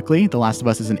 Really quickly, The Last of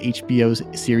Us is an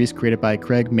HBO series created by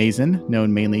Craig Mazin,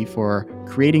 known mainly for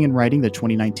creating and writing the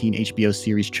 2019 HBO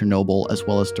series Chernobyl, as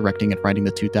well as directing and writing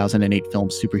the 2008 film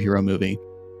superhero movie.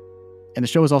 And the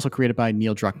show was also created by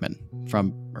Neil Druckmann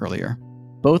from earlier.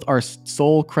 Both are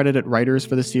sole credited writers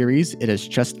for the series. It has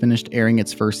just finished airing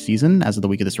its first season as of the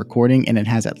week of this recording, and it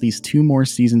has at least 2 more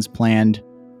seasons planned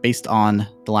based on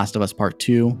The Last of Us Part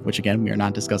 2, which again, we are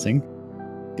not discussing.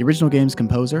 The original game's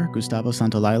composer, Gustavo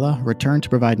Santaolalla, returned to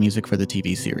provide music for the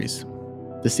TV series.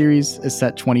 The series is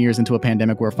set 20 years into a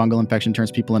pandemic where fungal infection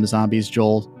turns people into zombies.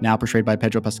 Joel, now portrayed by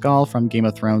Pedro Pascal from Game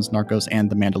of Thrones, Narcos, and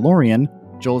The Mandalorian.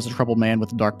 Joel is a troubled man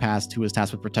with a dark past who is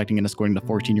tasked with protecting and escorting the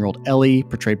 14-year-old Ellie,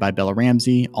 portrayed by Bella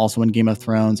Ramsey, also in Game of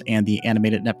Thrones and the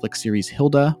animated Netflix series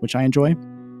Hilda, which I enjoy,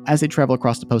 as they travel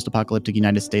across the post-apocalyptic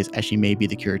United States as she may be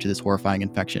the cure to this horrifying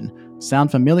infection.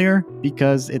 Sound familiar?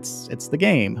 Because it's the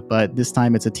game, but this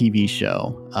time it's a TV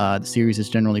show. The series is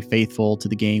generally faithful to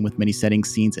the game with many settings,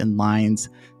 scenes, and lines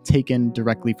taken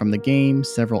directly from the game.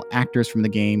 Several actors from the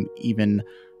game even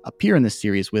appear in this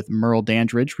series, with Merle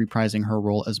Dandridge reprising her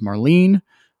role as Marlene.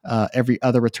 Every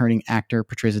other returning actor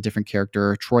portrays a different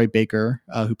character. Troy Baker,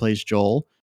 who plays Joel,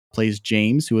 plays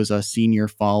James, who is a senior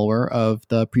follower of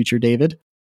the preacher David.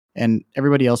 And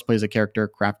everybody else plays a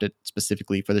character crafted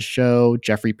specifically for the show.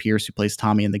 Jeffrey Pierce, who plays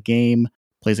Tommy in the game,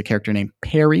 plays a character named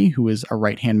Perry, who is a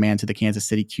right-hand man to the Kansas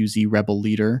City QZ rebel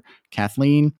leader,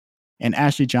 Kathleen. And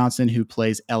Ashley Johnson, who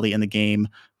plays Ellie in the game,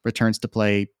 returns to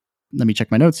play, let me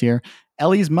check my notes here,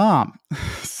 Ellie's mom.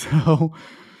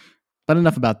 But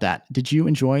enough about that. Did you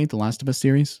enjoy the Last of Us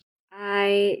series?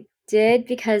 I did,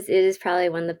 because it is probably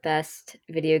one of the best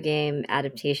video game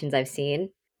adaptations I've seen.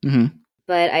 Mm-hmm.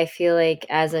 But I feel like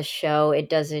as a show, it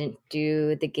doesn't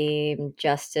do the game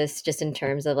justice just in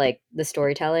terms of like the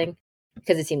storytelling,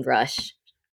 because it seemed rushed.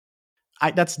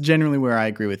 That's generally where I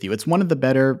agree with you. It's one of the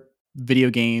better video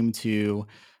game to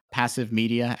passive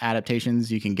media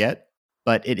adaptations you can get,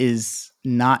 but it is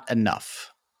not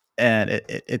enough. And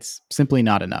it's simply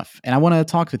not enough. And I want to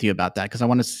talk with you about that because I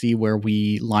want to see where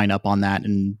we line up on that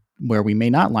and where we may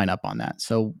not line up on that.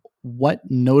 So what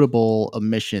notable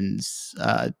omissions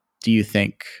do you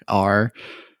think are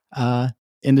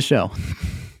in the show?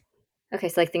 Okay,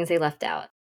 so like things they left out.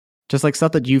 Just like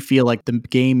stuff that you feel like the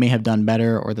game may have done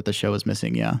better or that the show is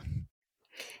missing, yeah.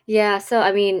 Yeah, so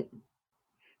I mean,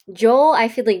 Joel, I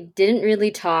feel like didn't really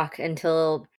talk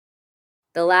until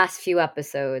the last few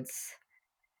episodes.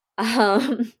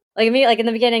 Like me, like in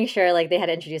the beginning, sure, like they had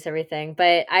to introduce everything,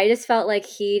 but I just felt like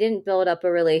he didn't build up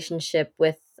a relationship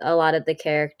with a lot of the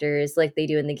characters like they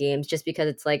do in the games, just because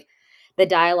it's like the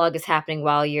dialogue is happening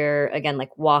while you're again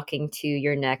like walking to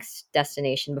your next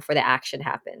destination before the action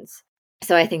happens.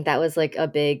 So I think that was like a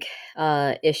big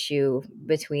issue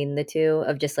between the two,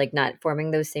 of just like not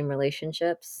forming those same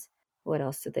relationships. What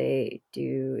else did they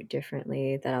do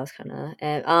differently that I was kind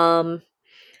of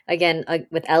again,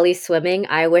 with Ellie swimming,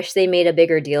 I wish they made a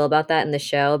bigger deal about that in the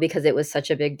show, because it was such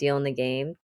a big deal in the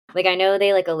game. Like, I know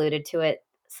they like alluded to it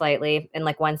slightly in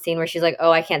like one scene where she's like,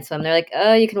 "Oh, I can't swim." They're like,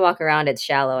 "Oh, you can walk around. It's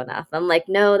shallow enough." I'm like,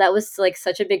 no, that was like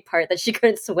such a big part that she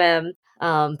couldn't swim.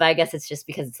 But I guess it's just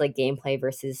because it's like gameplay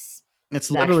versus It's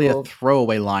the literally actual... a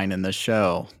throwaway line in the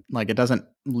show. Like, it doesn't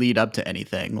lead up to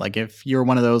anything. Like, if you're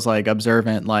one of those like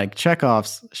observant like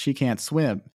Chekhov's, she can't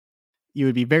swim, you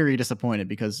would be very disappointed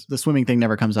because the swimming thing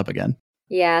never comes up again.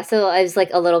 Yeah, so it was like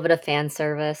a little bit of fan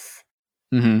service.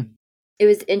 Mm-hmm. It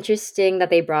was interesting that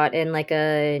they brought in like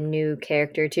a new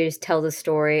character to just tell the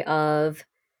story of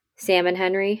Sam and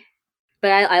Henry.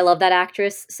 But I love that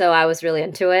actress, so I was really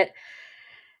into it.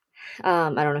 I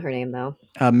don't know her name though.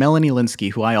 Melanie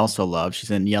Linsky, who I also love.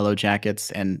 She's in Yellow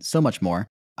Jackets and so much more.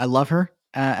 I love her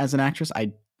as an actress.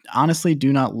 I honestly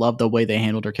do not love the way they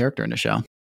handled her character in the show.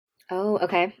 Oh,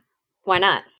 okay. Why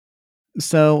not?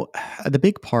 So the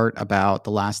big part about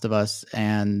The Last of Us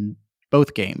and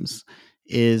both games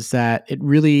is that it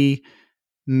really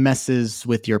messes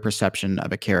with your perception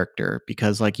of a character,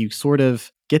 because like you sort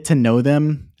of get to know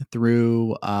them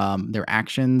through their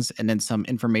actions, and then some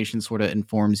information sort of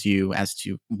informs you as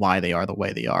to why they are the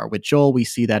way they are. With Joel, we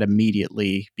see that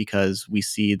immediately because we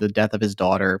see the death of his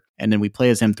daughter, and then we play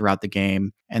as him throughout the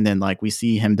game, and then like we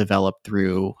see him develop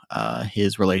through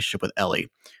his relationship with Ellie.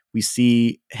 We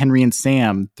see Henry and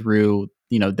Sam through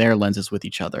their lenses with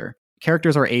each other.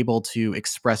 Characters are able to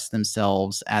express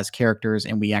themselves as characters,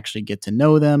 and we actually get to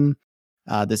know them.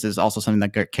 This is also something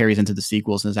that carries into the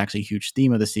sequels and is actually a huge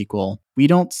theme of the sequel. We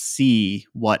don't see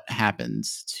what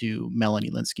happens to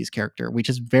Melanie Lynskey's character. We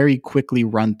just very quickly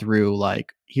run through,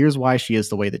 like, here's why she is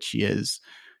the way that she is.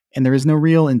 And there is no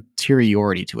real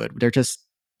interiority to it. They're just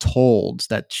told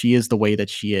that she is the way that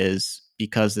she is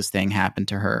because this thing happened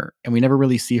to her. And we never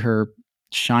really see her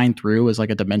shine through as like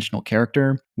a dimensional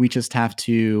character. We just have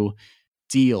to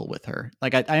deal with her.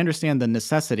 Like I understand the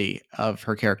necessity of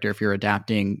her character if you're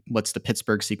adapting what's the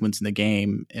Pittsburgh sequence in the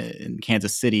game in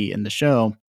Kansas City in the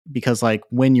show, because like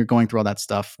when you're going through all that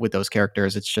stuff with those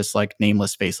characters, it's just like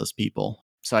nameless, faceless people.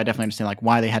 So I definitely understand like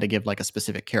why they had to give like a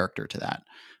specific character to that.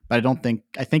 But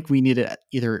I think we needed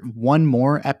either one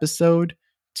more episode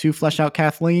to flesh out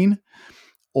Kathleen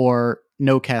or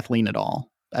no Kathleen at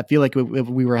all. I feel like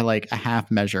we were like a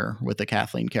half measure with the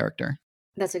Kathleen character.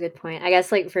 That's a good point. I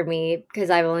guess like for me, because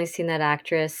I've only seen that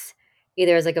actress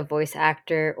either as like a voice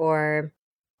actor or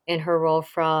in her role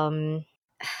from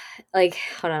like,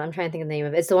 hold on, I'm trying to think of the name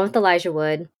of it. It's the one with Elijah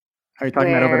Wood. Are you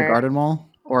talking about Over the Garden Wall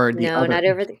or the No, other? not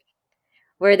over the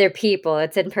where they're people.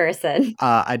 It's in person.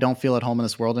 I Don't Feel at Home in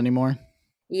This World Anymore.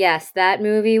 Yes, that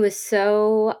movie was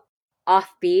so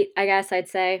offbeat, I guess I'd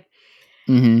say.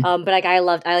 Mm-hmm. But like I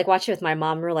like watched it with my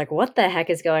mom. We were like, what the heck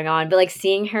is going on? But like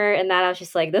seeing her in that, I was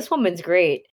just like, this woman's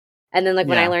great. And then like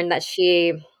when I learned that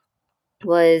she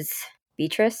was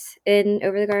Beatrice in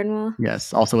Over the Garden Wall.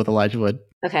 Yes, also with Elijah Wood.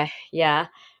 Okay, yeah.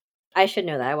 I should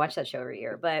know that. I watch that show every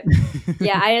year. But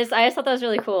yeah, I just thought that was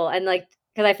really cool. And like,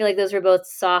 because I feel like those were both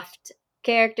soft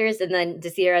characters. And then to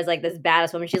see her as like this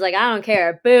badass woman, she's like, I don't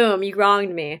care. Boom, you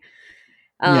wronged me.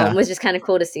 Was just kind of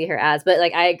cool to see her as. But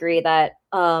like I agree that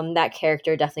that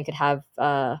character definitely could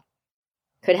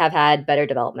have had better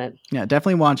development. Yeah,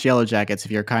 definitely watch Yellow Jackets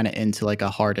if you're kind of into like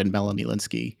a hardened Melanie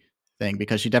Lynskey thing,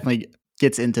 because she definitely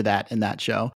gets into that in that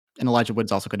show. And Elijah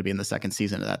Wood's also going to be in the second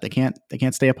season of that. They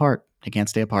can't stay apart. They can't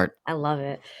stay apart. I love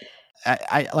it.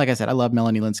 I like I said, I love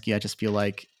Melanie Lynskey. I just feel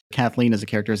like Kathleen as a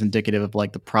character is indicative of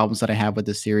like the problems that I have with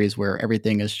this series, where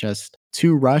everything is just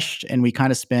too rushed and we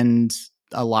kind of spend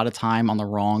a lot of time on the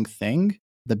wrong thing.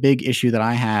 The big issue that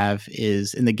I have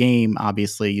is in the game,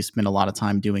 obviously, you spend a lot of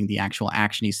time doing the actual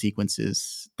actiony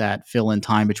sequences that fill in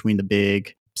time between the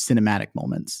big cinematic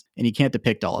moments. And you can't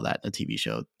depict all of that in a TV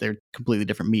show. They're completely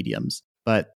different mediums.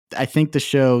 But I think the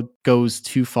show goes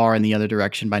too far in the other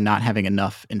direction by not having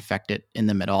enough infected in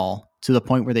them at all, to the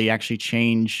point where they actually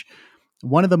change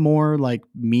one of the more like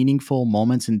meaningful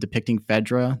moments in depicting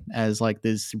Fedra as like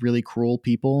this really cruel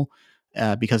people,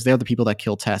 because they're the people that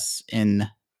kill Tess in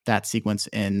that sequence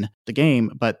in the game,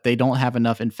 but they don't have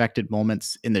enough infected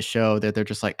moments in the show that they're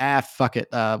just like, fuck it.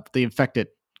 The infected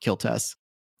kill Tess,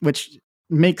 which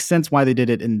makes sense why they did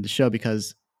it in the show,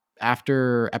 because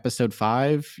after episode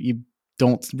 5, you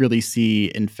don't really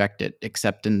see infected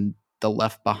except in the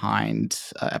Left Behind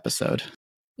episode.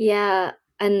 Yeah.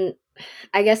 And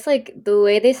I guess like the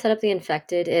way they set up the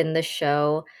infected in the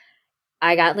show,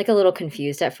 I got like a little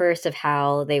confused at first of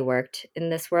how they worked in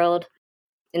this world.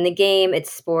 In the game,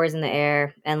 it's spores in the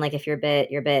air, and like if you're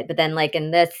bit, you're bit. But then like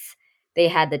in this, they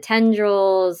had the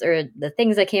tendrils or the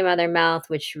things that came out of their mouth,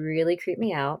 which really creeped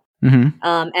me out. Mm-hmm.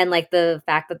 And like the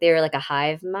fact that they were like a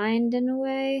hive mind in a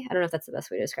way. I don't know if that's the best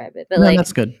way to describe it, but No, like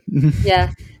that's good.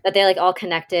 yeah, that they're like all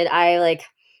connected. I like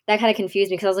that kind of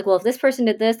confused me because I was like, well, if this person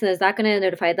did this, then is that going to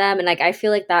notify them? And like I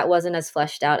feel like that wasn't as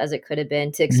fleshed out as it could have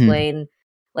been to explain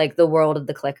like the world of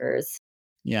the clickers.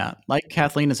 Yeah, like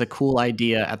Kathleen is a cool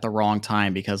idea at the wrong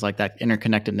time, because like that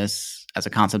interconnectedness as a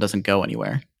concept doesn't go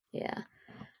anywhere. Yeah.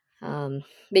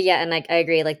 But yeah, and like I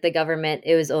agree, like the government,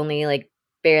 it was only like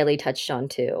barely touched on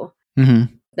too.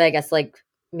 Mm-hmm. But I guess like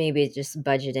maybe just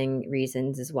budgeting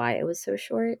reasons is why it was so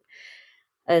short,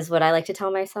 is what I like to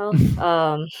tell myself.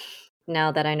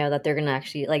 Now that I know that they're gonna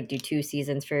actually like do 2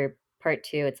 seasons for part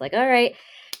 2, it's like, all right,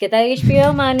 get that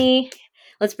HBO money.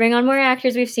 Let's bring on more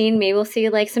actors we've seen. Maybe we'll see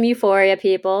like some Euphoria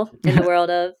people in the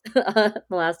world of The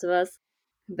Last of Us.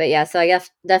 But yeah, so I guess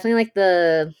definitely like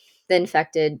the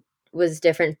infected was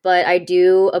different, but I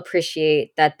do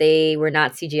appreciate that they were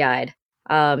not CGI'd.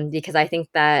 Because I think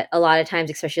that a lot of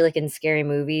times, especially like in scary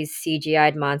movies,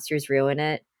 CGI'd monsters ruin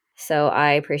it. So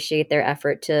I appreciate their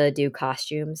effort to do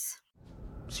costumes.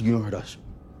 So you don't hurt us,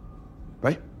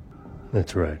 right?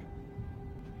 That's right.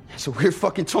 It's a weird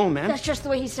fucking tone, man. That's just the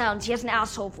way he sounds. He has an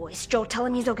asshole voice. Joe, tell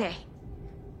him he's okay.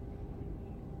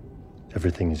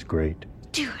 Everything is great.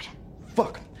 Dude.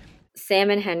 Fuck. Sam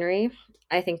and Henry,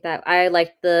 I think that I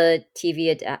liked the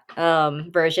TV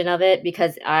version of it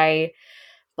because I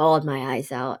bawled my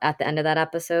eyes out at the end of that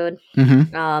episode.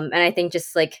 Mm-hmm. And I think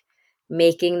just like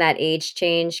making that age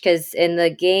change, because in the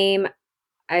game,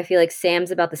 I feel like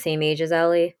Sam's about the same age as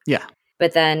Ellie. Yeah.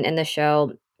 But then in the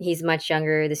show, he's much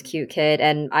younger, this cute kid.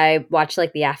 And I watched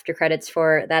like the after credits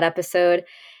for that episode.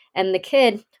 And the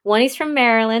kid, one, he's from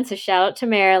Maryland, so shout out to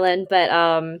Maryland, but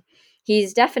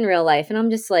he's deaf in real life. And I'm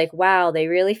just like, wow, they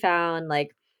really found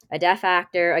like a deaf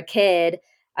actor, a kid.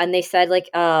 And they said like,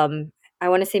 I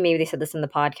want to say maybe they said this in the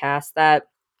podcast, that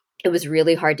it was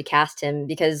really hard to cast him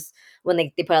because when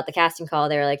they put out the casting call,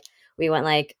 they were like, we want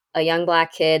like a young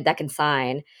black kid that can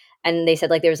sign. And they said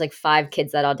like there was like 5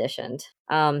 kids that auditioned.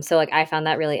 So like I found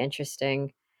that really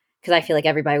interesting because I feel like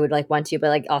everybody would like want to, but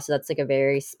like also that's like a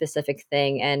very specific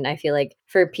thing. And I feel like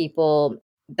for people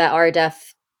that are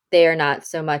deaf, they are not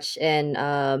so much in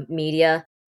media.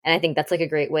 And I think that's like a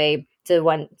great way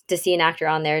to see an actor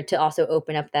on there to also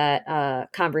open up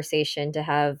that conversation, to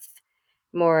have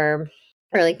more,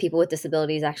 or like people with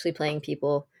disabilities actually playing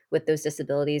people with those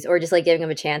disabilities, or just like giving them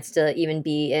a chance to even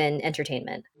be in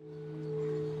entertainment.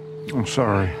 I'm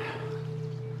sorry.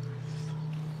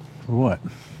 What?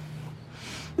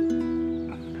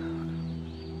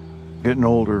 Getting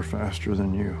older faster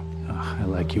than you. I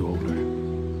like you older.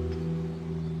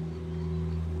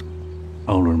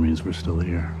 Older means we're still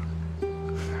here.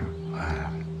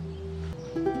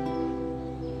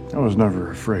 I was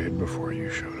never afraid before you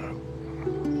showed up.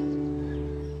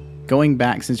 Going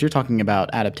back, since you're talking about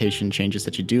adaptation changes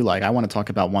that you do like, I want to talk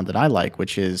about one that I like,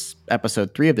 which is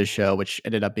episode 3 of the show, which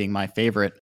ended up being my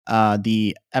favorite.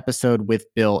 The episode with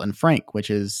Bill and Frank, which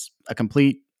is a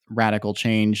complete radical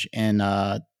change in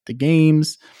the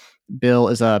games. Bill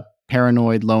is a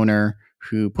paranoid loner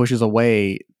who pushes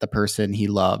away the person he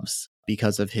loves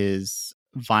because of his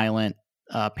violent,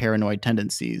 paranoid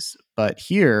tendencies. But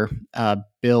here,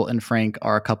 Bill and Frank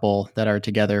are a couple that are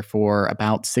together for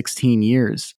about 16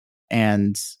 years.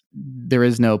 And there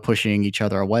is no pushing each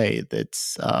other away.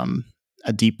 It's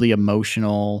a deeply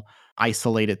emotional,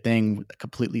 isolated thing,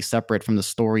 completely separate from the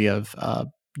story of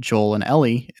Joel and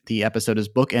Ellie. The episode is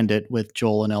bookended with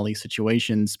Joel and Ellie's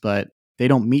situations, but they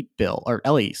don't meet Bill, or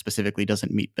Ellie specifically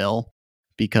doesn't meet Bill,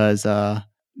 because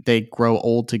they grow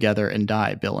old together and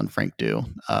die. Bill and Frank do.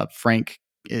 Frank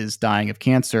is dying of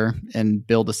cancer, and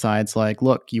Bill decides, like,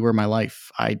 look, you were my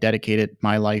life. I dedicated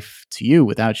my life to you.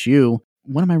 Without you,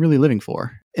 what am I really living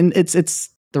for? And it's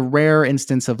the rare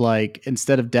instance of, like,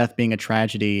 instead of death being a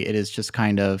tragedy, it is just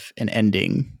kind of an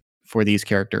ending for these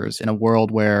characters in a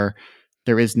world where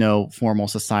there is no formal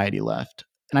society left.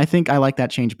 And I think I like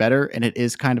that change better. And it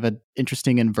is kind of an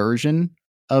interesting inversion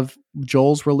of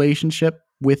Joel's relationship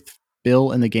with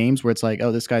Bill in the games, where it's like,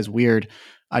 oh, this guy's weird.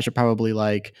 I should probably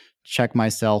like check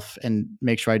myself and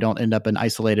make sure I don't end up an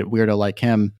isolated weirdo like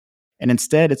him. And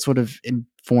instead, it sort of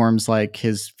informs like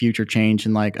his future change,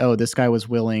 and like, oh, this guy was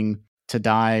willing to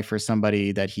die for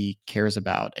somebody that he cares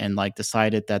about, and like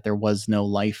decided that there was no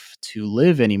life to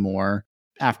live anymore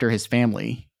after his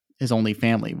only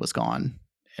family was gone.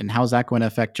 And how's that going to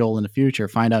affect Joel in the future?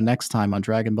 Find out next time on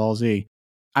Dragon Ball Z.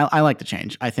 I like the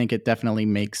change. I think it definitely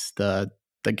makes the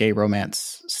gay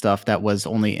romance stuff that was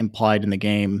only implied in the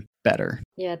game better.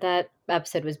 Yeah, that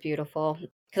episode was beautiful.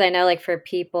 Because I know, like, for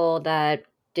people that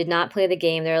did not play the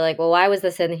game, they're like, well, why was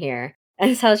this in here?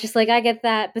 And so I was just like, I get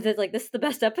that, but it's like, this is the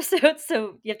best episode,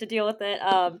 so you have to deal with it.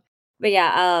 But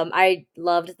yeah, I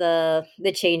loved the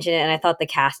change in it, and I thought the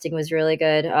casting was really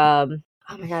good.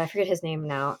 Oh my god, I forget his name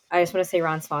now. I just want to say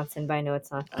Ron Swanson, but I know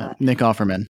it's not that. Nick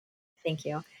Offerman. Thank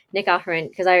you. Nick Offerman,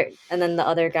 and then the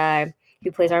other guy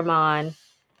who plays Armand,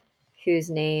 whose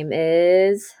name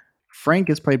is... Frank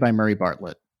is played by Murray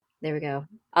Bartlett. There we go.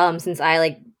 Since I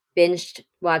like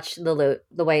watched the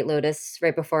White Lotus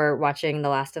right before watching The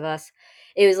Last of Us,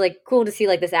 it was like cool to see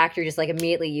like this actor just like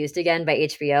immediately used again by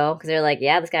HBO, because they're like,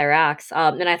 yeah, this guy rocks.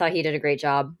 And I thought he did a great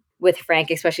job with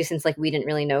Frank, especially since like we didn't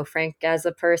really know Frank as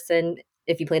a person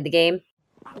if you played the game.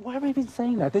 Why am I even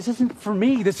saying that? This isn't for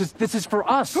me. This is for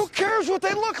us. Who cares what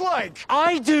they look like?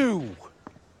 I do.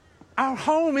 Our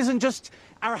home isn't just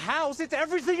our house, it's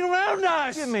everything around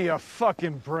us. Give me a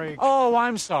fucking break. Oh,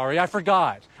 I'm sorry, I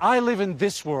forgot. I live in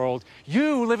this world.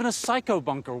 You live in a psycho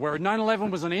bunker where 9/11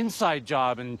 was an inside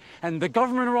job and the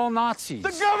government are all Nazis.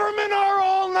 The government are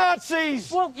all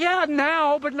Nazis! Well, yeah,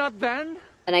 now, but not then.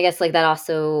 And I guess like that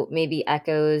also maybe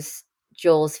echoes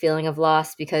Joel's feeling of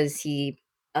loss because he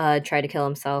tried to kill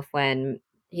himself when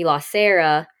he lost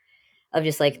Sarah, of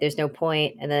just like there's no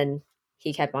point, and then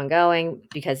he kept on going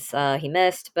because he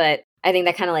missed. But I think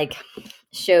that kind of like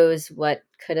shows what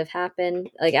could have happened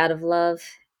like out of love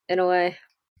in a way.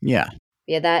 Yeah.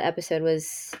 Yeah, that episode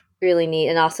was really neat,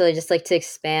 and also just like to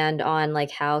expand on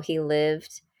like how he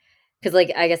lived, because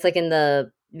like I guess like in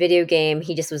the video game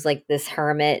he just was like this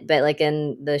hermit, but like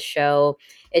in the show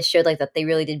it showed like that they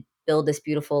really did build this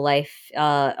beautiful life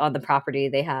on the property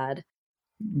they had.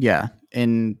 Yeah.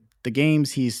 In the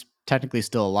games, he's technically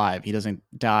still alive. He doesn't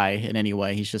die in any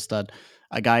way. He's just a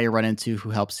guy you run into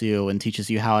who helps you and teaches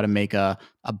you how to make a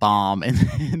bomb and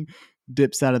then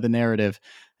dips out of the narrative.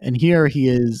 And here he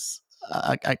is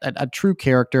a true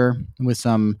character with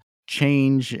some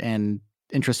change and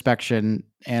introspection.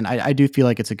 And I do feel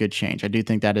like it's a good change. I do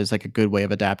think that is like a good way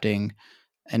of adapting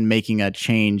and making a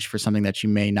change for something that you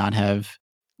may not have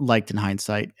liked in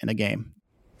hindsight in a game.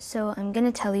 So I'm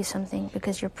gonna tell you something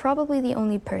because you're probably the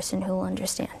only person who will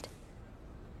understand.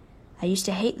 I used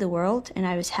to hate the world and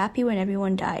I was happy when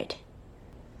everyone died.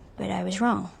 But I was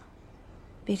wrong.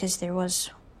 Because there was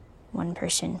one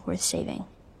person worth saving.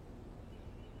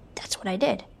 That's what I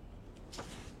did.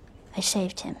 I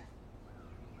saved him.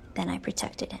 Then I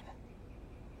protected him.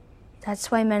 That's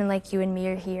why men like you and me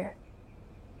are here.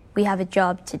 We have a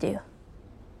job to do.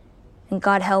 And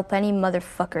God help any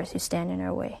motherfuckers who stand in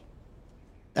our way.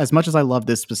 As much as I love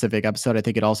this specific episode, I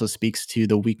think it also speaks to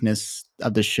the weakness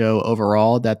of the show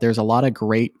overall, that there's a lot of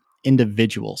great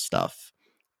individual stuff,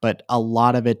 but a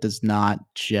lot of it does not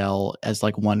gel as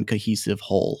like one cohesive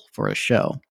whole for a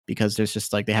show, because there's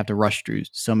just like they have to rush through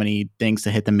so many things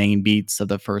to hit the main beats of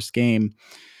the first game.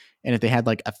 And if they had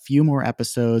like a few more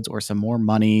episodes or some more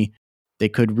money, they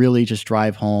could really just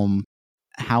drive home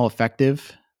how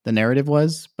effective the narrative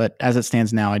was. But as it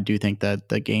stands now, I do think that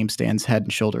the game stands head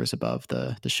and shoulders above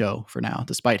the show for now,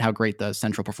 despite how great the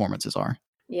central performances are.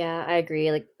 Yeah, I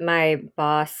agree. Like my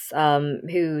boss,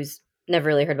 who's never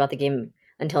really heard about the game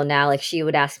until now, like she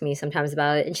would ask me sometimes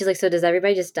about it, and she's like, "So does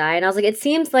everybody just die?" And I was like, "It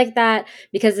seems like that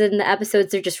because in the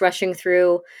episodes they're just rushing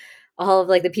through all of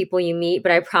like the people you meet,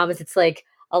 but I promise it's like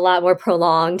a lot more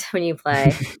prolonged when you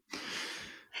play."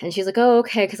 And she's like, "Oh,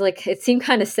 okay," because like it seemed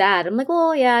kind of sad. I'm like,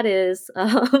 "Well, yeah, it is."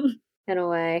 In a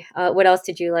way. What else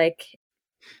did you like?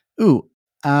 Ooh,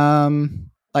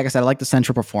 like I said, I like the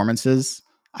central performances.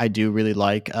 I do really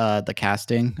like the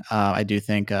casting. I do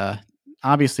think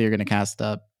obviously you're going to cast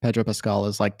Pedro Pascal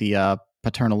as like the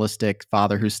paternalistic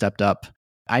father who stepped up.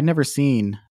 I'd never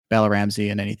seen Bella Ramsey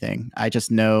in anything. I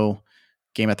just know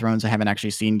Game of Thrones. I haven't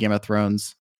actually seen Game of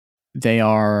Thrones. They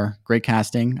are great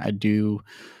casting. I do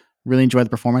really enjoy the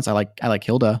performance. I like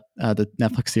Hilda, the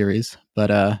Netflix series,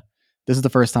 but this is the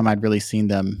first time I'd really seen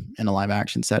them in a live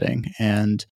action setting,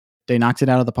 and they knocked it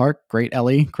out of the park. Great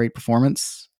Ellie, great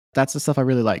performance. That's the stuff I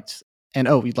really liked. And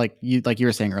like you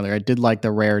were saying earlier, I did like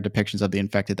the rare depictions of the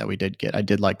infected that we did get. I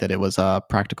did like that it was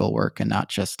practical work and not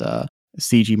just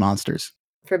CG monsters.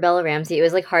 For Bella Ramsey, it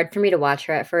was like hard for me to watch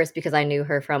her at first because I knew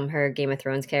her from her Game of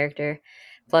Thrones character.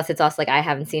 Plus, it's also like I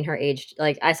haven't seen her aged.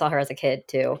 Like I saw her as a kid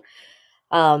too.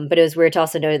 But it was weird to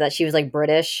also know that she was like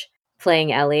British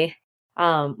playing Ellie.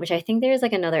 Which I think there's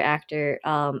like another actor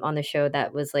on the show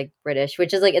that was like British,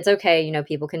 which is like it's okay, you know,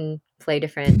 people can play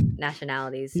different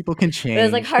nationalities. People can change. But it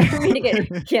was like hard for me to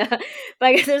get yeah. But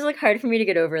I guess it was like hard for me to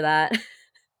get over that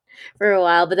for a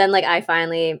while. But then like I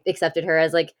finally accepted her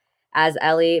as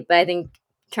Ellie. But I think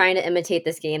trying to imitate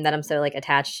this game that I'm so like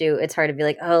attached to, it's hard to be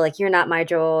like, oh, like you're not my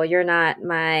Joel, you're not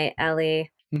my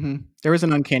Ellie. Mm-hmm. There was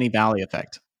an uncanny valley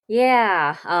effect.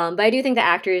 Yeah, but I do think the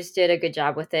actors did a good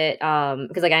job with it,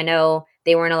 because, like, I know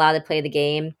they weren't allowed to play the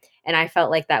game, and I felt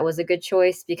like that was a good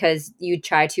choice because you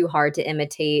try too hard to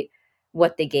imitate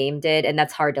what the game did, and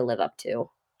that's hard to live up to.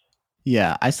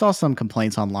 Yeah, I saw some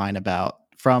complaints online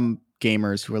from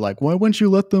gamers who were like, "Why wouldn't you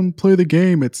let them play the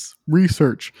game? It's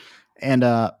research." And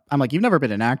I'm like, "You've never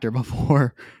been an actor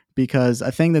before," because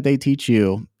a thing that they teach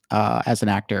you as an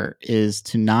actor is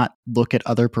to not look at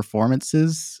other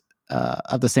performances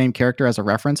of the same character as a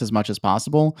reference as much as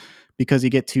possible, because you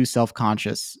get too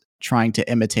self-conscious trying to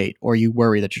imitate, or you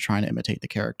worry that you're trying to imitate the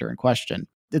character in question.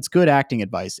 It's good acting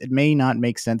advice. It may not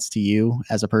make sense to you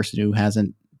as a person who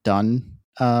hasn't done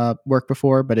work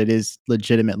before, but it is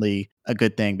legitimately a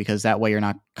good thing, because that way you're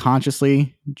not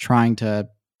consciously trying to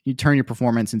turn your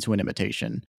performance into an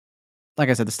imitation. Like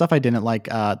I said, the stuff I didn't like,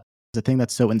 the thing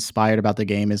that's so inspired about the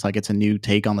game is like it's a new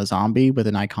take on the zombie with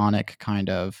an iconic kind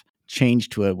of change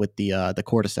to it with the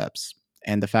cordyceps,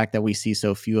 and the fact that we see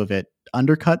so few of it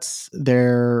undercuts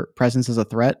their presence as a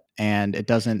threat, and it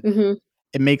doesn't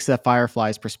it makes that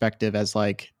Firefly's perspective as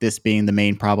like this being the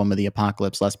main problem of the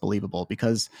apocalypse less believable,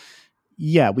 because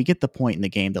yeah, we get the point in the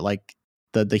game that like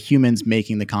the humans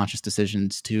making the conscious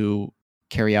decisions to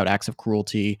carry out acts of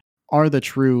cruelty are the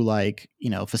true, like,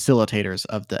 facilitators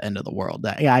of the end of the world.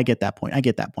 Yeah, I get that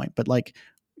point. But like,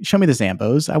 show me the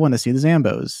Zambos. I want to see the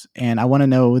Zambos. And I want to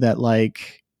know that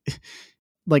like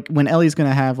like when Ellie's going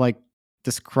to have like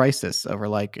this crisis over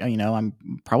like, I'm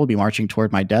probably marching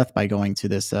toward my death by going to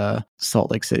this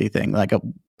Salt Lake City thing. Like,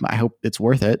 I hope it's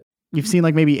worth it. You've seen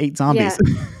like maybe 8 zombies.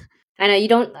 Yeah. I know you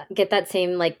don't get that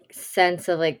same like sense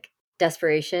of like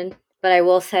desperation, but I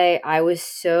will say I was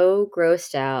so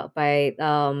grossed out by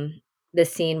the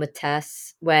scene with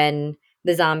Tess when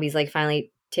the zombies like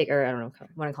finally take, or I don't know, I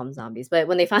want to call them zombies, but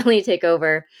when they finally take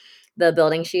over the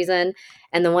building she's in,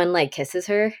 and the one like kisses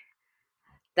her,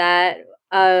 that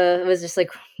was just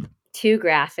like too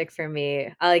graphic for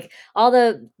me. Like all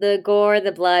the gore,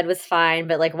 the blood was fine,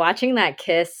 but like watching that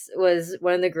kiss was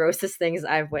one of the grossest things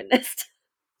I've witnessed.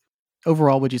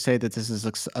 Overall, would you say that this is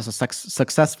a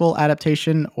successful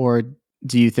adaptation, or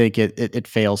do you think it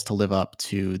fails to live up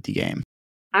to the game?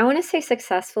 I want to say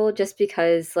successful just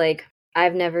because like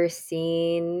I've never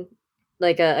seen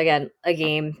like a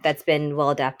game that's been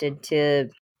well adapted to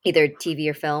either TV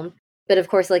or film. But of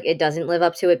course like it doesn't live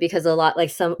up to it because a lot like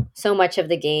so much of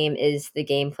the game is the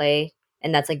gameplay,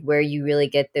 and that's like where you really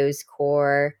get those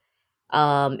core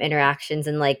interactions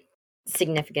and like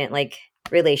significant like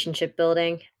relationship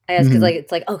building. I guess because like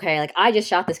it's like, okay, like I just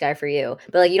shot this guy for you,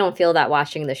 but like you don't feel that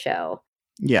watching the show.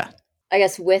 Yeah. I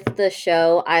guess with the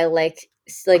show, I liked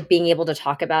like being able to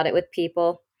talk about it with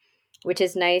people, which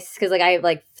is nice because like I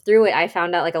like through it, I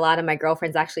found out like a lot of my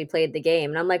girlfriends actually played the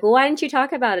game, and I'm like, well, why didn't you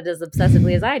talk about it as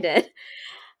obsessively as I did?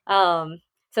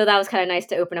 So that was kind of nice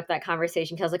to open up that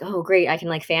conversation because I was like, oh, great, I can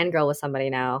like fangirl with somebody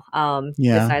now.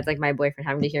 Yeah. Besides like my boyfriend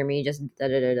having to hear me just da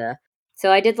da da da.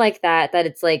 So I did like that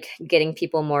it's like getting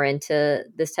people more into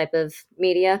this type of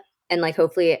media, and like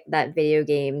hopefully that video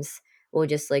games will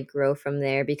just like grow from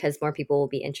there because more people will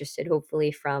be interested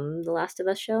hopefully from the Last of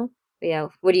Us show. But yeah,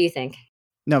 what do you think?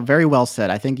 No, very well said.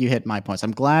 I think you hit my points.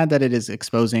 I'm glad that it is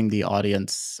exposing the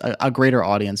audience, a greater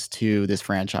audience to this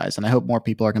franchise. And I hope more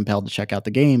people are compelled to check out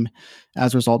the game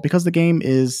as a result, because the game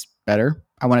is better.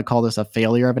 I want to call this a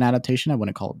failure of an adaptation. I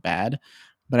wouldn't call it bad,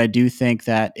 but I do think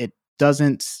that it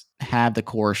doesn't have the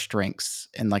core strengths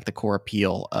and like the core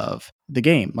appeal of the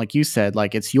game. Like you said,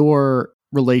 like it's your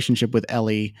relationship with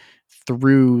Ellie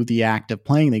through the act of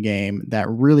playing the game that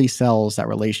really sells that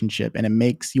relationship, and it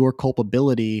makes your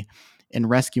culpability in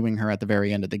rescuing her at the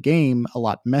very end of the game a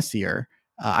lot messier.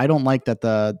 I don't like that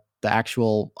the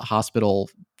actual hospital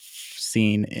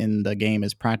scene in the game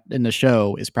in the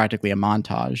show is practically a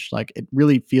montage. Like it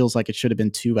really feels like it should have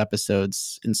been 2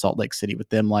 episodes in Salt Lake City with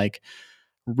them like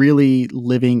really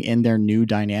living in their new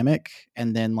dynamic,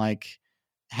 and then like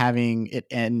having it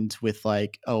end with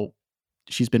like, oh,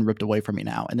 she's been ripped away from me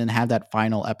now, and then have that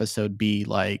final episode be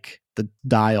like the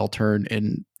dial turn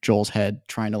in Joel's head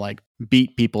trying to like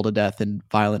beat people to death in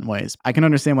violent ways. I can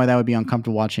understand why that would be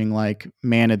uncomfortable watching like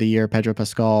Man of the Year Pedro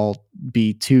Pascal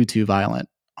be too violent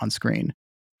on screen.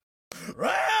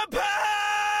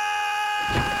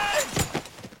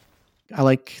 I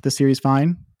like the series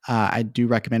fine. I do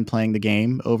recommend playing the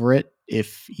game over it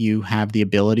if you have the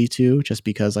ability to, just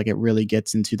because like it really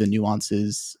gets into the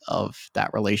nuances of that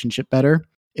relationship better.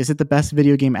 Is it the best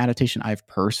video game adaptation I've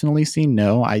personally seen?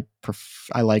 No, I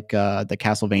like the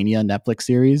Castlevania Netflix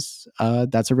series.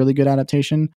 That's a really good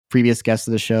adaptation. Previous guest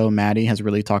of the show, Maddie, has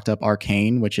really talked up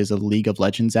Arcane, which is a League of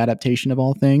Legends adaptation of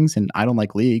all things. And I don't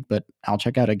like League, but I'll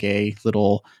check out a gay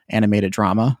little animated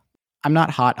drama. I'm not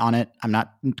hot on it. I'm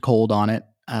not cold on it.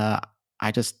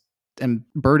 I just am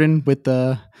burdened with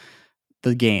the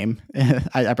game.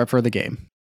 I prefer the game.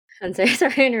 I'm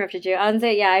sorry I interrupted you. I'll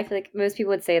say, yeah, I feel like most people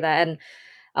would say that. And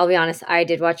I'll be honest, I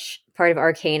did watch part of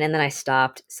Arcane and then I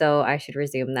stopped. So I should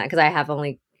resume that because I have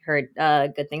only heard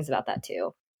good things about that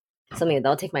too. So maybe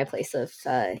they'll take my place of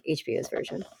HBO's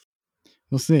version.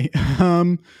 We'll see.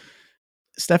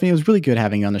 Stephanie, it was really good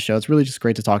having you on the show. It's really just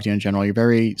great to talk to you in general. You're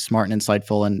very smart and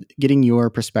insightful, and getting your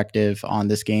perspective on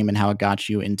this game and how it got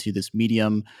you into this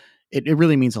medium, it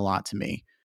really means a lot to me.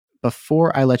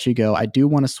 Before I let you go, I do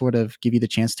want to sort of give you the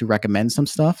chance to recommend some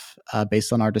stuff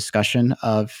based on our discussion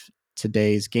of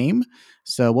today's game.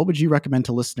 So what would you recommend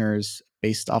to listeners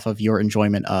based off of your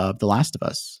enjoyment of The Last of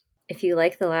Us? If you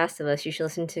like The Last of Us, you should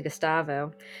listen to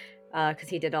Gustavo because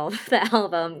he did all of the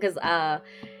album. Because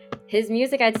his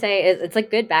music, I'd say, it's like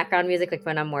good background music, like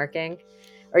when I'm working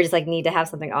or just like need to have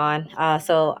something on.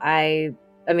 So I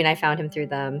found him through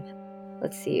them.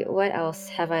 Let's see, what else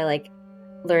have I like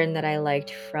learned that I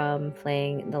liked from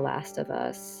playing The Last of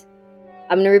Us.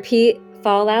 I'm going to repeat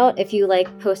Fallout. If you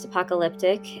like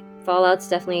post-apocalyptic, Fallout's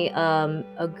definitely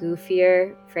a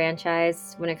goofier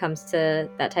franchise when it comes to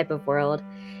that type of world.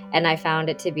 And I found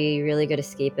it to be really good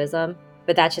escapism.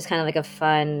 But that's just kind of like a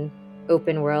fun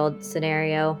open world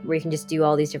scenario where you can just do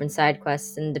all these different side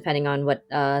quests, and depending on what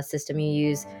system you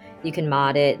use, you can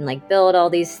mod it and like build all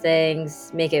these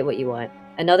things, make it what you want.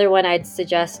 Another one I'd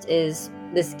suggest is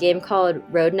this game called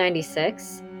Road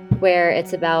 96, where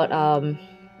it's about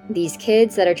these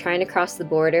kids that are trying to cross the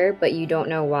border, but you don't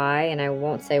know why, and I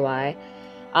won't say why.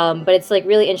 But it's like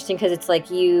really interesting because it's like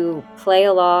you play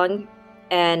along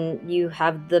and you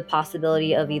have the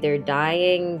possibility of either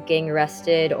dying, getting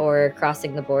arrested, or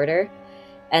crossing the border.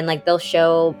 And like they'll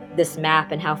show this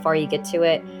map and how far you get to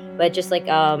it, but just like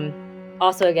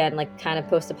also again like kind of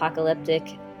post-apocalyptic,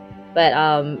 but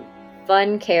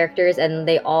fun characters, and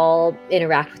they all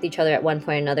interact with each other at one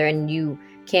point or another, and you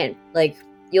can't like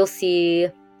you'll see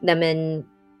them in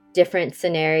different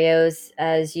scenarios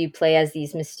as you play as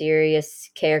these mysterious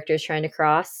characters trying to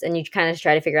cross, and you kind of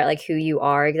try to figure out like who you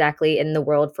are exactly in the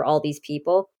world for all these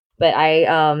people. But I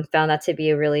found that to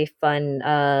be a really fun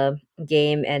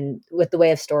game, and with the way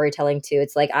of storytelling too,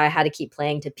 it's like I had to keep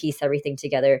playing to piece everything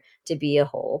together to be a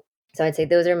whole. So I'd say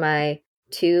those are my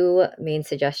 2 main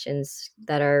suggestions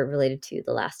that are related to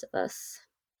The Last of Us.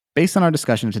 Based on our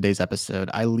discussion of today's episode,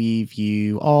 I leave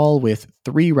you all with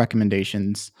 3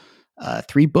 recommendations,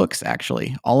 3 books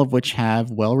actually, all of which have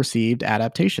well-received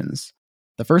adaptations.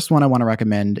 The first one I want to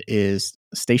recommend is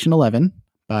Station 11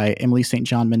 by Emily St.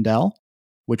 John Mandel,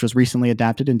 which was recently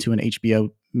adapted into an HBO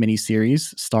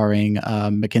miniseries starring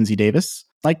Mackenzie Davis.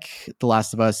 Like The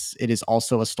Last of Us, it is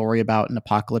also a story about an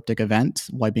apocalyptic event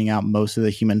wiping out most of the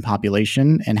human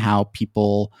population and how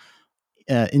people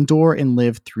endure and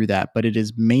live through that. But it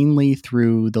is mainly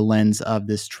through the lens of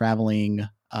this traveling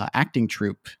acting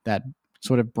troupe that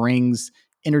sort of brings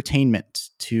entertainment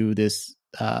to this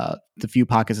the few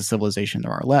pockets of civilization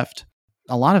there are left.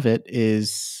 A lot of it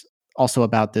is also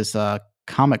about this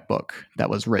comic book that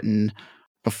was written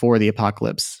before the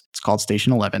apocalypse. It's called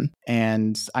Station 11.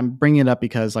 And I'm bringing it up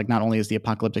because like not only is the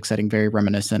apocalyptic setting very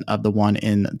reminiscent of the one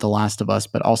in The Last of Us,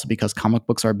 but also because comic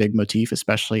books are a big motif,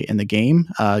 especially in the game.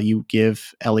 You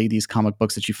give Ellie these comic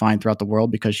books that you find throughout the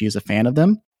world because she is a fan of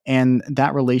them. And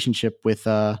that relationship with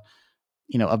a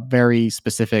very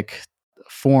specific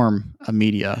form of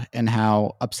media and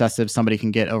how obsessive somebody can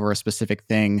get over a specific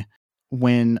thing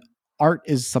when art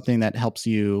is something that helps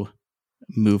you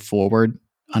move forward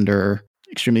under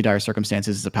extremely dire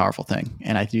circumstances is a powerful thing.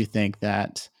 And I do think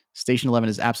that Station 11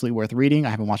 is absolutely worth reading. I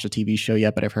haven't watched a TV show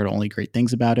yet, but I've heard only great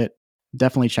things about it.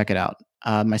 Definitely check it out.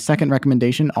 My second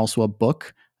recommendation, also a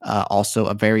book, also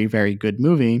a very, very good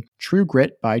movie, True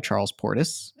Grit by Charles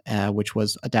Portis, which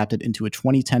was adapted into a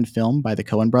 2010 film by the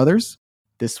Coen brothers.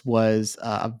 This was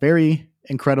a very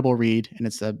incredible read, and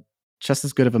it's just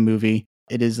as good of a movie.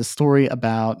 It is a story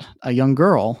about a young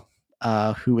girl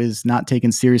who is not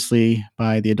taken seriously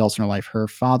by the adults in her life. Her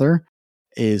father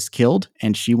is killed,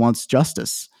 and she wants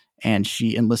justice. And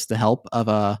she enlists the help of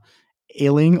a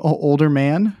ailing older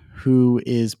man who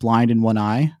is blind in one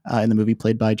eye, in the movie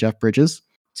played by Jeff Bridges,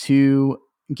 to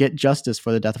get justice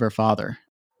for the death of her father.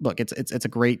 Look, it's a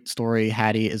great story.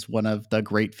 Hattie is one of the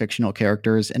great fictional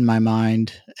characters in my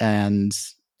mind, and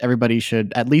everybody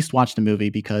should at least watch the movie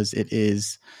because it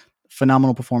is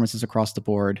phenomenal performances across the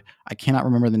board. I cannot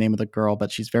remember the name of the girl,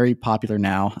 but she's very popular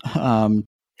now.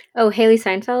 Haley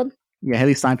Steinfeld? Yeah,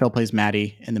 Haley Steinfeld plays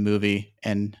Maddie in the movie,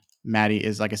 and Maddie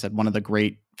is, like I said, one of the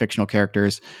great fictional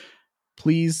characters.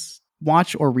 Please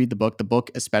watch or read the book. The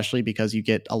book especially because you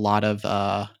get a lot of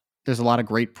there's a lot of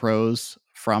great prose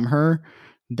from her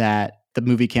that the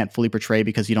movie can't fully portray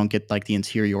because you don't get like the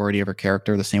interiority of her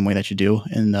character the same way that you do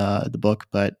in the book.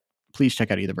 But please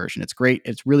check out either version. It's great.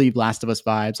 It's really Last of Us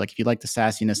vibes. Like if you like the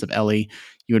sassiness of Ellie,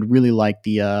 you would really like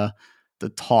the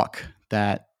talk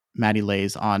that Maddie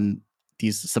lays on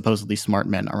these supposedly smart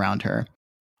men around her.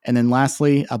 And then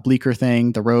lastly, A Bleaker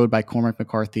Thing, The Road by Cormac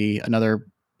McCarthy, another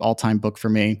all-time book for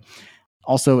me.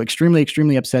 Also extremely,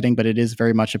 extremely upsetting, but it is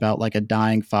very much about like a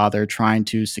dying father trying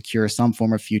to secure some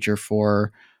form of future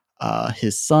for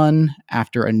his son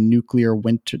after a nuclear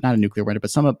winter, not a nuclear winter, but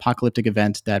some apocalyptic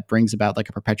event that brings about like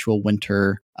a perpetual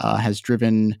winter, has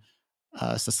driven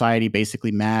society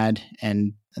basically mad.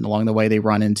 And along the way, they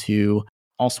run into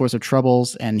all sorts of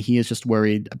troubles. And he is just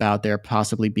worried about there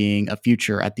possibly being a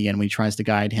future at the end when he tries to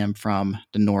guide him from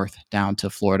the north down to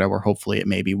Florida, where hopefully it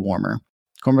may be warmer.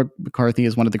 Cormac McCarthy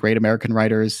is one of the great American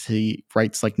writers. He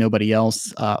writes like nobody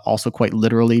else, also quite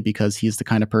literally because he's the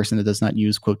kind of person that does not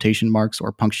use quotation marks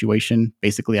or punctuation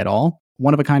basically at all.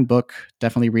 One-of-a-kind book.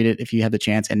 Definitely read it if you have the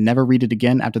chance, and never read it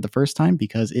again after the first time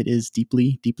because it is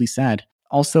deeply, deeply sad.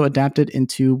 Also adapted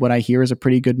into what I hear is a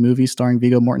pretty good movie starring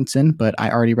Viggo Mortensen, but I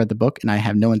already read the book and I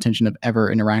have no intention of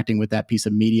ever interacting with that piece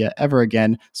of media ever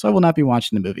again, so I will not be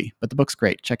watching the movie. But the book's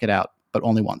great. Check it out, but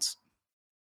only once.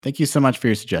 Thank you so much for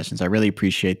your suggestions. I really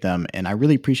appreciate them, and I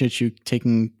really appreciate you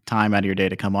taking time out of your day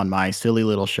to come on my silly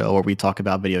little show where we talk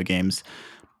about video games.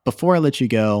 Before I let you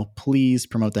go, please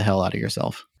promote the hell out of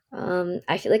yourself.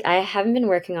 I feel like I haven't been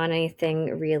working on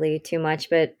anything really too much,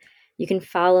 but you can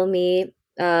follow me,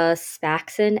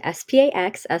 Spaxson,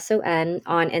 Spaxson,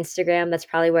 on Instagram. That's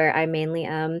probably where I mainly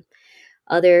am.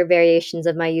 Other variations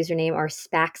of my username are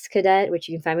Spax Cadet, which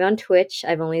you can find me on Twitch.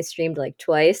 I've only streamed like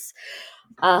twice.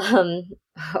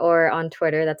 Or on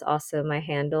Twitter, that's also my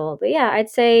handle. But yeah, I'd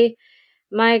say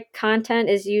my content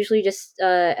is usually just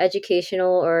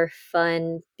educational or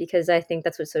fun because I think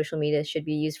that's what social media should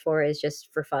be used for, is just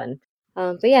for fun.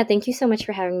 But yeah, thank you so much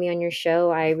for having me on your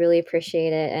show. I really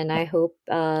appreciate it, and I hope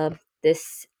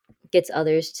this gets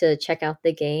others to check out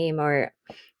the game or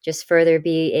just further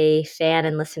be a fan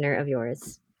and listener of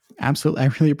yours. Absolutely. I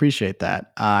really appreciate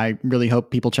that. I really hope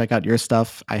people check out your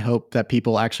stuff. I hope that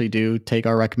people actually do take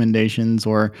our recommendations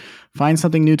or find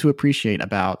something new to appreciate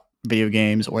about video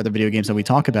games or the video games that we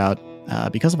talk about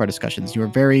because of our discussions. You are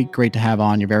very great to have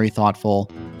on. You're very thoughtful.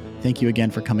 Thank you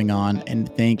again for coming on.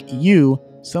 And thank you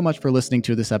so much for listening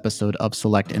to this episode of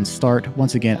Select and Start.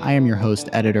 Once again, I am your host,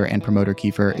 editor, and promoter,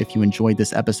 Kiefer. If you enjoyed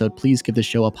this episode, please give the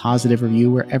show a positive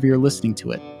review wherever you're listening to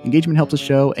it. Engagement helps the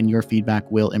show, and your feedback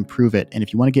will improve it. And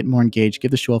if you want to get more engaged, give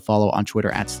the show a follow on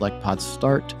Twitter at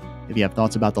SelectPodStart. If you have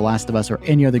thoughts about The Last of Us or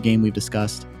any other game we've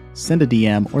discussed, send a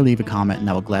DM or leave a comment and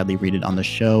I will gladly read it on the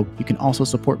show. You can also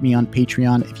support me on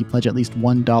Patreon. If you pledge at least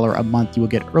 $1 a month, you will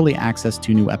get early access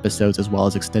to new episodes as well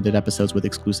as extended episodes with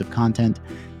exclusive content.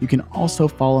 You can also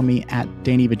follow me at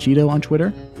Danny Vegito on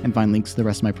Twitter and find links to the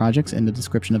rest of my projects in the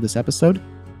description of this episode.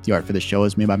 The art for the show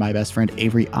is made by my best friend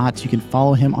Avery Ott. You can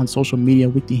follow him on social media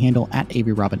with the handle at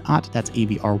Avery Robin Ott. That's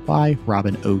AVRY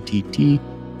Robin OTT.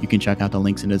 You can check out the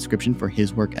links in the description for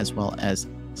his work as well as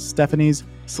Stephanie's.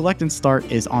 Select and Start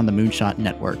is on the Moonshot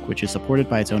Network, which is supported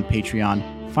by its own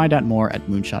Patreon. Find out more at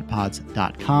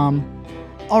moonshotpods.com.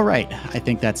 All right, I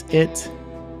think that's it.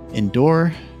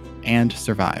 Endure and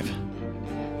survive.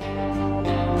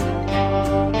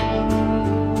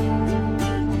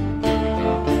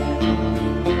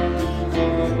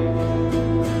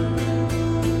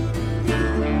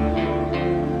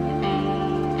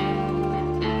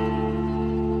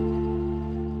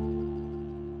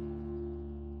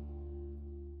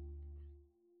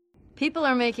 People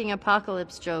are making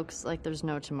apocalypse jokes like there's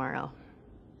no tomorrow.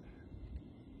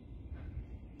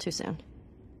 Too soon.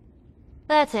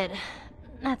 That's it.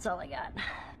 That's all I got.